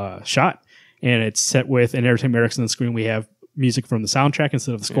shot. And it's set with, and every time Eric's on the screen, we have music from the soundtrack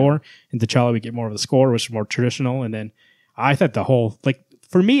instead of the score. And T'Challa, we get more of the score, which is more traditional. And then I thought the whole, like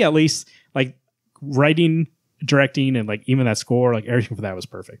for me at least, like writing, directing, and like even that score, like everything for that was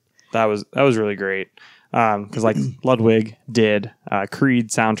perfect. That was really great. Because like Ludwig did Creed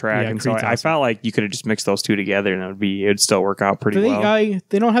soundtrack, and so I felt like you could have just mixed those two together, and it would still work out pretty well.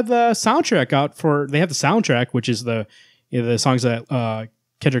 They don't have the soundtrack out for. They have the soundtrack, which is the songs that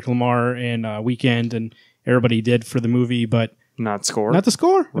Kendrick Lamar and Weeknd and everybody did for the movie, but not score. Not the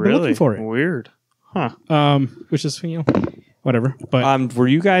score. I've been looking for it. Weird, huh? Which is whatever. But were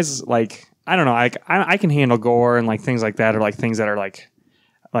you guys like I don't know? I can handle gore and like things like that, or like things that are like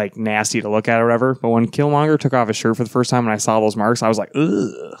nasty to look at or whatever. But when Killmonger took off his shirt for the first time and I saw those marks, I was like, ugh.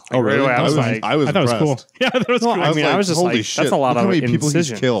 Oh, really? I thought that was cool. Yeah, that was cool. I was just holy like, shit. that's a lot of people he's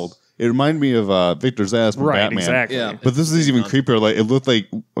killed. It reminded me of Victor's ass from Batman. Exactly. Yeah. But this is even creepier. Like it looked like,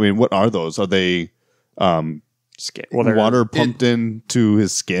 I mean, what are those? Are they water pumped into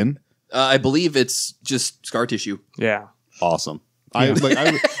his skin? I believe it's just scar tissue. Yeah. Awesome. I was like,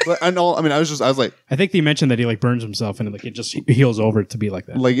 I think they mentioned that he like burns himself and like it just heals over to be like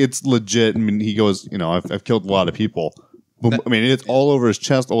that. Like it's legit. I mean, he goes, I've killed a lot of people. But, I mean, it's all over his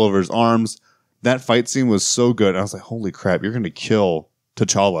chest, all over his arms. That fight scene was so good. I was like, holy crap, you're going to kill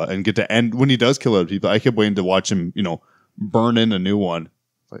T'Challa and get to end when he does kill other people. I kept waiting to watch him, burn in a new one.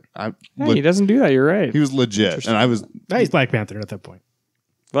 Like, he doesn't do that. You're right. He was legit, and I was. He's Black Panther at that point.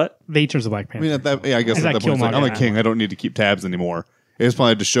 What? They turns of Black Panther. I mean, I guess at that point, it's like, I'm a king. I don't need to keep tabs anymore. It just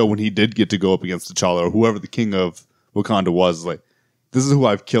probably had to show when he did get to go up against T'Challa or whoever the king of Wakanda was. Like, this is who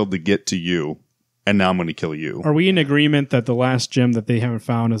I've killed to get to you, and now I'm going to kill you. Are we in agreement that the last gem that they haven't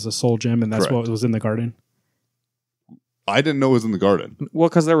found is a soul gem, and that's Correct. what was in the garden? I didn't know it was in the garden. Well,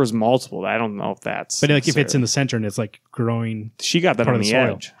 because there was multiple. I don't know if that's. But like if it's in the center and it's like growing, she got that on the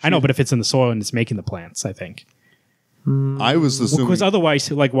soil. edge. I know, but if it's in the soil and it's making the plants, I think. I was assuming because otherwise,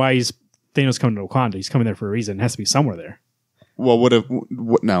 like, why is Thanos coming to Wakanda? He's coming there for a reason. It has to be somewhere there. Well,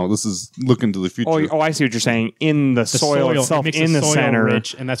 what now? This is looking to the future. Oh, I see what you're saying. In the soil itself, it makes in the soil center,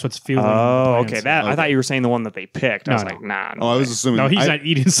 rich, and that's what's fueling. Oh, the okay. plants. I thought you were saying the one that they picked. I was No. like, nah. Oh, I was assuming. No, he's not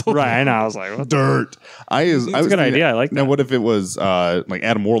eating soil. Right, I know. I was like, what the- dirt. I was a good idea. I like Now, that. what if it was like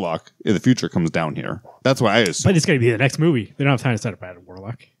Adam Warlock in the future comes down here? That's why I assume. But it's going to be the next movie. They don't have time to set up Adam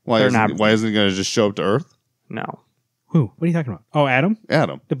Warlock. Why they're isn't not- why isn't he going to just show up to Earth? No. Who? What are you talking about? Oh, Adam?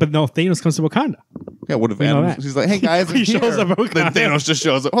 Adam. But no, Thanos comes to Wakanda. Yeah, what if We know Adam? that. He's like, hey guys, I'm He shows here. up at Then Wakanda. Thanos just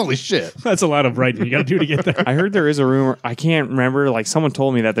shows up. Holy shit! That's a lot of writing you got to do to get there. I heard there is a rumor. I can't remember. Like someone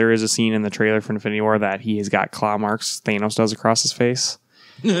told me that there is a scene in the trailer for Infinity War that he has got claw marks. Thanos does across his face.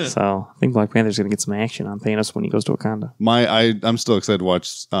 So I think Black Panther's going to get some action on Thanos when he goes to Wakanda. I'm still excited to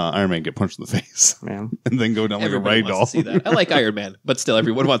watch Iron Man get punched in the face Man, and then go down Everybody like a wants to ragdoll. see that. I like Iron Man, but still,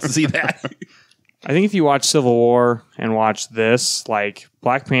 everyone wants to see that. I think if you watch Civil War and watch this, like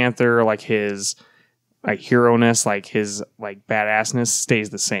Black Panther, like his like hero-ness, like his like badassness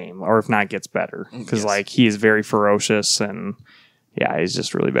stays the same, or if not, gets better because Yes. like he is very ferocious and yeah, he's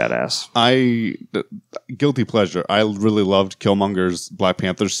just really badass. Guilty pleasure. I really loved Killmonger's Black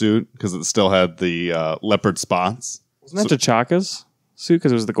Panther suit because it still had the leopard spots. Wasn't that T'Chaka's suit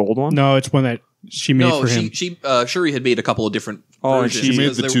because it was the gold one? No, it's one that she made No, for him. Shuri had made a couple of different Oh, versions. she made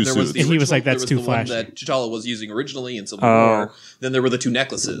because the two there was suits. the And he was original- like, "That's there too was the one flashy." that T'Challa was using originally in Civil Oh. War. Then there were the two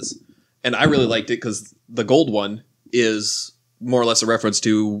necklaces. And I really liked it because the gold one is more or less a reference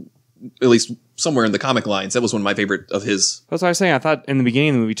to, at least somewhere in the comic lines, that was one of my favorite of his. That's what I was saying. I thought in the beginning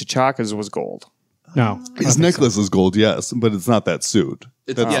of the movie, T'Chaka's was gold. No. His necklace is gold, yes, but it's not that suit.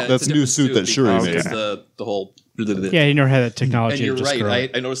 It's, That's it's a new different suit that Shuri because made. it's the whole. Yeah, he never had that technology. And you're to just grow. right.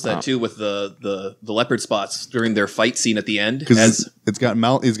 I noticed that too with the leopard spots during their fight scene at the end. Because it's got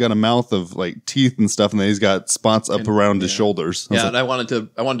mouth. He's got a mouth of like teeth and stuff, and then he's got spots up around his shoulders. I was Yeah, like, and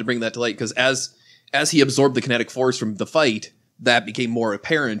I wanted to bring that to light because as he absorbed the kinetic force from the fight, that became more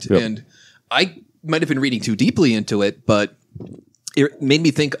apparent. Yep. And I might have been reading too deeply into it, but it made me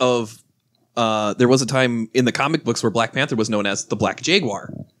think of there was a time in the comic books where Black Panther was known as the Black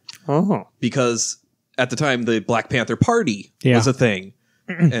Jaguar Oh, because at the time the Black Panther Party Yeah. was a thing,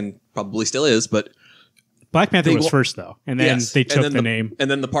 and probably still is. But Black Panther They was wa- first, though. And then yes, they and took then the name. and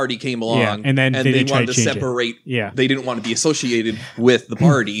then the party came along. Yeah, and then they they did try wanted to to change it. separate. Yeah. They didn't want to be associated with the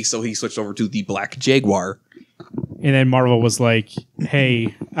party, so he switched over to the Black Jaguar. And then Marvel was like,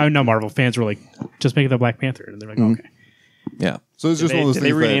 hey, not Marvel, fans were like, just make it the Black Panther. And they're like, okay. Yeah. so it's just one of those did they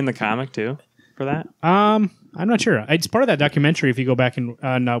things rename that the comic too for that? I'm not sure. It's part of that documentary. If you go back and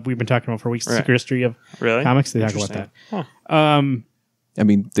we've been talking about for weeks, the Right. secret history of Really? comics, they talk about Interesting. that. Huh. I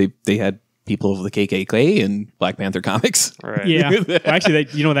mean, they had people of the KKK in Black Panther comics. Right. Yeah. Well, actually,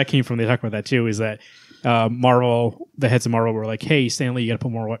 that came from, they talk about that too, is that Marvel, the heads of Marvel were like, hey, Stanley, you got to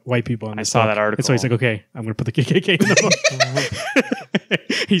put more white people in this saw book. that article. And so he's like, okay, I'm going to put the KKK in the book.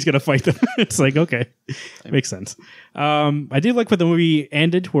 He's going to fight them. It's like, okay, makes sense. I did like what the movie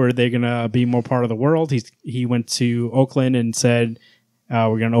ended, where they're going to be more part of the world. He went to Oakland and said,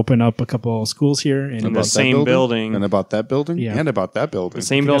 we're going to open up a couple schools here. And In the same building. and about that building, Yeah. and about that building. The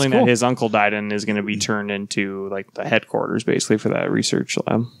same that's building cool. that his uncle died in is going to be turned into like the headquarters, basically, for that research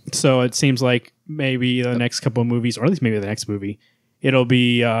lab. So it seems like maybe the next couple of movies, or at least maybe the next movie, it'll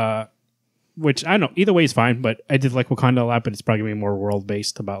be, which I don't know, either way is fine, but I did like Wakanda a lot, but it's probably going to be more world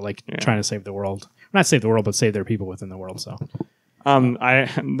based about like trying to save the world. Not save the world, but save their people within the world. So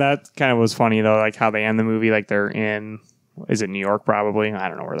That kind of was funny though, like how they end the movie, like they're in. Is it New York? Probably. I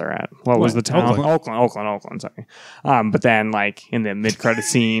don't know where they're at. What was the town? Oakland. Sorry. But then, like in the mid-credit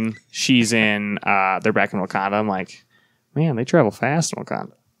scene, she's in. They're back in Wakanda. I'm like, man, they travel fast in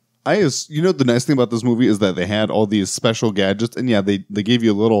Wakanda. The nice thing about this movie is that they had all these special gadgets, and yeah, they gave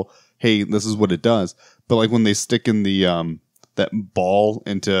you a little, hey, this is what it does. But like when they stick in the that ball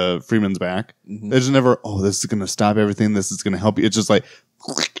into Freeman's back, there's never, oh, this is going to stop everything. This is going to help you. It's just like,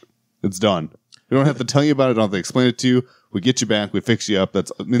 it's done. We don't have to tell you about it. Don't have to explain it to you. We get you back. We fix you up.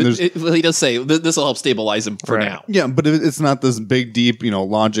 There's Well, he does say this will help stabilize him for Right. now. yeah, but it's not this big, deep,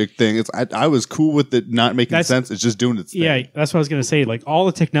 logic thing. I was cool with it not making sense. It's just doing its thing. yeah, that's what I was going to say. Like all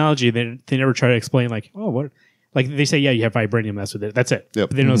the technology, they never try to explain like, oh, what? Like they say, yeah, you have vibranium. That's what that's it. Yep.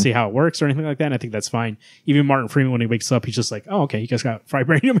 But they don't see how it works or anything like that. And I think that's fine. Even Martin Freeman, when he wakes up, he's just like, oh, okay, you guys got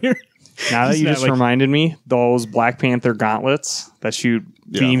vibranium here. Now that He's you not just like- reminded me, those Black Panther gauntlets that shoot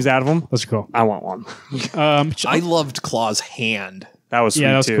beams out of them. That's cool. I want one. I loved Claw's hand. That was sweet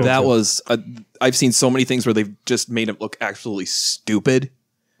Yeah, that was too. cool. That was I've seen so many things where they've just made him look absolutely stupid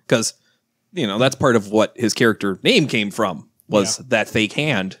because that's part of what his character name came from was that fake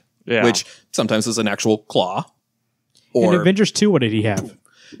hand, which sometimes is an actual claw In or Avengers 2, what did he have?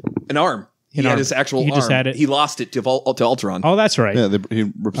 an arm. He had his actual He arm. just had it. He lost it to Ultron. Oh, that's right. Yeah, he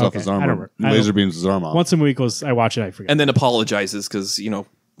rips off Okay, his I arm. don't- and I laser don't- beams his arm off. Once a week I watch it, I forget. And then apologizes because,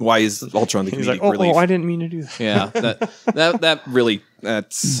 why is Ultron the He's comedic like, relief? I didn't mean to do that. Yeah,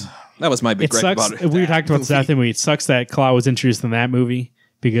 that was my big it gripe sucks. about it. We talked about that movie. It sucks that Claw was introduced in that movie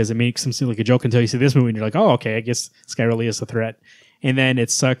because it makes him seem like a joke until you see this movie and you're like, oh, okay, I guess this guy really is a threat. And then it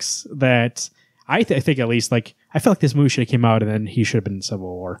sucks that I think at least like I feel like this movie should have came out and then he should have been in Civil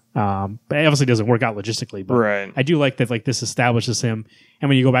War. But it obviously doesn't work out logistically. But Right. I do like that like this establishes him. And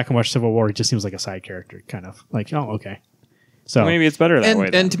when you go back and watch Civil War, it just seems like a side character, kind of like, oh, okay. So Maybe it's better that way.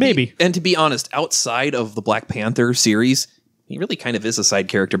 then. And to be honest, outside of the Black Panther series, he really kind of is a side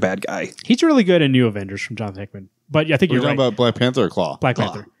character bad guy. he's really good in New Avengers from Jonathan Hickman. But I think We're you're talking right. about Black Panther or Claw? Black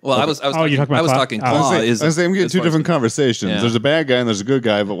Panther. Well, I was you're talking about Claw? talking I was Claw. I'm getting as two far as- different conversations. Yeah. There's a bad guy and there's a good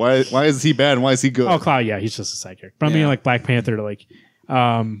guy, but why is he bad and why is he good? Oh, Claw, yeah, he's just a side character. But I mean, Yeah. like Black Panther, like,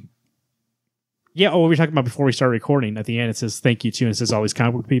 yeah. Oh, we were talking about before we started recording. At the end, it says thank you to, and it says all these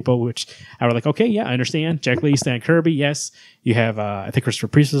comic book people, which I was like, okay, yeah, I understand. Jack Lee, Stan Kirby, yes. You have, I think Christopher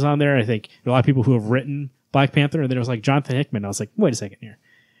Priest is on there. I think there are a lot of people who have written Black Panther, and then it was like Jonathan Hickman. I was like, wait a second here.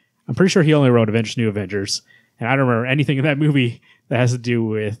 I'm pretty sure he only wrote Avengers, New Avengers, and I don't remember anything in that movie that has to do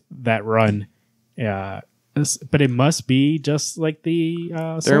with that run. But it must be just like the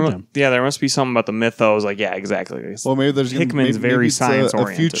Soul Gem. there must be something about the mythos. Like, yeah, exactly. Well, maybe there's Hickman's very it's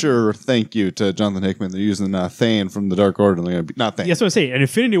science-oriented. A future thank you to Jonathan Hickman. They're using Thane from the Dark Order. They're gonna be, not Thane. Yes, what I say. In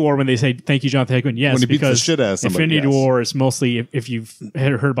Infinity War, when they say thank you, Jonathan Hickman, yes, When he beats the because shit out of somebody, Infinity yes. War is mostly, if you've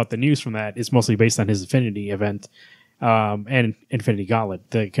heard about the news from that, it's mostly based on his Infinity event and Infinity Gauntlet.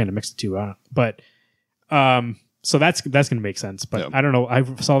 They kind of mix the two out. But so that's going to make sense. But Yeah. I don't know. I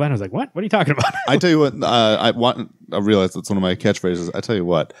saw that and I was like, what? What are you talking about? I tell you what, I realized that's one of my catchphrases. I tell you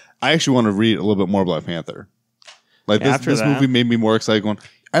what, I actually want to read a little bit more Black Panther. Like After this that. movie made me more excited. Going,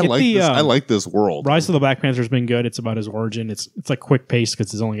 I Get like the, this. I like this world. Rise of the Black Panther has been good. It's about his origin. It's like quick pace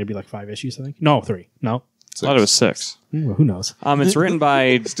because there's only going to be like 5 issues, I think. No, 3. No. I thought it was 6. Well, who knows? It's written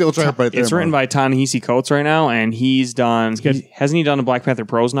by Still trying right there. it's written by Ta-Nehisi Coates right now, and he's done. good. Hasn't he done a Black Panther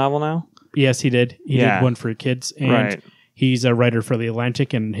prose novel now? Yes, he did. He Yeah. did one for kids. And Right. he's a writer for The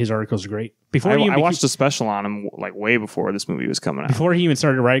Atlantic, and his articles are great. Before I watched a special on him like way before this movie was coming out. Before he even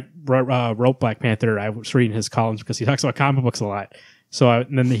started to wrote Black Panther, I was reading his columns because he talks about comic books a lot.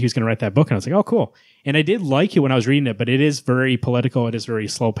 And then he was going to write that book, and I was like, oh, cool. And I did like it when I was reading it, but it is very political. It is very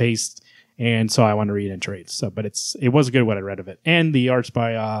slow paced, and so I want to read it in trades. So, but it was good what I read of it, and the art's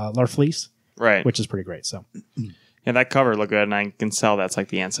by Lar Fleece, Right. which is pretty great. So, Yeah, that cover looked good, and I can tell that's like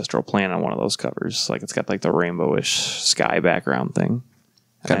the ancestral plant on one of those covers. Like it's got like the rainbowish sky background thing.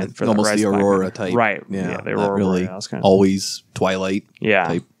 Kind And of for almost Rise the of Black Aurora Panther. type. Right. Yeah, the not Aurora really Borealis kind of. always Twilight Yeah.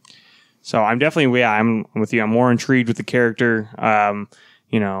 type. So I'm definitely, I'm with you. I'm more intrigued with the character.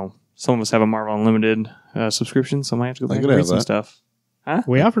 Some of us have a Marvel Unlimited subscription, so I might have to go back could and read have some that. stuff.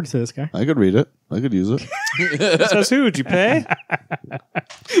 we offered to this guy. I could read it. I could use it Says who? Did you pay?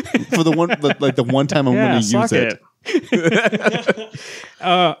 for the one time I'm going to use suck it.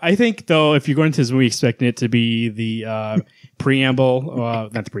 I think though, if you're going to this movie expecting it to be the preamble,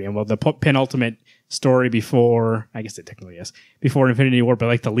 not the preamble, the penultimate story before, I guess it technically is, before Infinity War, but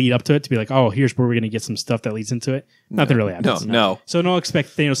like the lead up to it to be like, oh, here's where we're going to get some stuff that leads into it. Nothing really happens. No. So don't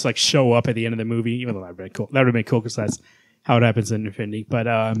expect Thanos to like show up at the end of the movie, even though that would be cool. That would have been cool because that's how it happens in Infinity. But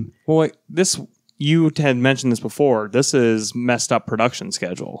Well, like this, you had mentioned this before. This is messed up production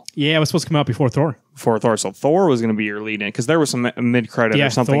schedule yeah, it was supposed to come out before Thor. for Thor. So Thor was going to be your lead in because there was some mid credit Yeah, or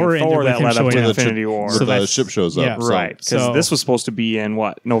something Thor in Thor ended that with him led up showing to up. Infinity War. Where So the that's- ship shows up. yeah. so- Right, because So- this was supposed to be in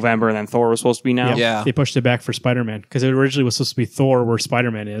November, and then Thor was supposed to be now. Yeah. They pushed it back for Spider-Man because it originally was supposed to be Thor where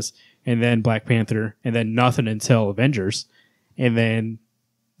Spider-Man is, and then Black Panther, and then nothing until Avengers. And then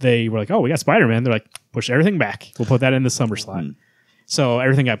they were like, oh, we got Spider-Man. They're like, push everything back. We'll put that in the summer slot. So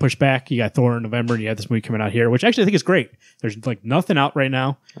everything got pushed back. You got Thor in November, and you had this movie coming out here, which actually I think is great. There's like nothing out right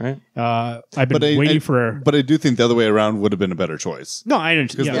now. Right. I've been waiting for. But I do think the other way around would have been a better choice. No, I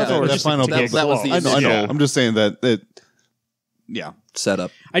didn't. Because Yeah, that final that was the I know. initial I'm just saying that. Yeah.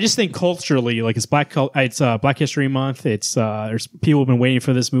 setup. I just think culturally, like it's Black History Month. It's there's people have been waiting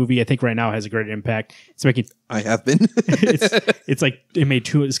for this movie. I think right now it has a great impact. It's making I have been. it's like it made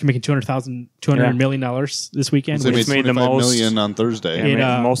it's making $200 million this weekend. So they which made made the 25 most- million on Thursday. Yeah, It,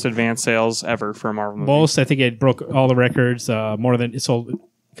 made most advanced sales ever for a Marvel movie. most, I think it broke all the records. More than it sold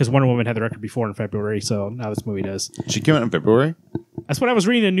because Wonder Woman had the record before in February. So now this movie does. She came out in February. That's what I was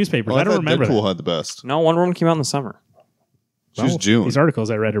reading in newspapers. Well, I don't thought remember Deadpool that. had the best. No, Wonder Woman came out in the summer. She was June. These articles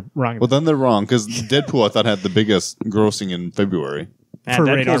I read are wrong. Well, then they're wrong because Deadpool I thought had the biggest grossing in February. And For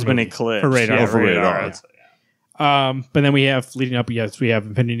Deadpool's radar been movie. eclipsed. For radar. Yeah, For radar. But then we have leading up. Yes, we have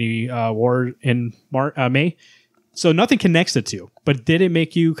Infinity War in May. So nothing connects the two. But did it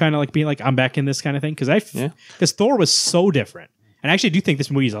make you kind of like being like, I'm back in this kind of thing? Because Thor was so different. And I actually do think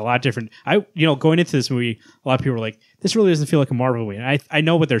this movie is a lot different. Going into this movie, a lot of people were like, this really doesn't feel like a Marvel movie. And I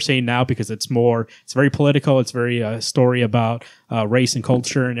know what they're saying now because it's very political. It's very story about race and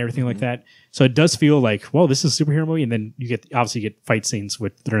culture and everything like that. So it does feel like, well, this is a superhero movie. And then you get fight scenes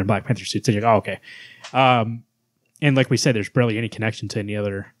they're in Black Panther suits. And you're like, oh, okay. And like we said, there's barely any connection to any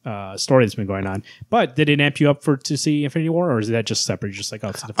other story that's been going on. But did it amp you up to see Infinity War, or is that just separate? Just like, oh,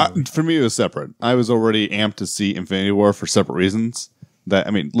 it's a different movie? For me, it was separate. I was already amped to see Infinity War for separate reasons.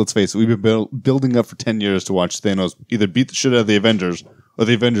 Let's face it, we've been building up for 10 years to watch Thanos either beat the shit out of the Avengers or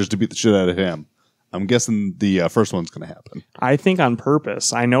the Avengers to beat the shit out of him. I'm guessing the first one's going to happen. I think on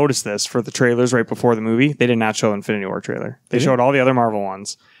purpose. I noticed this for the trailers right before the movie. They did not show Infinity War trailer. They showed all the other Marvel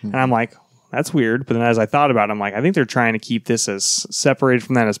ones. And I'm like, that's weird. But then as I thought about it, I'm like, I think they're trying to keep this as separated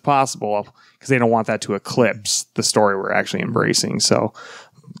from that as possible because they don't want that to eclipse the story we're actually embracing. So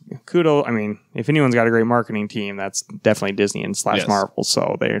kudos. I mean, if anyone's got a great marketing team, that's definitely Disney and / Marvel.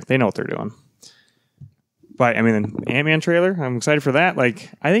 So they know what they're doing. But I mean, the Ant-Man trailer, I'm excited for that. Like,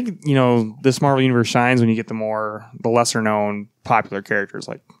 I think, this Marvel universe shines when you get the lesser known popular characters,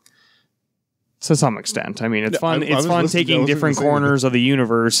 like, to some extent. I mean, it's fun. It's fun taking different corners of the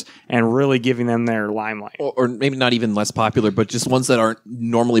universe and really giving them their limelight. Or maybe not even less popular, but just ones that aren't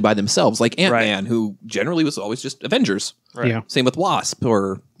normally by themselves, like Ant-Man, who generally was always just Avengers. Right. Yeah. Same with Wasp,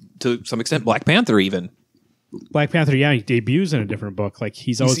 or to some extent Black Panther even. Black Panther, he debuts in a different book. Like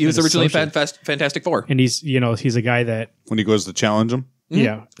he was originally Fantastic Four, and he's a guy that when he goes to challenge him.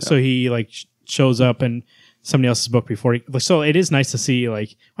 Yeah. So he shows up in somebody else's book before so it is nice to see,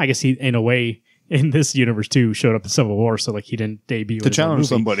 like, I guess he in a way in this universe too showed up in Civil War, so like he didn't debut to challenge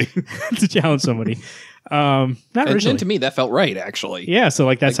somebody. To challenge somebody. Not originally. And to me that felt right, actually. Yeah, so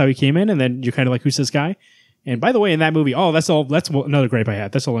like that's how he came in, and then you're kind of like, who's this guy? And by the way, in that movie, that's another gripe I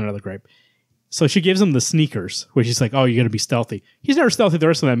had. That's all another gripe. So she gives him the sneakers, which is like, oh, you got to be stealthy. He's never stealthy the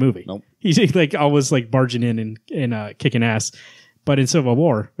rest of that movie. Nope. He's like always like barging in and kicking ass. But in Civil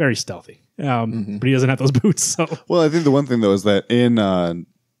War, very stealthy. But he doesn't have those boots. So well, I think the one thing though is that in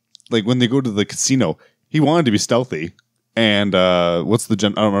like when they go to the casino, he wanted to be stealthy, and I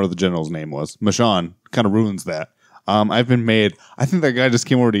don't remember what the general's name was. Michonne kind of ruins that. I think that guy just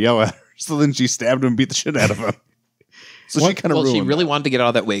came over to yell at her, so then she stabbed him and beat the shit out of him. So she kind of she really wanted to get out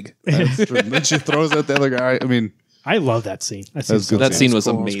of that wig. That's true. And then she throws out the other guy. I mean, I love that scene. That scene was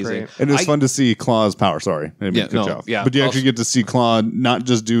amazing. And it was fun to see Claw's power. Sorry. But you actually get to see Claw not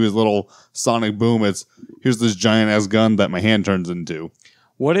just do his little sonic boom. It's here's this giant ass gun that my hand turns into.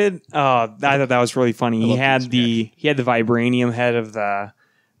 What did I thought that was really funny. He had the vibranium head of the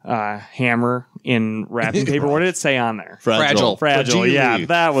hammer in wrapping paper. What did it say on there? Fragile. Yeah,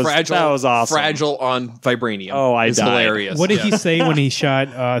 that was awesome. Fragile on vibranium. Oh, I died. Hilarious. What did he say when he shot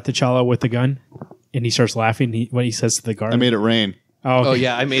T'Challa with the gun? And he starts laughing. What he says to the guard? I made it rain. Oh, okay. Oh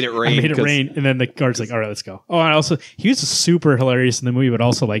yeah, I made it rain. I made it rain, and then the guard's like, "All right, let's go." Oh, and also he was super hilarious in the movie, but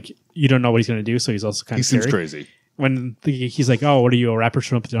also like you don't know what he's going to do, so he's also kind of seems scary. Crazy. When he's like, "Oh, what are you, a rapper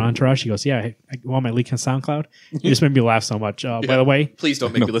from the Entourage?" He goes, "Yeah, I want my leak on SoundCloud." You just made me laugh so much. By the way, please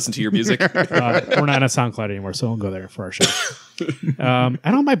don't make me listen to your music. We're not on SoundCloud anymore, so we'll go there for our show. I don't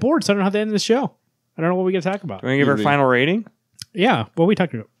have my board, so I don't know how to end the show. I don't know what we got to talk about. Do we give our final rating? Yeah, what are we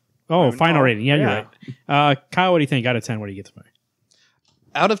talking about? Oh, final rating. Yeah, you're right. Kyle, what do you think? Out of 10, what do you get to me?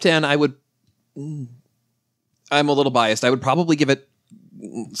 Out of 10, I would... I'm a little biased. I would probably give it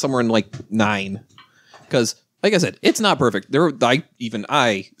somewhere in like 9. Because, like I said, it's not perfect.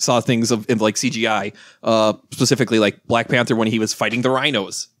 I saw things in like CGI, specifically like Black Panther when he was fighting the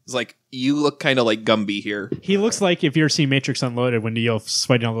rhinos. It's like, you look kind of like Gumby here. He looks like if you ever see Matrix Unloaded when Neo's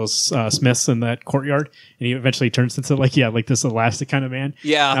fighting all those Smiths in that courtyard, and he eventually turns into like this elastic kind of man.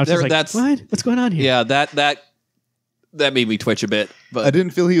 Yeah, that's what's going on here. Yeah, that made me twitch a bit. But I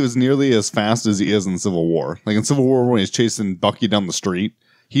didn't feel he was nearly as fast as he is in Civil War. Like in Civil War when he's chasing Bucky down the street,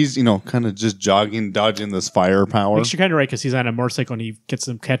 he's kind of just jogging, dodging this firepower. You're kind of right because he's on a motorcycle and he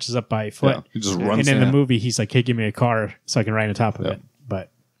catches up by foot. Yeah, he just runs. And in the movie, he's like, "Hey, give me a car so I can ride on top of it." But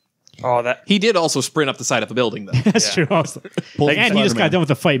he did also sprint up the side of the building, though. That's true. Also, and he just got done with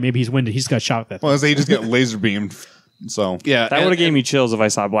the fight. Maybe he's winded. He just got shot with that. Well, he just got laser beamed. So yeah, that would have gave me chills if I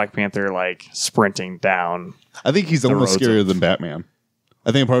saw Black Panther like sprinting down. I think he's almost scarier than Batman.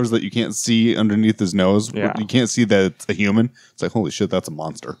 I think part is that you can't see underneath his nose. Yeah. You can't see that it's a human. It's like, holy shit, that's a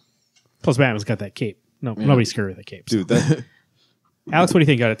monster. Plus, Batman's got that cape. No, nobody's scared of the cape. Dude, that. Alex, what do you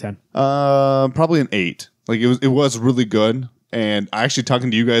think out of 10? Probably an 8. Like it was really good. And actually talking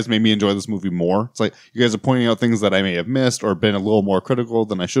to you guys made me enjoy this movie more. It's like you guys are pointing out things that I may have missed or been a little more critical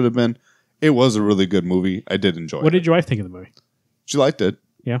than I should have been. It was a really good movie. I did enjoy it. What did your wife think of the movie? She liked it.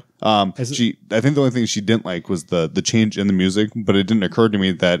 Yeah. I think the only thing she didn't like was the change in the music, but it didn't occur to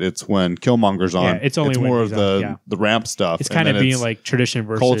me that it's when Killmonger's on. Yeah, it's only when more of he's on, the rap stuff. It's kind of being like tradition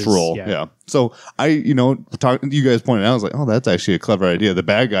versus cultural. Yeah. So you guys pointed out, I was like, oh, that's actually a clever idea. The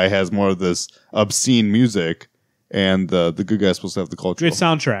bad guy has more of this obscene music, and the good guy's supposed to have the cultural. Good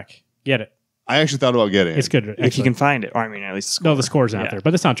soundtrack. Get it. I actually thought about getting it. It's good. If you can find it. Or, I mean, at least the score. No, the score's out there,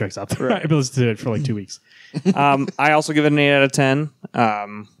 but the soundtrack's out there. Right. I've listened to it for like 2 weeks. I also give it an 8 out of 10.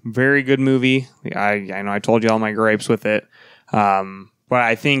 Very good movie. I know I told you all my gripes with it. But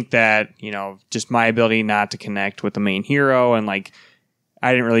I think that, just my ability not to connect with the main hero and like,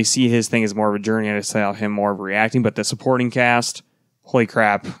 I didn't really see his thing as more of a journey. I just saw him more of reacting. But the supporting cast, holy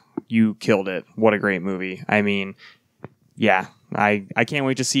crap, you killed it. What a great movie. I mean, yeah. I can't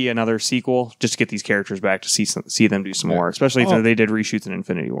wait to see another sequel just to get these characters back to see them do some more, especially if they did reshoots in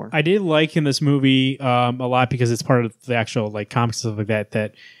Infinity War. I did like in this movie a lot because it's part of the actual like comics and stuff like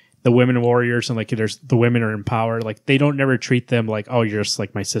that the women warriors and like there's the women are in power. Like they don't never treat them like, oh, you're just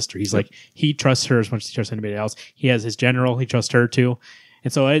like my sister. He's like, he trusts her as much as he trusts anybody else. He has his general, he trusts her too.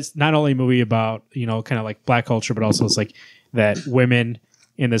 And so it's not only a movie about, kind of like black culture, but also it's like that women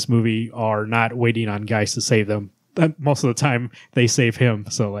in this movie are not waiting on guys to save them. Most of the time they save him.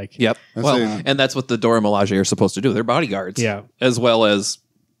 So like, yep. And that's what the Dora Milaje are supposed to do. They're bodyguards, as well as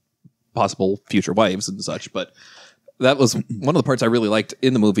possible future wives and such. But that was one of the parts I really liked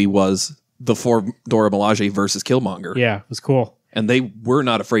in the movie was the four Dora Milaje versus Killmonger. Yeah, it was cool. And they were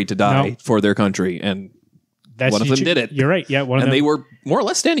not afraid to die for their country. And one of them did it. You're right. Yeah, one of them. And they were more or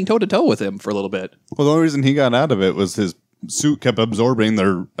less standing toe to toe with him for a little bit. Well, the only reason he got out of it was his suit kept absorbing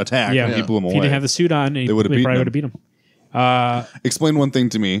their attack and he blew him away. If he didn't have the suit on, they probably would have beat him. Explain one thing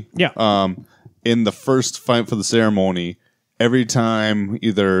to me. Yeah. In the first fight for the ceremony, every time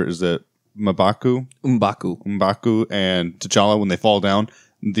either is it M'Baku and T'Challa, when they fall down,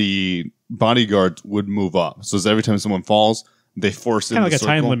 the bodyguards would move up. So every time someone falls, they force in kind of like a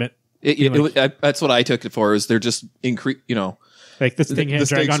time limit. That's what I took it for. Is they're just like this thing had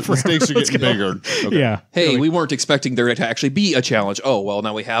dragged on forever. The stakes are getting bigger. Okay. Yeah. Hey, we weren't expecting there to actually be a challenge. Oh, well,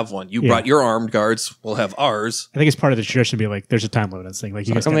 now we have one. You brought your armed guards. We'll have ours. I think it's part of the tradition to be like, there's a time limit on this thing. Like,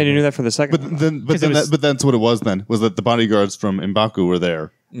 you guys they didn't do that for the second one? But that's what it was then, was that the bodyguards from M'Baku were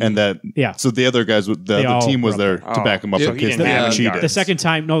there. And that, so the other guys, the team was there to back him up in case they cheated. The second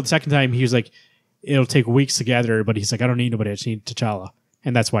time he was like, it'll take weeks to gather everybody. He's like, I don't need nobody. I just need T'Challa.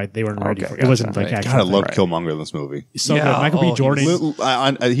 And that's why they weren't ready for it. It wasn't like God, I love Killmonger in this movie. So good. Michael B. Jordan.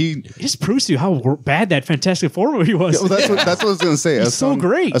 He just proves to you how bad that Fantastic Four movie was. Yeah, well, that's what I was going to say. He's so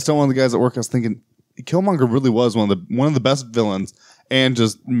great. I was telling one of the guys at work, I was thinking, Killmonger really was one of the best villains, and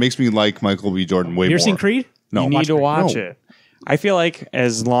just makes me like Michael B. Jordan way more. You ever seen Creed? No. You need to watch it. I feel like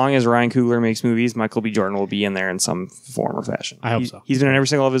as long as Ryan Coogler makes movies, Michael B. Jordan will be in there in some form or fashion. I hope so. He's been in every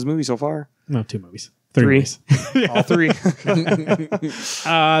single of his movies so far. No, 2 movies. 3 movies. All 3.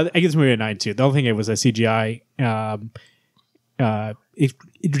 I give this movie a 9 too. The only thing it was a CGI.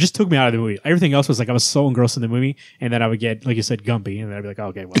 It just took me out of the movie. Everything else was like I was so engrossed in the movie, and then I would get, like you said, Gumpy, and then I'd be like, oh,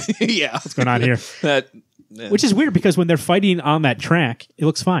 okay, well, what's going on here? Which is weird because when they're fighting on that track, it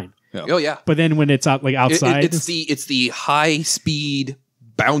looks fine. Yeah. Oh yeah, but then when it's out like outside, it's the high speed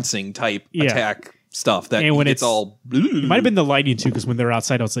bouncing type attack stuff that and when it's all. It might have been the lighting too, because when they're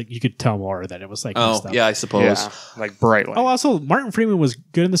outside, it's like you could tell more that it was like. Yeah, I suppose. Like bright light. Oh, also Martin Freeman was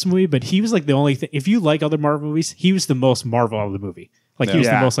good in this movie, but he was like the only thing. If you like other Marvel movies, he was the most Marvel of the movie. Like he was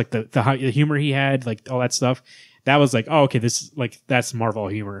the most like the humor he had, like all that stuff. That was like, oh, okay, this is like that's Marvel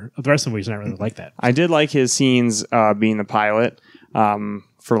humor. The rest of the movies not really like that. I did like his scenes being the pilot.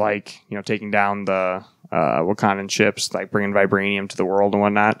 For like, taking down the Wakandan ships, like bringing vibranium to the world and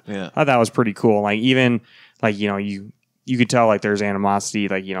whatnot. Yeah. I thought that was pretty cool. Like even like, you could tell like there's animosity,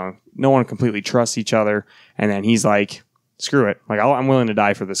 like, no one completely trusts each other. And then he's like, screw it. Like I'm willing to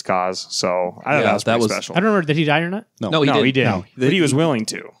die for this cause. So I thought that was pretty special. I don't remember, did he die or not? No, he did. No, but he was willing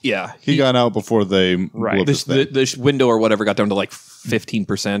to. Yeah. He got out before they blew up his thing. The window or whatever got down to like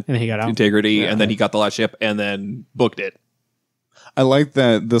 15% and then he got out. integrity, and then he got the last ship and then booked it. I like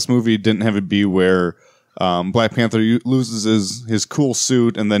that this movie didn't have it be where Black Panther loses his cool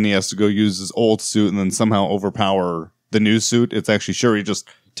suit and then he has to go use his old suit and then somehow overpower the new suit. It's actually Shuri just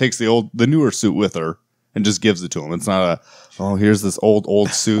takes the newer suit with her and just gives it to him. It's not here's this old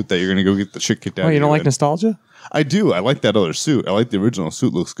suit that you're going to go get the shit kicked out of you. You don't like nostalgia? I do. I like that other suit. I like the original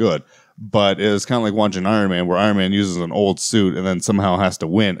suit. Looks good. But it's kind of like watching Iron Man, where Iron Man uses an old suit and then somehow has to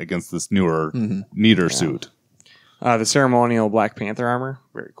win against this newer, neater suit. The ceremonial Black Panther armor,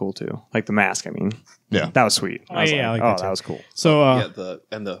 very cool too. Like the mask, I mean. Yeah. That was sweet. I like that too. That was cool. So the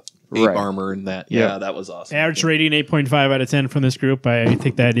ape Right. armor and that. Yeah, that was awesome. average rating 8.5 out of 10 from this group. I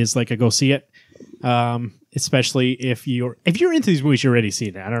think that is like a go see it. Especially if you're into these movies, you're already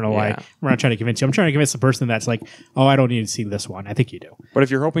seen it. I don't know why we're not trying to convince you. I'm trying to convince the person that's like, oh, I don't need to see this one. I think you do. But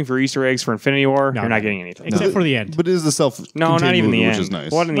if you're hoping for Easter eggs for Infinity War, you're not getting anything. Except for the end. But it is the No, not even the which end. is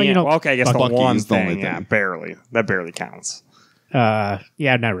nice. What in the Well, you end? know, Well, okay, I guess the Bucky one is the only thing. thing. Yeah, barely. That barely counts. Yeah,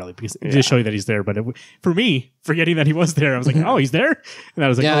 not really, because it just show you that he's there. But for me, forgetting that he was there, I was like, oh, he's there? And I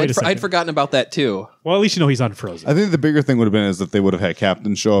was like, Yeah, oh, wait a second. I'd forgotten about that too. Well, at least you know he's on Frozen. I think the bigger thing would have been is if they would have had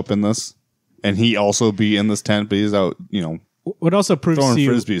Captain show up in this, and he also be in this tent, but he's out, What also proves throwing to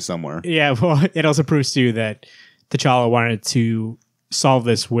you, frisbees somewhere. yeah, well, it also proves to you that T'Challa wanted to solve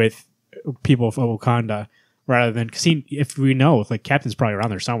this with people of Wakanda rather than because if we know, like Captain's probably around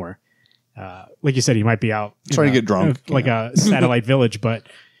there somewhere. Like you said, he might be out Trying to get drunk. like a satellite village, but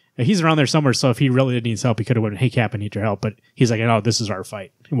he's around there somewhere. So if he really needs help, he could have went, "Hey, Cap, I need your help." But he's like, "No, this is our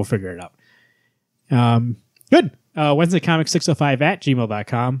fight, and we'll figure it out." Good. Wednesday Comics 605 at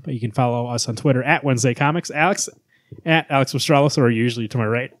gmail.com. You can follow us on Twitter at Wednesday Comics. Alex at Alex Westralis, or usually to my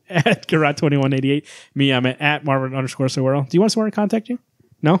right at Garrett2188. Me, I'm at Marvin_Sewell. Do you want someone to contact you?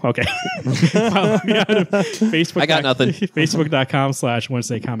 No? Okay. Follow me on Facebook. I got nothing.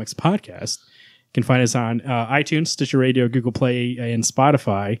 Facebook.com/Wednesday Comics Podcast. You can find us on iTunes, Stitcher Radio, Google Play, and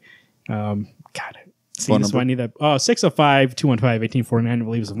Spotify. God, see this one. I need that. 605-215-1849 to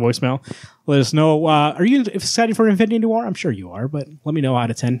leave us a voicemail. Let us know. Are you excited for Infinity War? I'm sure you are, but let me know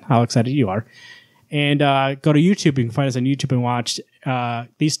out of 10 how excited you are. And go to YouTube. You can find us on YouTube and watch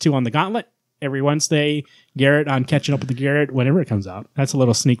these two on the Gauntlet every Wednesday. Garrett on Catching Up with the Garrett whenever it comes out. That's a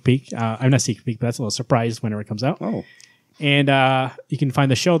little sneak peek. I'm not sneak peek, but that's a little surprise whenever it comes out. Oh. And you can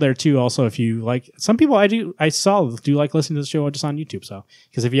find the show there too. Also, if you like, some people I saw do like listening to the show just on YouTube. So,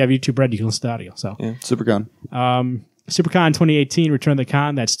 because if you have YouTube Red, you can listen to audio. So, Yeah, Supercon. SuperCon 2018, Return of the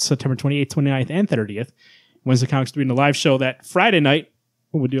Con. That's September 28th, 29th, and 30th. Wednesday Comics doing a live show that Friday night.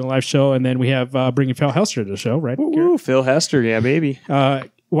 We'll do a live show, and then we have bringing Phil Hester to the show, right? Ooh, Phil Hester, yeah, baby.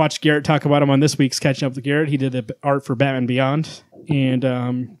 Watch Garrett talk about him on this week's Catching Up with Garrett. He did the art for Batman Beyond,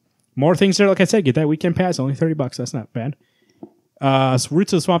 and more things there. Like I said, get that weekend pass, only $30. That's not bad. So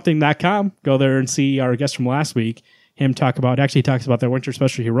rootsoftheswampthing.com. Go there and see our guest from last week. He talks about their winter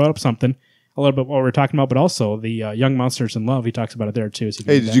special. He wrote up something, a little bit what we're talking about, but also the Young Monsters in Love. He talks about it there too. So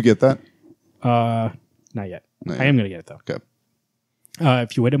Hey, did you get that? Not yet. Not I am going to get it though. Okay.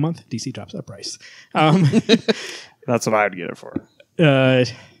 If you wait a month, DC drops that price. That's what I would get it for.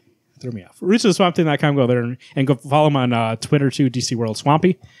 Threw me off. RootsOfTheSwampThing.com. Go there and go follow him on Twitter too, DC World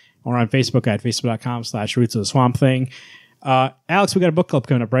Swampy, or on Facebook at Facebook.com/RootsOfTheSwampThing. Alex, we got a book club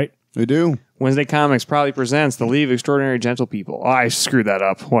coming up, right? We do. Wednesday Comics proudly presents The League of Extraordinary Gentle People. Oh, I screwed that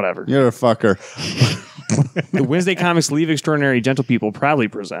up. Whatever. You're a fucker. The Wednesday Comics League of Extraordinary Gentle People proudly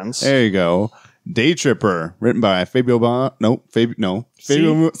presents. There you go. Day Tripper, written by Fabio Fabio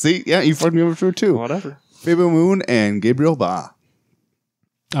Moon. See, yeah, you fucked me over for too. Whatever. Fabio Moon and Gabriel Ba.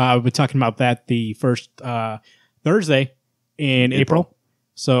 We've been talking about that the first Thursday in April.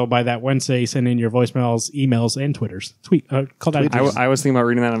 So by that Wednesday, send in your voicemails, emails, and Twitters. Call that. I was thinking about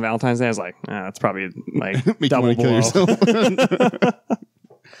reading that on Valentine's Day. I was like, that's probably like Make you double want to kill below. yourself.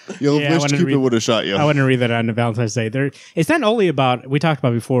 You'll wish Cupid would have shot you. I wouldn't read that on Valentine's Day. It's not only about, we talked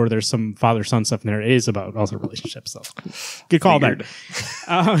about before, there's some father-son stuff in there. It is about also relationships. So good call there.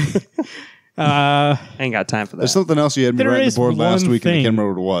 Ain't got time for that. There's something else you had me There write on is the board last one week, and I thing. can't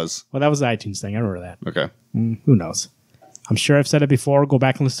remember what it was. Well, that was the iTunes thing. I remember that. Okay. Who knows? I'm sure I've said it before. Go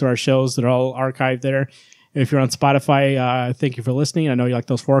back and listen to our shows. They're all archived there. If you're on Spotify, thank you for listening. I know you like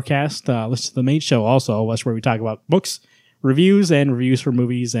those forecasts. Listen to the main show also. That's where we talk about books, reviews, and reviews for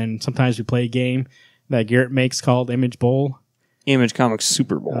movies. And sometimes we play a game that Garrett makes called Image Bowl. Image Comics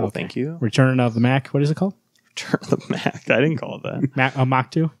Super Bowl. Okay. Thank you. Return of the Mac. What is it called? Return of the Mac. I didn't call it that.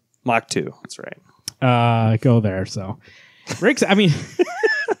 Mach 2? Mach 2. That's right. Go there. So, Rick's, I mean,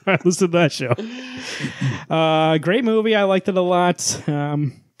 listen to that show. Great movie. I liked it a lot.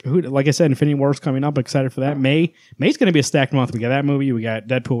 Like I said, Infinity War's coming up. Excited for that. May's going to be a stacked month. We got that movie. We got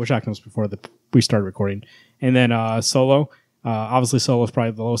Deadpool. We're talking about before we started recording. And then Solo. Obviously, Solo is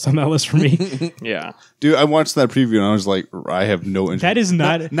probably the lowest on that list for me. Yeah. Dude, I watched that preview and I was like, I have no interest. That is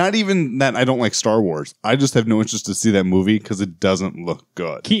not even that I don't like Star Wars. I just have no interest to see that movie because it doesn't look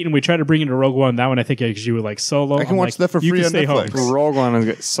good. Keaton, we tried to bring you to Rogue One. That one, I think, because you would like Solo. I can watch that for you free can on stay Netflix. home. Rogue One is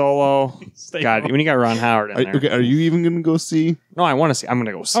good. Solo. God, when you got Ron Howard in there. Okay, are you even going to go see? No, I want to see. I'm going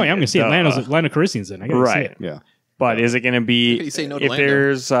to go see Oh, yeah, I'm going to see it. Duh. Lando Calrissian's in. I got to see Right. it. Yeah. But is it going to be You say no to if Lando.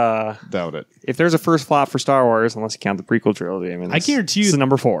 there's Doubt it. if there's a first flop for Star Wars, unless you count the prequel trilogy? I mean, I guarantee you, this is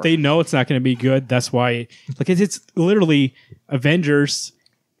number 4. They know it's not going to be good. That's why, like, it's literally Avengers.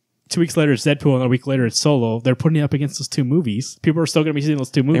 2 weeks later, it's Deadpool, and a week later, it's Solo. They're putting it up against those 2 movies. People are still going to be seeing those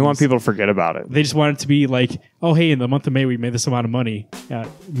 2 movies. They want people to forget about it. They just want it to be like, oh, hey, in the month of May, we made this amount of money.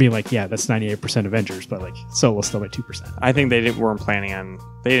 Being like, yeah, that's 98% Avengers, but like Solo still made 2%. I think weren't planning on.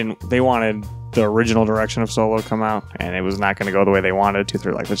 They wanted the original direction of Solo to come out, and it was not going to go the way they wanted to.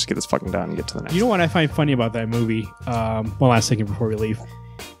 They're like, let's just get this fucking done and get to the next. You know what I find funny about that movie? One last second before we leave,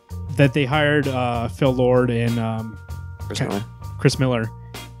 that they hired Phil Lord and Chris Miller.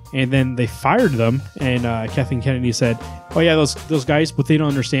 And then they fired them, and Kathleen Kennedy said, "Oh yeah, those guys. What they don't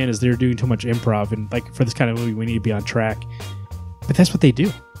understand is they're doing too much improv, and like for this kind of movie, we need to be on track." But that's what they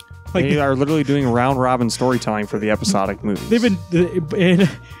do. Like They are literally doing round robin storytelling for the episodic movies.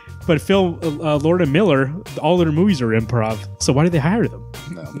 But Phil Lord and Miller, all their movies are improv. So why did they hire them?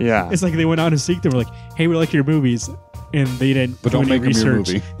 Yeah, It's like they went out and seeked them. Were like, "Hey, we like your movies," and they didn't. But do don't any make them your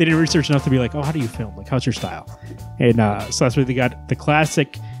research. movie. They didn't research enough to be like, "Oh, how do you film? Like, how's your style?" And so that's where they got the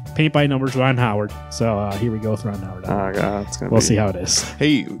classic paint by numbers Ron Howard. So here we go with Ron Howard. oh god, it's gonna. We'll see how it is.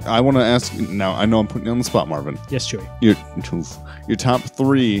 Hey, I want to ask now. I know I'm putting you on the spot, Marvin. Yes, Chewy. Your top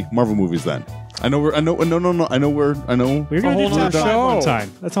 3 Marvel movies. Then I know we're. I know. No. I know we're. I know. We're going to whole do top nother 5 show. one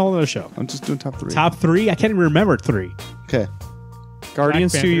time. That's a whole other show. I'm just doing top 3. Top 3? I can't even remember 3. Okay.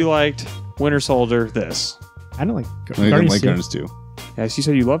 Guardians Black 2 you Panther. liked, Winter Soldier, this. I don't like I didn't Guardians like 2. Guardians 2. Yes, you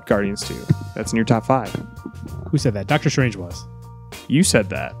said you loved Guardians 2. That's in your top 5. Who said that? Doctor Strange was. You said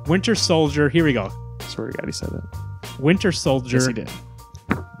that. Winter Soldier. Here we go. Swear to God, he said that. Winter Soldier. Yes, he did.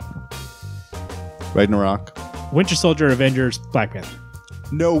 Ragnarok. Winter Soldier, Avengers, Black Panther.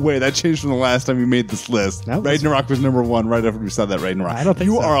 No way. That changed from the last time you made this list. That was- Ragnarok was number 1 right after we saw that Ragnarok. I don't think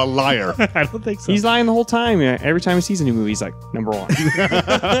you so. are a liar. I don't think so. He's lying the whole time. Yeah, every time he sees a new movie, he's like, number 1.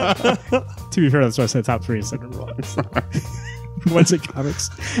 To be fair, that's why I said top 3 instead of number 1. What's it, comics?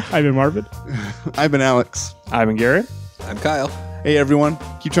 I've been Marvin. I've been Alex. Ivan Garrett. I'm Kyle. Hey, everyone.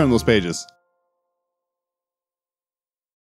 Keep turning those pages.